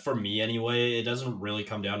 for me anyway, it doesn't really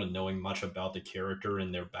come down to knowing much about the character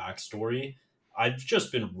and their backstory. I've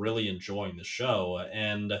just been really enjoying the show,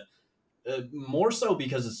 and more so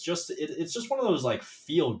because it's just one of those like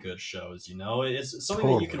feel good shows. You know, it's something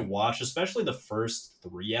that you can Totally. watch, especially the first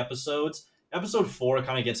 3 episodes. Episode 4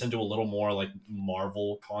 kind of gets into a little more like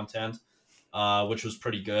Marvel content, which was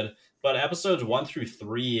pretty good. But episodes 1 through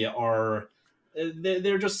 3 are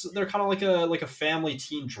they're kind of like a family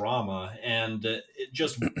teen drama, and it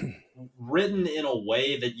just written in a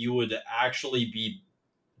way that you would actually be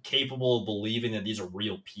capable of believing that these are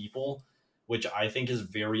real people, which I think is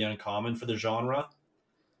very uncommon for the genre.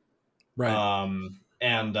 Right.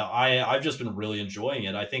 And I've just been really enjoying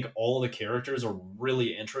it. I think all of the characters are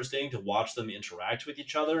really interesting to watch them interact with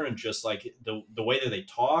each other, and just like the way that they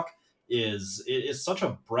talk is such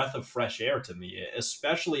a breath of fresh air to me,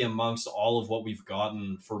 especially amongst all of what we've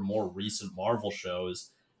gotten for more recent Marvel shows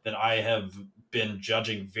that I have been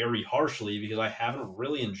judging very harshly because I haven't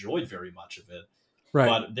really enjoyed very much of it. Right.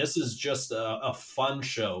 But this is just a fun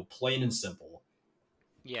show, plain and simple.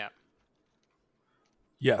 Yeah.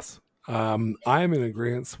 Yes. I'm in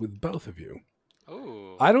agreement with both of you.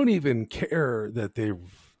 Ooh. I don't even care that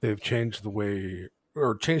they've changed the way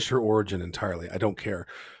or changed her origin entirely. I don't care.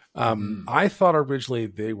 I thought originally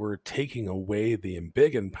they were taking away the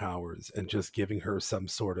embiggen powers and just giving her some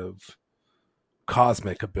sort of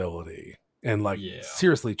cosmic ability and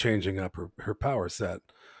seriously changing up her power set.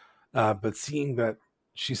 But seeing that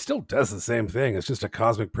she still does the same thing, it's just a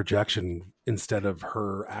cosmic projection instead of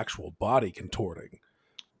her actual body contorting.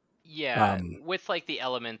 Yeah, with like the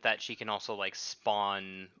element that she can also like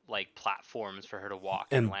spawn like platforms for her to walk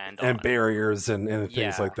and land on, and barriers and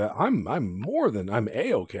things like that. I'm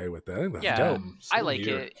A-okay with that. I think that's dope. I like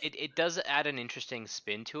it. It does add an interesting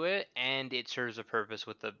spin to it, and it serves a purpose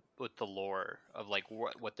with the lore of like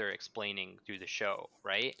what they're explaining through the show,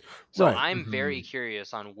 right? So I'm very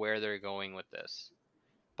curious on where they're going with this.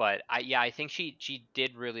 But I think she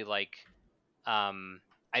did really like.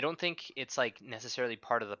 I don't think it's like necessarily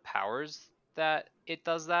part of the powers that it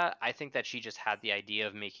does that. I think that she just had the idea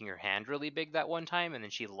of making her hand really big that one time, and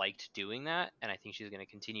then she liked doing that, and I think she's going to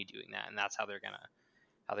continue doing that, and that's how they're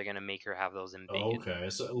gonna make her have those embiggen. Okay,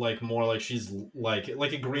 so like more like she's like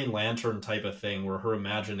a Green Lantern type of thing, where her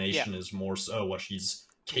imagination is more so what she's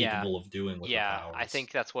capable of doing with her powers. I think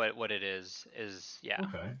that's what it is.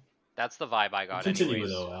 Okay, that's the vibe I got. Continue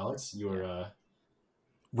though, Alex. You were.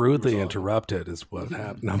 Rudely interrupted is what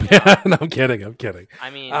happened. I'm kidding. I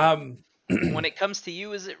mean, when it comes to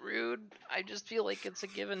you, is it rude? I just feel like it's a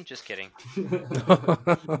given. Just kidding.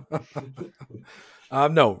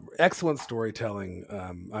 No, excellent storytelling.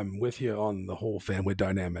 I'm with you on the whole family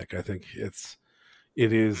dynamic. I think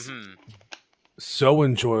it is so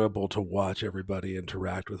enjoyable to watch everybody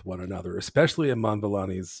interact with one another, especially Iman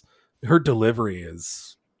Vellani's. Her delivery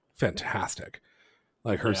is fantastic.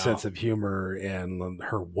 Like her sense of humor and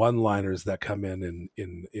her one-liners that come in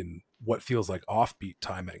what feels like offbeat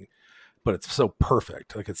timing, but it's so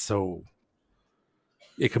perfect. Like it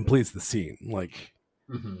completes the scene. Like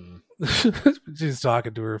she's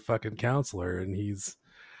talking to her fucking counselor and he's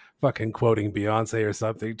fucking quoting Beyonce or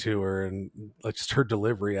something to her, and like just her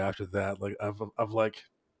delivery after that, like of like,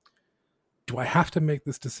 do I have to make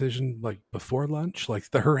this decision like before lunch?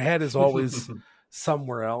 Like her head is always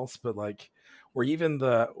somewhere else, but like. Or even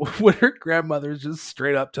when her grandmother just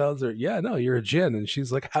straight up tells her, "Yeah, no, you're a djinn," and she's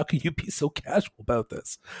like, "How can you be so casual about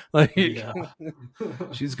this?" Like,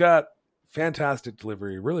 she's got fantastic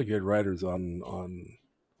delivery, really good writers on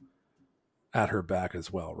at her back as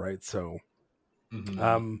well, right? So,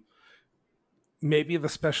 maybe the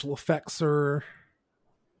special effects are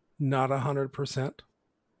not 100%.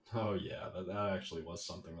 Oh yeah, that actually was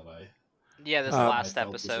something that I. Yeah, this last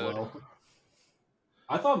episode.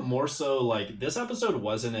 I thought more so like this episode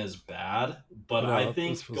wasn't as bad, but I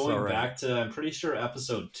think going back to, I'm pretty sure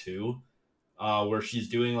episode 2, where she's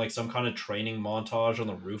doing like some kind of training montage on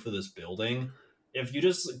the roof of this building. If you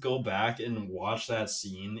just go back and watch that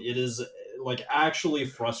scene, it is like actually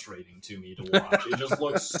frustrating to me to watch. It just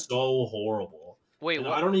looks so horrible. Wait,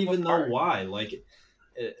 I don't even know why. Like,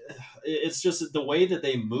 it's just the way that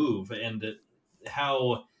they move and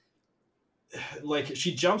how. Like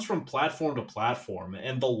she jumps from platform to platform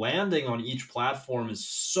and the landing on each platform is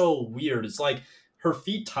so weird. It's like her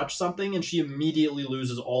feet touch something and she immediately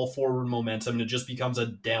loses all forward momentum and it just becomes a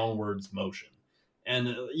downwards motion.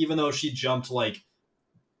 And even though she jumped like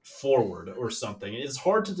forward or something, it's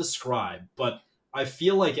hard to describe, but I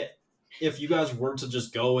feel like if you guys were to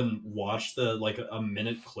just go and watch the like a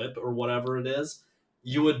minute clip or whatever it is,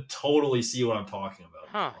 you would totally see what I'm talking about.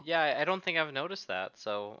 Huh. Yeah, I don't think I've noticed that.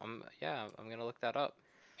 So, I'm going to look that up.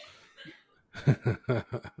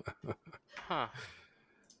 Huh.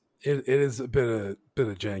 It is a bit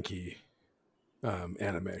of janky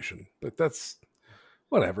animation, but that's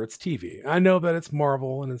whatever. It's TV. I know that it's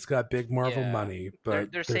Marvel and it's got big Marvel money,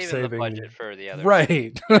 but they're saving the budget for the other.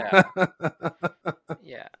 Right.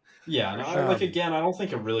 Yeah, Yeah, and for I sure. again, I don't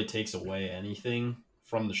think it really takes away anything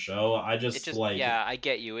from the show. I It just just, like yeah, I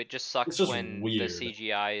get you. It just it's sucks just when the weird.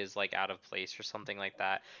 CGI is like out of place or something like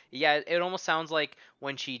that. Yeah, it almost sounds like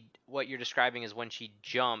when what you're describing is when she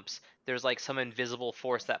jumps, there's like some invisible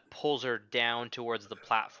force that pulls her down towards the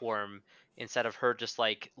platform instead of her just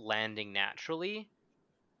like landing naturally.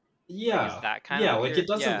 Like, is Yeah, that kind of yeah, what like you're? it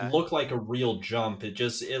doesn't Yeah. look like a real jump. It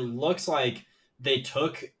looks like they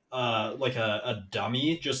took like a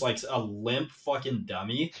dummy, just like a limp fucking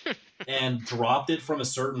dummy, and dropped it from a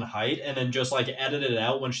certain height, and then just like edited it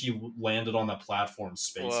out when she landed on the platform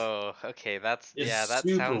space. Whoa. Okay, that's, It's yeah, that super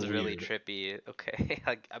sounds really weird. trippy. Okay,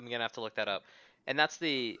 I'm gonna have to look that up. And that's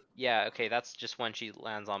the, yeah. Okay, that's just when she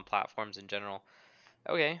lands on platforms in general.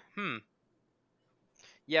 Okay. Hmm.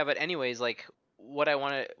 Yeah, but anyways, like what I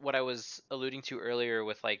was alluding to earlier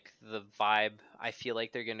with like the vibe, I feel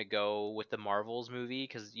like they're gonna go with the Marvels movie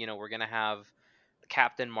because we're gonna have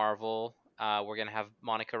Captain Marvel, we're gonna have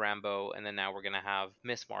Monica Rambeau, and then now we're gonna have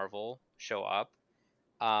Miss Marvel show up.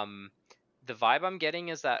 Um, the vibe I'm getting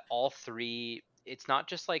is that all three, it's not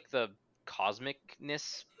just like the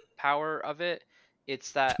cosmicness power of it,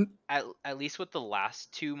 it's that at least with the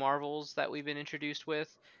last two Marvels that we've been introduced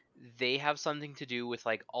with, they have something to do with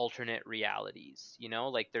like alternate realities,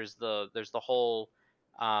 like there's the whole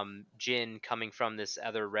Jin coming from this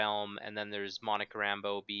other realm, and then there's Monica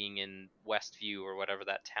Rambeau being in Westview or whatever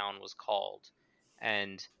that town was called.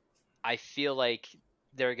 And I feel like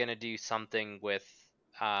they're gonna do something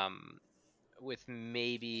um with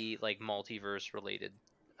maybe like multiverse related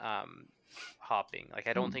um hopping. Like,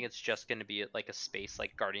 I don't Hmm. think it's just gonna be like a space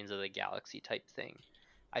like Guardians of the Galaxy type thing.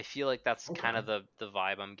 I feel like that's kind Okay, of the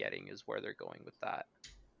vibe I'm getting is where they're going with that.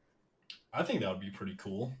 I think that would be pretty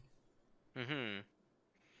cool. Mhm.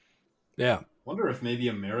 Yeah. Wonder if maybe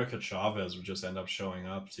America Chavez would just end up showing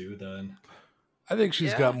up too. Then. I think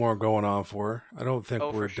she's Yeah. got more going on for her. I don't think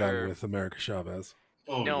Oh, we're for done sure. with America Chavez.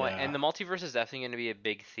 Oh No, and yeah. the multiverse is definitely going to be a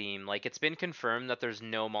big theme. Like, it's been confirmed that there's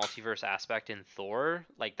no multiverse aspect in Thor.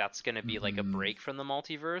 Like, that's going to be like a Hmm. break from the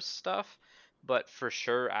multiverse stuff. But for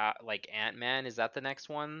sure, like Ant-Man, is that the next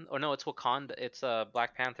one? Oh no, it's Wakanda. It's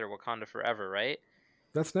Black Panther, Wakanda Forever, right?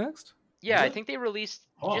 That's next? Is Yeah, I it? think they released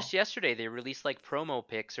Huh. just yesterday. They released like promo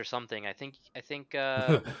pics or something. I think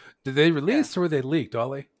Did they yeah. release or were they leaked,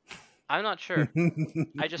 Ollie? I'm not sure.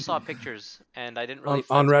 I just saw pictures and I didn't really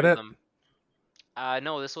On flip through Reddit? them.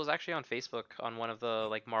 No, this was actually on Facebook on one of the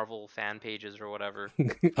like Marvel fan pages or whatever.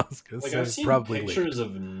 I was gonna Like say I've seen probably pictures leaked.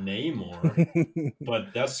 of Namor,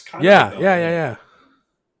 but that's kind of Yeah, yeah, about yeah, it. yeah.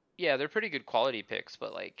 Yeah, they're pretty good quality pics,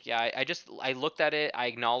 but like, yeah, I looked at it, I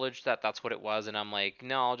acknowledged that that's what it was, and I'm like,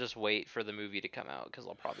 no, I'll just wait for the movie to come out because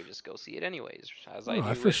I'll probably just go see it anyways, as I Oh,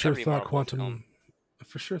 do with every Marvel film. I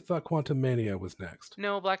for sure thought Quantum Mania was next.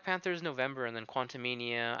 No, Black Panther's November, and then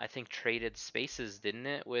Quantumania, I think traded spaces, didn't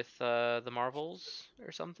it, with the Marvels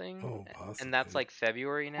or something? Oh, And that's possibly. like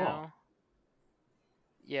February Huh. now.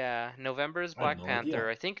 Yeah, November is I had Black no idea. Panther.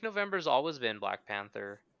 I think November's always been Black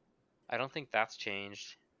Panther. I don't think that's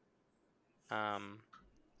changed. Um,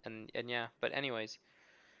 and yeah, but anyways,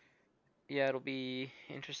 yeah, it'll be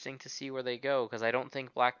interesting to see where they go because I don't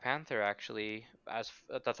think Black Panther actually,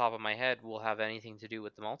 at the top of my head, will have anything to do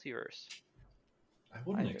with the multiverse I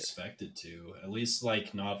wouldn't either. expect it to. At least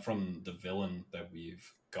like not from the villain that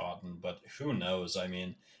we've gotten, but who knows? I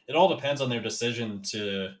mean, it all depends on their decision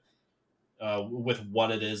to with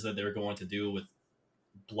what it is that they're going to do with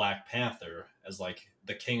Black Panther as like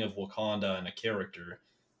the king of Wakanda and a character.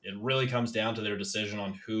 It really comes down to their decision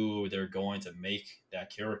on who they're going to make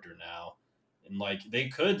that character now. And like they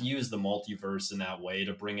could use the multiverse in that way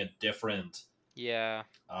to bring a different Yeah,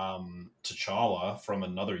 T'Challa from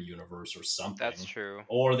another universe or that's something. true.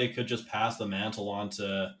 Or they could just pass the mantle on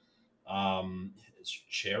to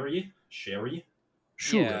Sherry. Sherry,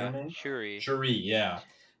 is that Shuri. her Yeah, name? Shuri. Shuri, yeah.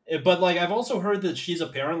 But like I've also heard that she's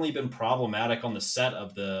apparently been problematic on the set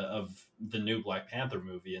of the new Black Panther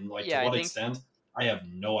movie, and like to Yeah, I what think. extent, I have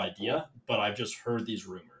no Well, idea. But I've just heard these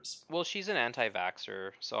rumors. well, she's an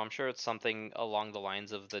anti-vaxxer, so I'm sure it's something along the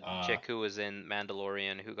lines of the Uh, chick who was in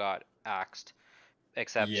Mandalorian who got axed.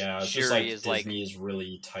 Except yeah, it's just Shuri like is like, Disney is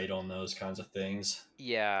really tight on those kinds of things.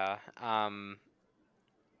 yeah,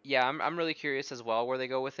 yeah, I'm really curious as well where they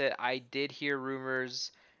go with it. I did hear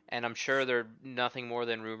rumors, and I'm sure they're nothing more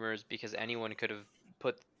than rumors because anyone could have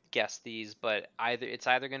put guessed these, but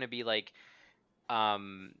either going to be like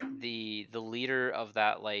the leader of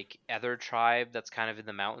that like other tribe that's kind of in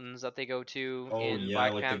the mountains that they go to Oh in yeah, Black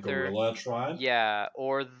like the Panther. gorilla tribe. Yeah,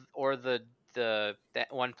 or the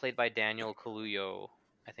that one played by Daniel Kaluuya,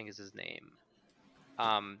 I think is his name.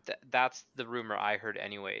 That's the rumor I heard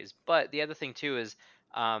anyways. But the other thing too is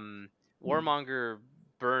Warmonger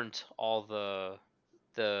burnt all the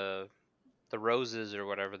the roses or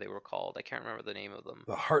whatever they were called. I can't remember the name of them.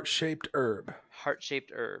 The heart-shaped herb.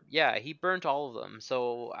 Heart-shaped herb. Yeah, he burnt all of them.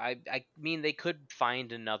 So I mean they could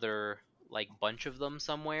find another like bunch of them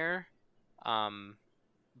somewhere.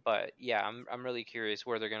 But yeah, I'm really curious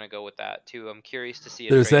where they're gonna go with that too. I'm curious to see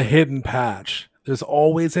a There's trailer. a hidden patch. There's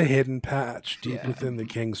always a hidden patch deep Yeah. within the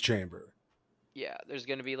king's chamber. Yeah, there's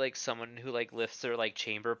gonna be like someone who like lifts their like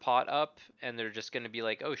chamber pot up, and they're just gonna be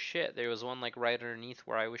like, "Oh shit, there was one like right underneath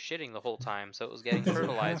where I was shitting the whole time, so it was getting Does it have to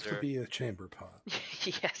fertilizer." be a chamber pot?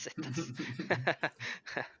 Yes, it does.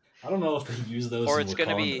 I don't know if they use those Or in it's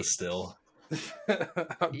gonna Wakanda be- still.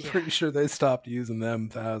 I'm Yeah. pretty sure they stopped using them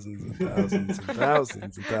thousands and thousands and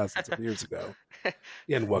thousands and thousands of years ago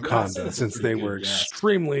in Wakanda, that's a since pretty they good were guess.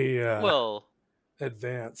 extremely Well,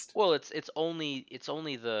 advanced. it's only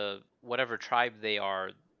the whatever tribe they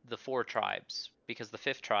are, the 4 tribes, because the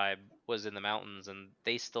 5th tribe was in the mountains, and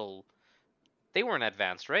they weren't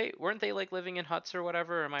advanced, right? Weren't they like living in huts or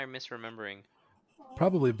whatever? Or am I misremembering?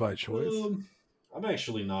 Probably by choice. I'm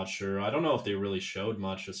actually not sure. I don't know if they really showed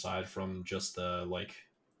much aside from just the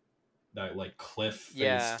that cliff face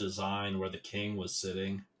Yeah. design where the king was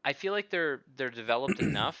sitting. I feel like they're developed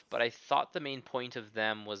enough, but I thought the main point of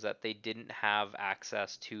them was that they didn't have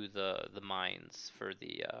access to the mines for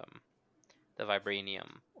the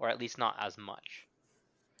vibranium, or at least not as much.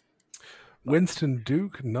 Winston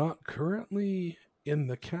Duke not currently in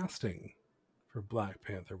the casting for Black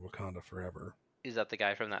Panther: Wakanda Forever. Is that the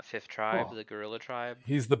guy from that 5th tribe, Oh. the gorilla tribe?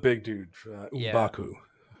 He's the big dude, Yeah. M'Baku.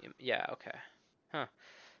 Yeah, okay. Huh.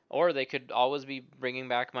 Or they could always be bringing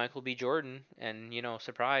back Michael B. Jordan, and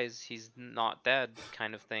surprise, he's not dead,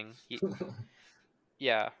 kind of thing.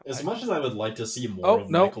 Yeah. As much as I would like to see more Oh of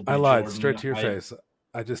no, Michael B. I lied. Jordan, Straight to your face.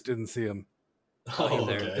 I just didn't see him Oh,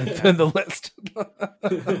 Either. okay. in the list.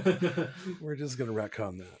 We're just gonna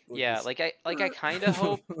retcon that. Yeah, like I kind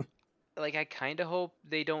of hope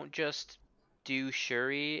they don't just do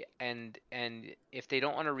Shuri, and if they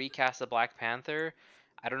don't want to recast the Black Panther,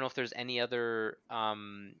 I don't know if there's any other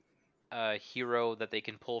hero that they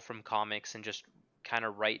can pull from comics and just kind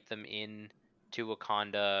of write them in to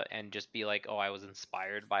Wakanda and just be like, oh, I was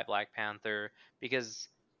inspired by Black Panther, because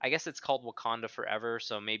I guess it's called Wakanda Forever,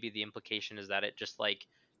 so maybe the implication is that it just like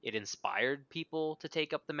it inspired people to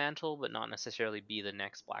take up the mantle, but not necessarily be the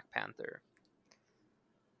next Black Panther.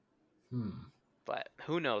 But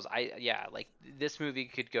who knows? Like this movie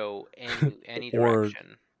could go any Or-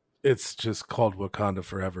 direction. It's just called Wakanda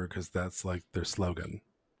Forever because that's like their slogan.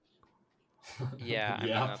 Yeah, I mean,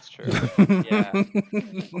 Yeah. that's true. Yeah.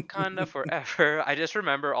 Wakanda Forever. I just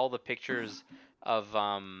remember all the pictures of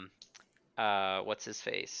what's his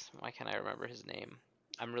face? Why can't I remember his name?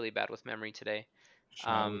 I'm really bad with memory today.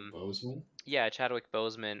 Chadwick Boseman. Yeah, Chadwick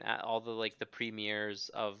Boseman at all the like the premieres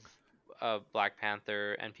of Black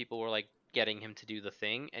Panther, and people were like getting him to do the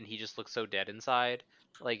thing, and he just looked so dead inside,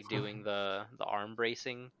 like doing the arm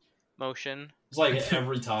bracing motion. It's like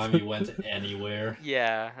every time he went anywhere.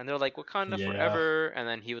 Yeah, and they're like Wakanda Yeah. Forever, and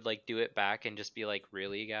then he would like do it back and just be like,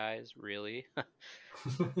 "Really, guys? Really?"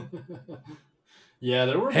 Yeah,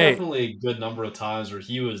 there were Hey. definitely a good number of times where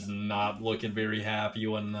he was not looking very happy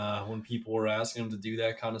when people were asking him to do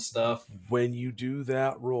that kind of stuff. When you do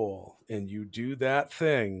that role and you do that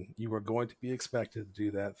thing, you are going to be expected to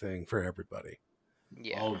do that thing for everybody.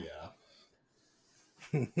 Yeah. Oh yeah.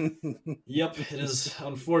 Yep, it is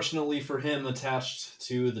unfortunately for him attached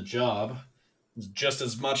to the job, just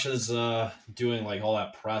as much as doing like all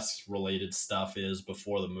that press related stuff is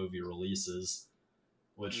before the movie releases,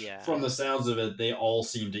 which Yeah. from the sounds of it, they all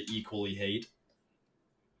seem to equally hate.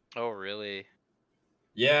 Oh, really?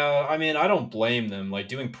 Yeah, I mean, I don't blame them. Like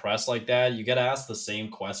doing press like that, you got to ask the same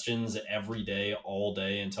questions every day, all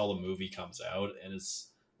day until the movie comes out, and it's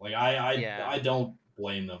like Yeah. I don't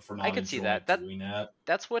blame them for not I could see enjoying that. doing that.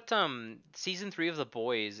 That's what season 3 of The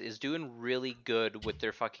Boys is doing really good with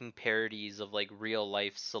their fucking parodies of like real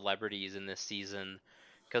life celebrities in this season,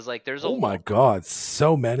 because like there's a Oh my god,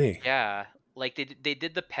 so many. yeah, like they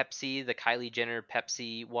did the Kylie Jenner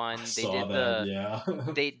Pepsi one. I They saw did that,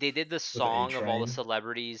 yeah. they did the song of all the A-Train.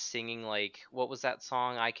 celebrities singing like what was that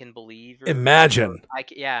song? I Can Believe. Imagine.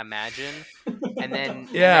 Imagine. And then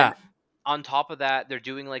Yeah. on top of that, they're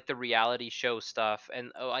doing like the reality show stuff,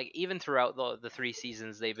 and like even throughout the 3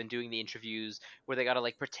 seasons, they've been doing the interviews where they gotta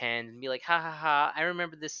like pretend and be like, ha ha ha, I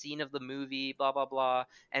remember this scene of the movie, blah blah blah,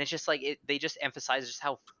 and it's just like they just emphasize just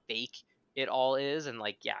how fake it all is, and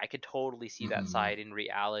like yeah, I could totally see that Mhm. side in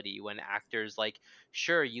reality when actors like,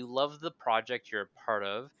 sure, you love the project you're a part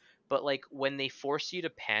of, But like when they force you to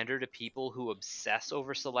pander to people who obsess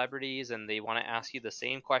over celebrities and they want to ask you the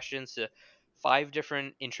same questions to 5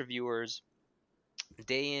 different interviewers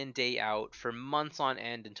day in day out for months on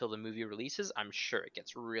end until the movie releases, I'm sure it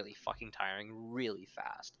gets really fucking tiring really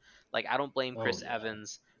fast. Like I don't blame Oh Chris yeah.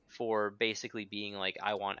 Evans for basically being like,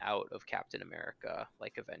 I want out of Captain America,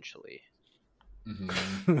 like eventually. Hmm.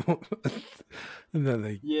 And then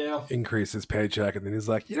they Yeah. increase his paycheck, and then he's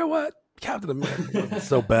like, you know what? Captain America wasn't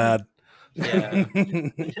so bad. Yeah.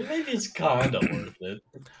 Maybe it's kind of worth it.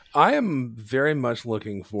 I am very much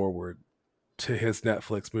looking forward to his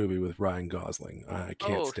Netflix movie with Ryan Gosling. I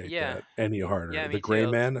can't Oh state yeah. that any harder. Yeah, The me Gray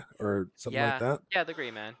too. Man or something like Yeah. that. Yeah, the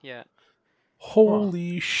Gray Man. Yeah. Huh.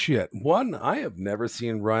 Holy shit. One, I have never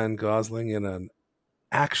seen Ryan Gosling in an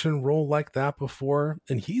action role like that before.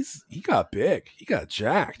 And he got big. He got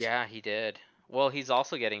jacked. Yeah, he did. Well, he's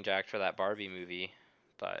also getting jacked for that Barbie movie.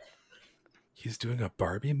 But He's doing a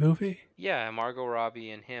Barbie movie? yeah, Margot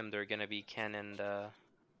Robbie and him, they're gonna be Ken and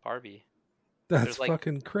Barbie. That's There's like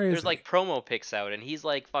fucking there's crazy. like promo pics out, and he's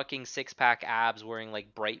like fucking 6 pack abs, wearing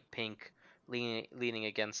like bright pink, leaning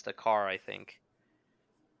against a car, I think.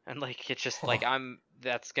 And like it's just Huh. like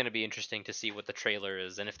that's gonna be interesting to see what the trailer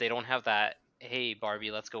is, and if they don't have that "Hey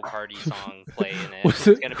Barbie, let's go party" song play in it, was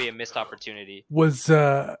it's it gonna be a missed opportunity. was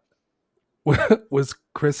was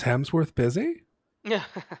Chris Hemsworth busy? Yeah.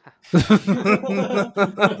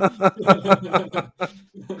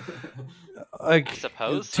 Like I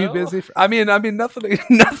suppose too so. busy I mean nothing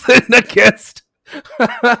nothing against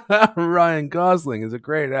Ryan Gosling is a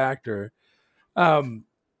great actor. Um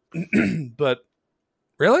but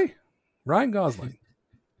really? Ryan Gosling.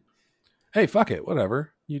 Hey, fuck it,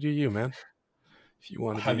 whatever. You do you, man. If you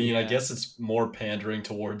want to I mean, be I Yeah. guess it's more pandering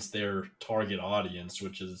towards their target audience,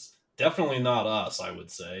 which is definitely not us, I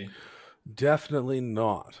would say. definitely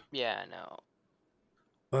not. Yeah, no.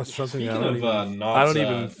 That's something Speaking of I not don't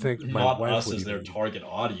even think my not wife us would as their even. target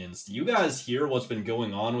audience, do you guys hear what's been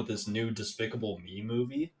going on with this new Despicable Me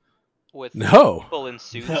movie? With No. people in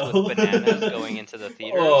suits with No. bananas going into the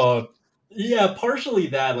theaters. Oh, yeah, partially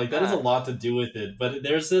that. Like that has a Ah, lot to do with it. But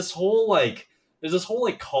there's this whole like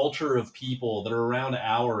culture of people that are around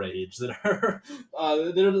our age that are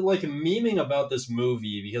they're like memeing about this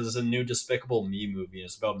movie because it's a new Despicable Me movie. And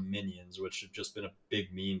it's about minions, which have just been a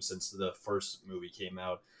big meme since the first movie came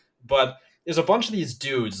out. But there's a bunch of these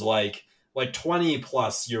dudes like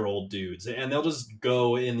 20-plus-year-old dudes, and they'll just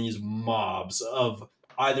go in these mobs of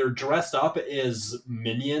either dressed up as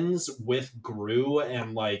minions with Gru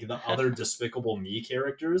and like the other Despicable Me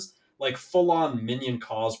characters, like full on minion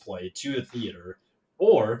cosplay to the theater,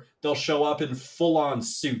 or they'll show up in full on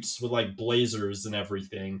suits with like blazers and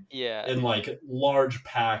everything, yeah. in like large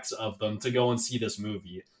packs of them to go and see this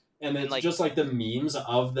movie. And And it's like just like the memes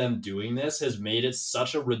of them doing this has made it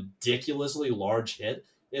such a ridiculously large hit.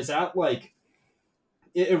 It's at like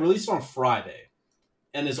it released on Friday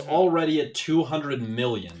and is mhm. already at 200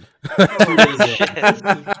 million Oh 2 days shit.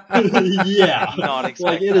 in. Yeah, Did not like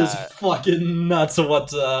expect it is that. fucking nuts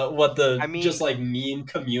what I the just mean, like meme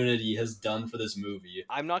community has done for this movie.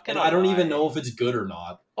 I'm not And gonna I don't even lie. know if it's good or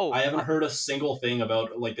not. Oh, I haven't heard a single thing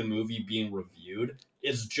about like the movie being reviewed.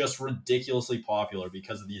 It's just ridiculously popular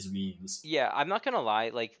because of these memes. yeah, I'm not gonna lie.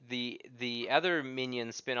 Like the other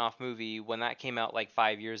Minions spin-off movie, when that came out like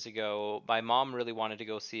 5 years ago, my mom really wanted to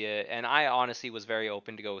go see it, and I honestly was very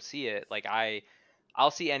open to go see it. Like I'll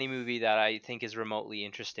see any movie that I think is remotely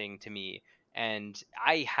interesting to me, and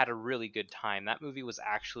I had a really good time. That movie was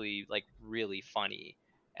actually like really funny,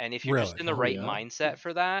 and if you're just Really? in the Oh right yeah. mindset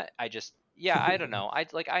for that, yeah, I don't know.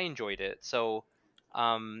 I enjoyed it. So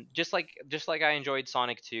just like I enjoyed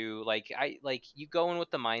Sonic 2, like I like you go in with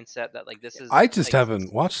the mindset that like this is I just like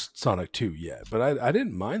haven't watched Sonic 2 yet, but I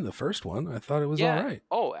didn't mind the first one. I thought it was all yeah. right.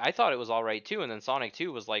 Oh, I thought it was all right too, and then Sonic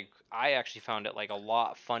 2 was like I actually found it like a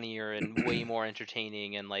lot funnier and way more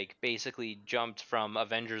entertaining, and like basically jumped from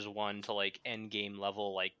Avengers 1 to like Endgame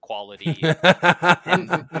level like quality.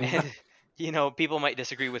 And people might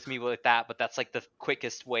disagree with me with that, but that's like the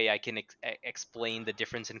quickest way I can explain the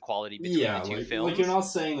difference in quality between the Yeah, two like you're films. not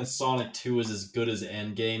saying that Sonic 2 is as good as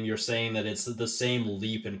Endgame, you're saying that it's the same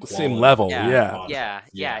leap in Same quality level, between the Yeah, yeah. yeah, projects.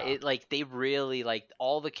 yeah. Yeah. It like they really like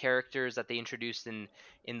all the characters that they introduced in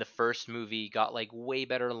the first movie got like way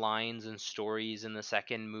better lines and stories in the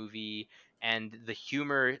second movie, and the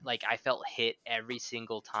humor like I felt hit every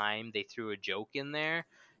single time they threw a joke in there,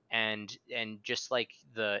 and just like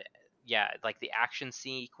the yeah, like the action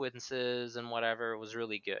sequences and whatever was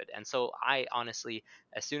really good. And so I honestly,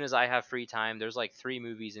 as soon as I have free time, there's like 3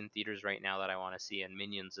 movies in theaters right now that I want to see, and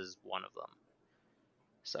Minions is one of them.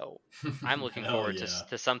 So I'm looking Hell forward yeah.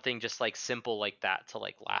 to something just like simple like that to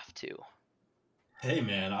like laugh to. Hey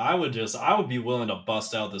man, I would be willing to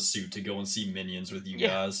bust out the suit to go and see Minions with you Yeah.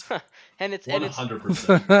 guys. and it's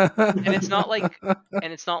 100%. and it's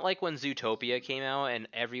not like when Zootopia came out and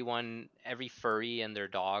every furry and their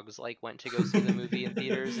dogs like went to go see the movie in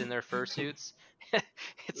theaters in their fursuits.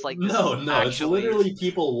 It's like this is No, it's actually literally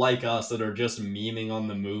people like us that are just memeing on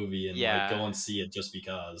the movie and like yeah. go and see it just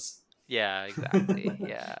because. Yeah, exactly.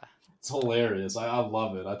 Yeah. It's hilarious. I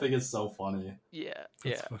love it. I think it's so funny. Yeah.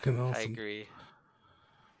 That's Yeah. fucking I awesome. agree.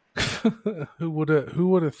 Who would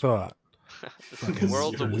have thought? This Fucking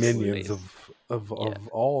world's a weird Minions place. of Yeah.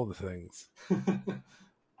 all the things.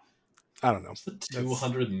 I don't know. It's the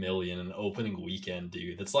 200 million in opening weekend,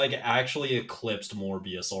 dude. That's like actually eclipsed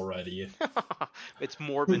Morbius already. It's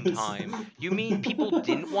Morbin time. You mean people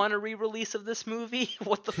didn't want a re-release of this movie?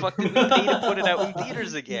 What the fuck did we pay to put it out in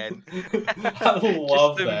theaters again? I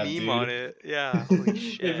love Just the that, meme dude. on it. Yeah, holy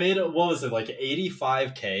shit. It made it, what was it, like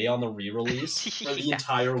 85K on the re-release for the Yeah.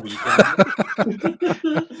 entire weekend?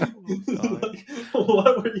 God. Like,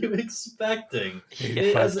 what were you expecting?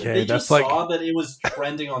 They 85K. just That's saw like that it was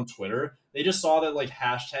trending on Twitter. They just saw that like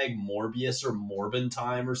hashtag Morbius or Morbin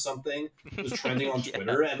time or something was trending on Yeah.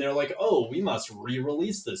 Twitter, and they're like, "Oh, we must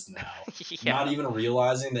re-release this now." Yeah. Not even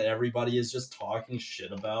realizing that everybody is just talking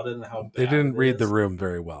shit about it and how bad they didn't it read the is. room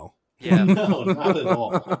very well. Yeah. No, not at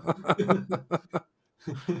all.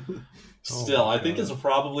 Still, Oh my I think God. it's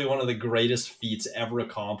probably one of the greatest feats ever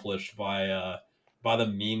accomplished by the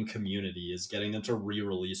meme community is getting them to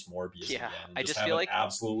re-release Morbius Yeah, again and I just just have feel it like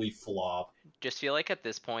absolutely flop. just feel like at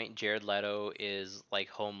this point Jared Leto is like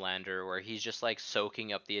Homelander where he's just like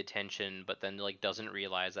soaking up the attention but then like doesn't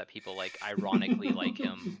realize that people like ironically like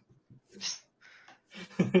him.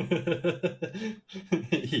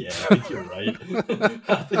 Yeah, I think you're right.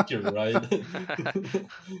 I think you're right.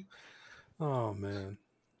 Oh man.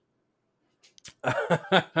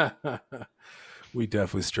 We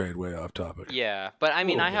definitely strayed way off topic. Yeah, but I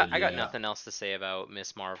mean I Little bit, got yeah. nothing else to say about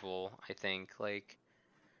Miss Marvel. I think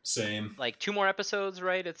Same. like 2 more episodes,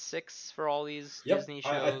 right? It's 6 for all these Yep, Disney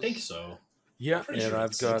shows. I think so. Yeah, Pretty and sure I've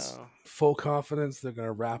it's got six. full confidence they're going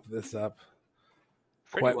to wrap this up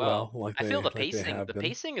Pretty quite well, like I feel they the pacing. have The been.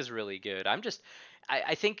 pacing is really good.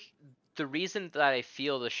 I think the reason that I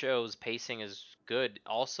feel the show's pacing is good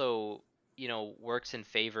also, works in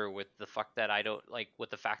favor with the fact that I don't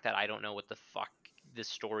know what the fuck this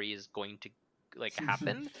story is going to like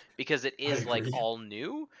happen because it is like agree. all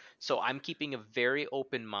new. So I'm keeping a very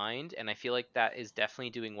open mind, and I feel like that is definitely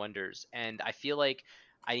doing wonders. And I feel like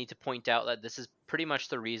I need to point out that this is pretty much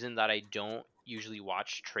the reason that I don't usually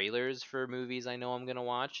watch trailers for movies I know I'm going to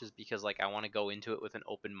watch is because like I want to go into it with an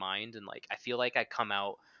open mind, and like I feel like I come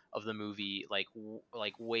out of the movie like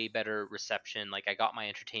like way better reception, like I got my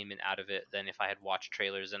entertainment out of it than if I had watched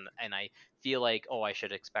trailers, and I feel like, oh, I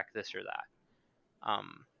should expect this or that.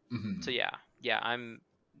 Mhm. So yeah, I'm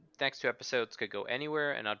next 2 episodes could go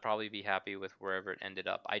anywhere and I'd probably be happy with wherever it ended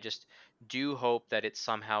up. I just do hope that it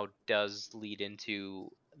somehow does lead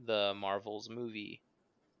into the Marvel's movie.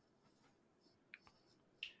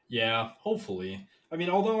 Yeah, hopefully. I mean,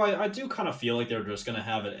 although I do kind of feel like they're just going to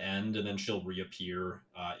have it end and then she'll reappear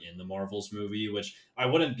in the Marvels movie, which I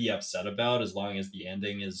wouldn't be upset about as long as the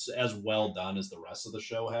ending is as well done as the rest of the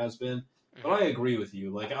show has been. But I agree with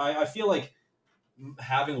you. Like, I feel like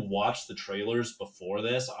having watched the trailers before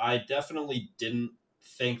this, I definitely didn't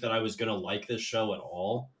think that I was going to like this show at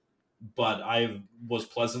all. But I was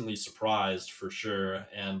pleasantly surprised for sure.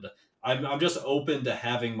 And I'm just open to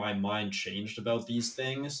having my mind changed about these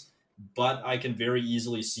things. But I can very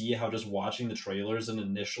easily see how just watching the trailers and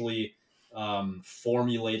initially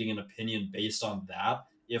formulating an opinion based on that,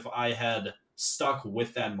 if I had stuck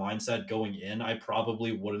with that mindset going in, I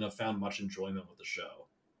probably wouldn't have found much enjoyment with the show.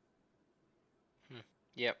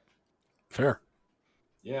 Yep. Fair.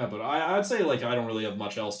 Yeah, but I'd say like I don't really have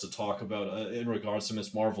much else to talk about in regards to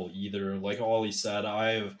Miss Marvel either. Like Ollie said,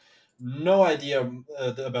 I have no idea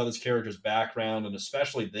about this character's background and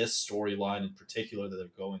especially this storyline in particular that they're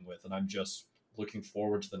going with, and I'm just looking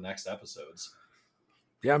forward to the next episodes.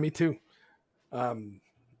 Yeah, me too. I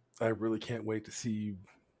really can't wait to see.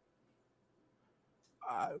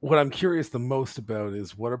 What I'm curious the most about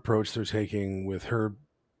is what approach they're taking with her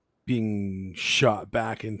being shot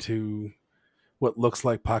back into what looks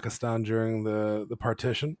like Pakistan during the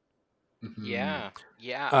partition. Yeah.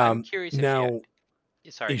 I'm curious now,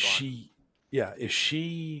 if sorry, is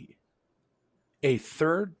she a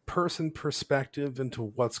third person perspective into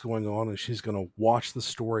what's going on and she's going to watch the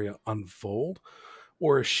story unfold,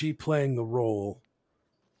 or is she playing the role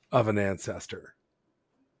of an ancestor?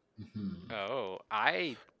 Mhm. Oh,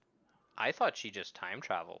 I thought she just time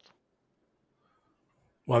traveled.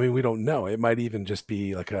 Well, I mean, we don't know. It might even just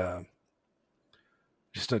be like a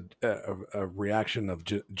reaction of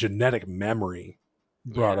genetic memory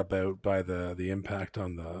brought Yeah. about by the impact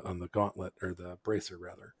on the gauntlet, or the bracer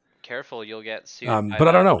rather. Careful, you'll get sued by But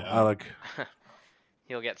I don't that. know. Yeah. I like.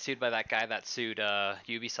 You'll get sued by that guy that sued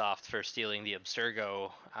Ubisoft for stealing the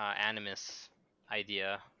Abstergo Animus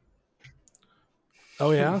idea.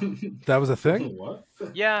 Oh yeah, that was a thing. What?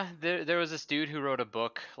 Yeah, there was this dude who wrote a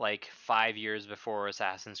book like 5 years before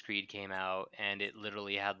Assassin's Creed came out, and it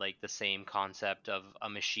literally had like the same concept of a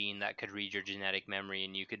machine that could read your genetic memory,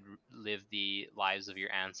 and you could live the lives of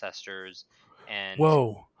your ancestors. And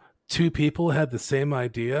Whoa, two people had the same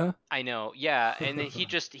idea. I know, yeah, and then he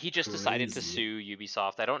just decided to Crazy. sue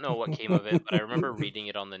Ubisoft. I don't know what came of it, but I remember reading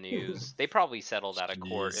it on the news. They probably settled out of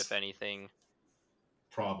court, if Jeez. anything.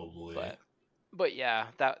 Probably. But yeah,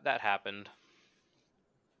 that happened.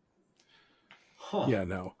 Huh. Yeah,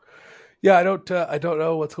 no. Yeah, I don't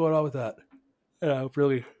know what's going on with that.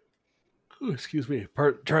 Really, excuse me.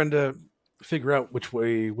 Trying to figure out which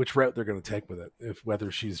route they're going to take with it. If whether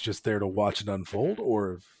she's just there to watch it unfold,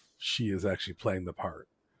 or if she is actually playing the part.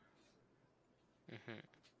 Hmm.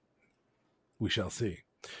 We shall see.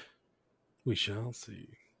 We shall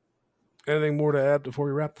see. Anything more to add before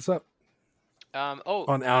we wrap this up?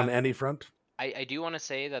 On any front? I do want to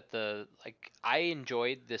say that I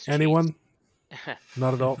enjoyed this Anyone? chase.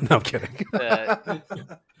 Not at all. No, I'm kidding.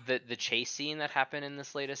 the chase scene that happened in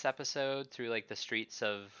this latest episode through like the streets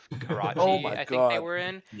of Karachi, Oh my I think God. they were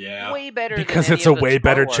in. Yeah. Way better Because than it's any a of the way Star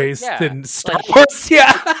better Wars. chase Yeah. than Star Like, Wars.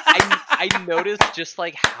 Yeah. I noticed just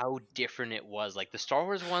like how different it was. Like the Star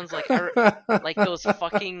Wars ones, like those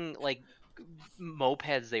fucking like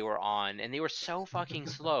mopeds they were on, and they were so fucking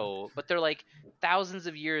slow, but they're like thousands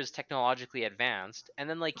of years technologically advanced. And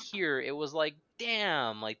then like here it was like,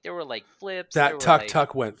 damn, like there were like flips, there That were tuck like,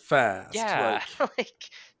 tuck went fast. yeah, Like, like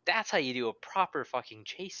that's how you do a proper fucking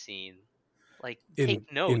chase scene. Like in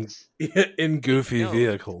take notes. in goofy notes.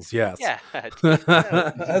 vehicles, yes. Yeah, take notes.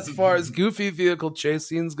 As far as goofy vehicle chase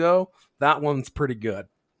scenes go, that one's pretty good.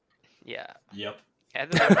 Yeah. Yep.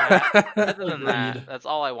 Other than that, that's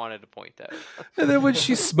all I wanted to point out. And then when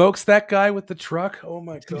she smokes that guy with the truck, oh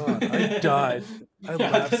my God, I died. I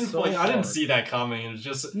laughed so I didn't hard. see that coming. It was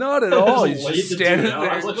just Not at all. It was He's late just to do standing that. there.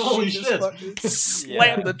 I was like, and holy she just shit. fucking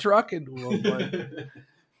slammed the truck into him. Like.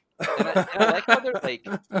 And I like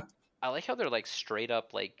how they're like, straight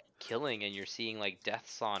up like killing, and you're seeing like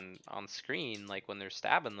deaths on screen, like when they're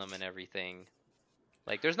stabbing them and everything.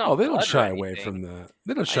 Like there's no. Oh, they don't blood or shy away anything. from that.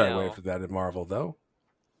 They don't shy away know. from that in Marvel, though.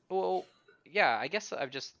 Well, yeah, I guess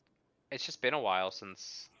it's just been a while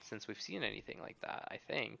since we've seen anything like that, I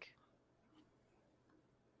think.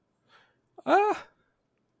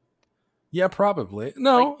 Yeah, probably.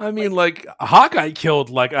 No, I mean, like Hawkeye killed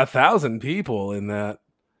like 1,000 people in that,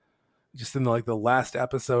 just in like the last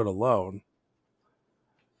episode alone.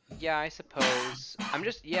 Yeah, I suppose. I'm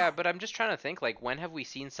just trying to think, like, when have we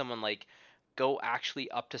seen someone like go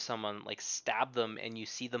actually up to someone, like stab them, and you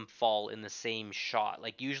see them fall in the same shot?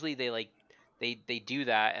 Like usually they do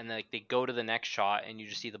that, and like they go to the next shot, and you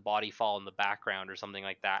just see the body fall in the background or something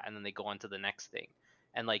like that, and then they go on to the next thing.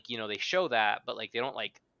 And like, they show that, but like they don't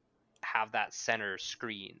like have that center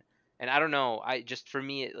screen. And I don't know, I just, for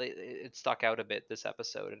me, it stuck out a bit this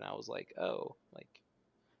episode, and I was like, oh, like,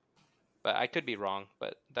 but I could be wrong,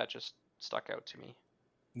 but that just stuck out to me.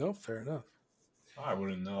 No, fair enough. I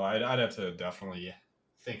wouldn't know. I'd have to definitely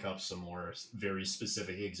think up some more very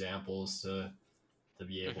specific examples to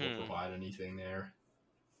be able to provide anything there.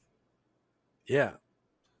 Yeah.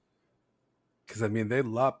 Because, I mean, they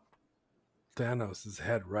lopped Thanos'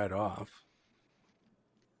 head right off.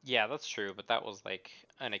 Yeah, that's true, but that was like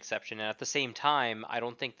an exception. And at the same time, I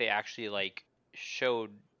don't think they actually like showed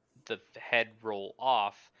the head roll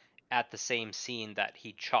off at the same scene that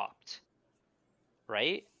he chopped.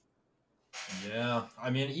 Right? Yeah. I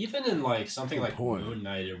mean, even in like something Good like point. Moon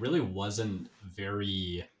Knight, it really wasn't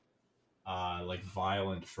very like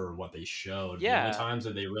violent for what they showed. Yeah. The only times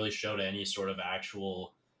that they really showed any sort of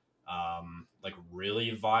actual like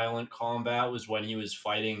really violent combat was when he was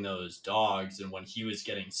fighting those dogs and when he was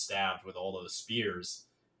getting stabbed with all those spears.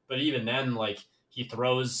 But even then, like, he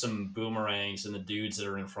throws some boomerangs and the dudes that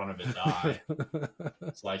are in front of it die.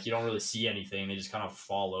 It's like you don't really see anything. They just kind of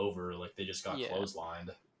fall over like they just got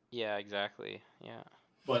clotheslined. Yeah, exactly. Yeah.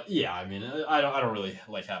 But yeah, I mean, I don't really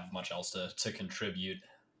like have much else to contribute.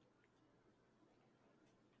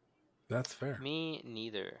 That's fair. Me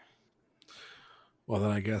neither. Well,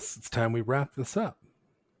 then I guess it's time we wrap this up.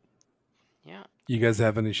 Yeah. You guys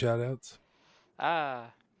have any shout outs?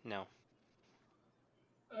 No.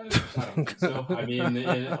 I don't think so. I mean,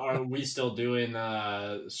 are we still doing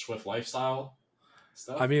Swift lifestyle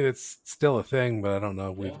stuff? I mean, it's still a thing, but I don't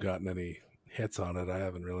know if we've Yeah. gotten any hits on it. I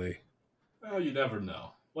haven't really. Well, you never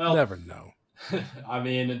know. Well, Never know. I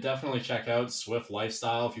mean, definitely check out Swift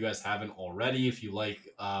Lifestyle if you guys haven't already. If you like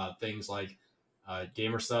things like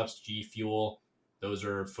Gamer Stuffs, G Fuel, those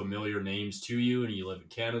are familiar names to you, and you live in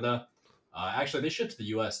Canada. Actually, they ship to the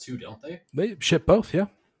US too, don't they? They ship both, yeah.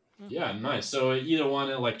 Yeah, nice. So either one,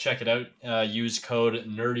 like check it out. Use code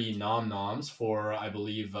NerdyNomNoms for, I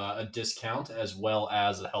believe, a discount, as well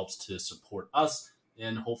as it helps to support us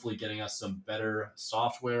in hopefully getting us some better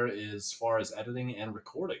software as far as editing and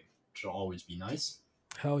recording, which will always be nice.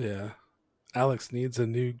 Hell yeah. Alex needs a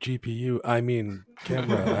new GPU. I mean,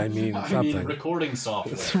 camera. I mean, something. I mean, recording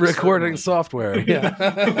software. It's recording software. Yeah.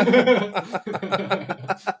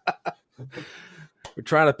 We're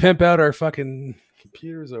trying to pimp out our fucking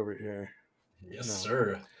computers over here. Yes,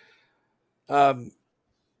 sir. Yeah,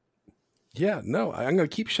 no, I'm going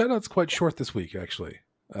to keep shoutouts quite short this week, actually,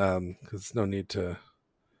 because no need to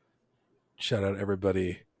shout out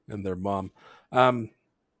everybody and their mom.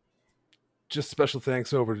 Just special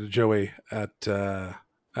thanks over to Joey at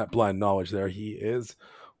Blind Knowledge. There, he is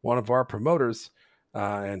one of our promoters,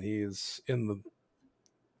 and he's in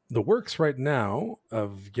the works right now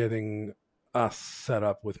of getting us set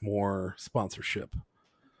up with more sponsorship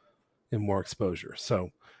and more exposure.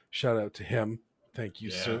 So, shout out to him. Thank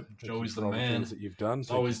you, sir. Joey's for all the things that you've done.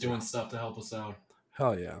 He's always doing stuff to help us out.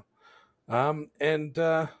 Hell yeah.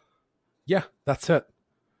 Yeah, that's it.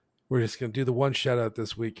 We're just going to do the one shout out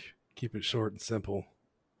this week. Keep it short and simple.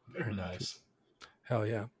 Very nice. Hell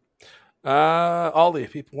yeah. Ollie,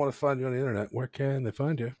 if people want to find you on the internet, where can they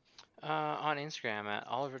find you? On Instagram at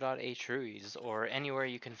oliver.atruiz, or anywhere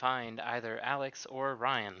you can find either Alex or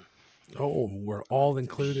Ryan. Oh, we're all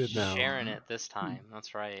included now. Sharing it this time.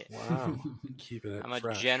 That's right. Wow. Keeping it I'm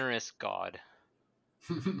fresh. a generous god.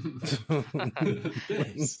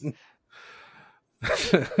 Thanks.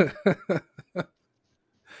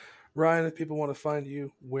 Ryan, if people want to find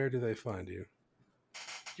you, where do they find you?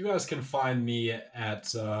 You guys can find me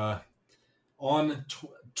at on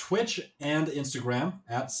Twitch and Instagram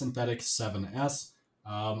at Synthetic7S.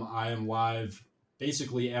 I am live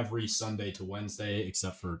basically every Sunday to Wednesday,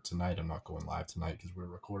 except for tonight. I'm not going live tonight because we're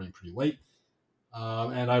recording pretty late.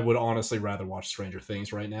 And I would honestly rather watch Stranger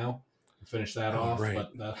Things right now. Finish that off, right.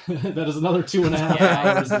 But that is another 2.5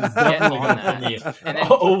 hours. And it's definitely going to put me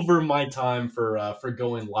over my time for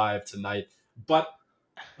going live tonight. But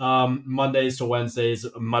Mondays to Wednesdays,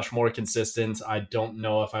 much more consistent. I don't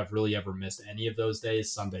know if I've really ever missed any of those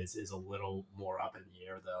days. Sundays is a little more up in the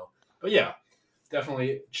air, though. But yeah,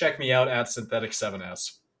 definitely check me out at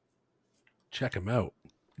Synthetic7S. Check him out.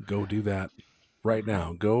 Go do that right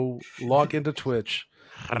now. Go log into Twitch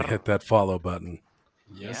and hit that follow button.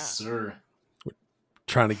 Yes, sir. We're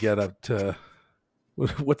trying to get up to,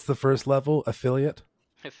 what's the first level? Affiliate?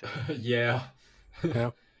 Yeah.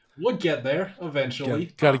 Yeah. We'll get there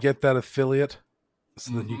eventually. Got to get that affiliate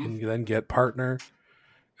so that you can then get partner.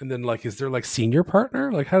 And then, like, is there like senior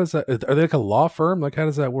partner? Like, how does that, are they like a law firm? Like, how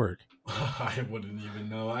does that work? I wouldn't even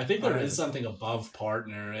know. I think there is something above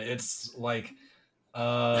partner. It's like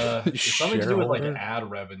it's something to do with like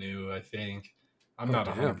ad revenue, I think. I'm not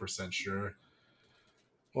 100% sure.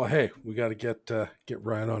 Well, hey, we got to get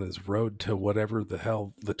Ryan on his road to whatever the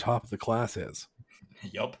hell the top of the class is.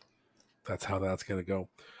 Yup. That's how that's going to go.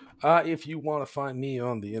 If you want to find me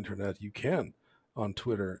on the internet, you can on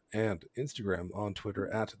Twitter and Instagram. On Twitter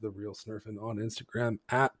at The Real Snurfin, on Instagram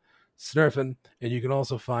at Snurfin, and you can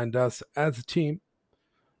also find us as a team,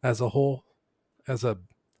 as a whole, as a,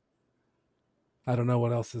 I don't know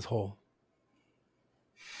what else is whole.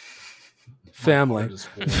 Family.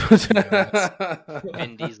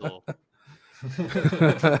 Vin Diesel.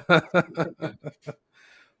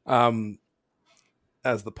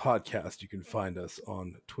 As the podcast, you can find us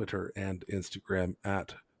on Twitter and Instagram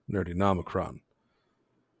at Nerdynomicron.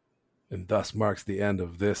 And thus marks the end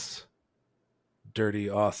of this dirty,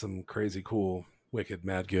 awesome, crazy, cool, wicked,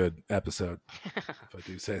 mad, good episode. If I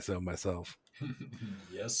do say so myself.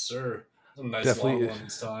 Yes, sir. A nice Definitely, long one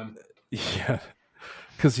this time. Yeah.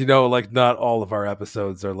 Because, you know, like, not all of our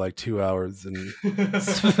episodes are like 2 hours and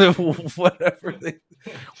whatever. At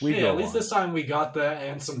least this time we got the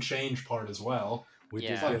and some change part as well. We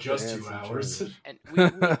Yeah. It's not just 2 hours. And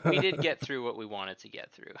we did get through what we wanted to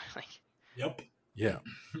get through. Like, Yep. Yeah.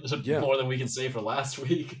 More than we can say for last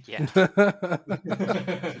week. yeah.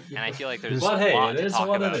 And I feel like there's a lot to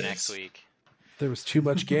talk about next week. There was too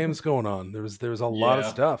much games going on. There was a lot of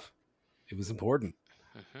stuff. It was important.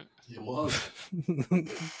 It was.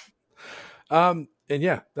 And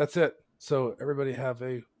yeah, that's it. So everybody have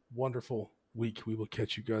a wonderful week. We will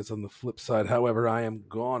catch you guys on the flip side. However, I am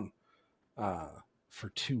gone for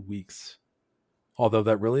 2 weeks. Although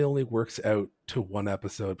that really only works out to one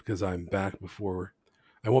episode because I'm back before.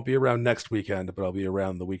 I won't be around next weekend, but I'll be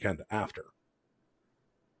around the weekend after.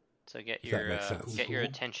 So get your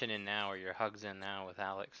attention in now, or your hugs in now with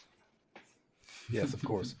Alex. Yes, of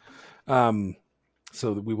course.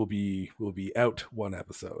 So we will be out one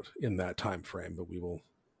episode in that time frame, but we will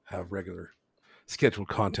have regular scheduled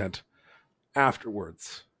content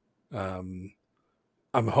afterwards. I'm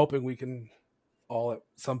hoping we can all at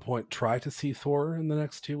some point try to see Thor in the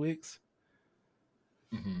next 2 weeks.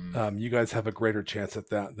 You guys have a greater chance at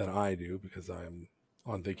that than I do because I'm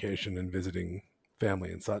on vacation and visiting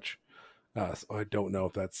family and such. So I don't know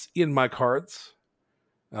if that's in my cards.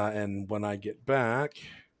 And when I get back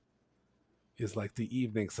is like the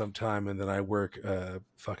evening sometime, and then I work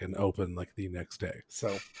fucking open like the next day.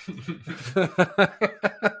 So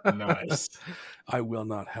Nice. I will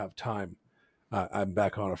not have time. I'm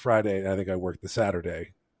back on a Friday, and I think I work the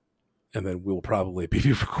Saturday, and then we'll probably be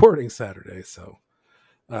recording Saturday. So,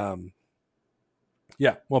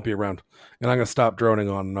 yeah, won't be around. And I'm going to stop droning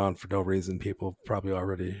on and on for no reason. People probably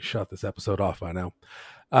already shut this episode off by now.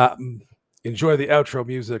 Enjoy the outro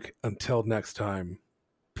music. Until next time,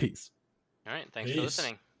 peace. All right, thanks for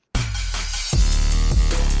listening.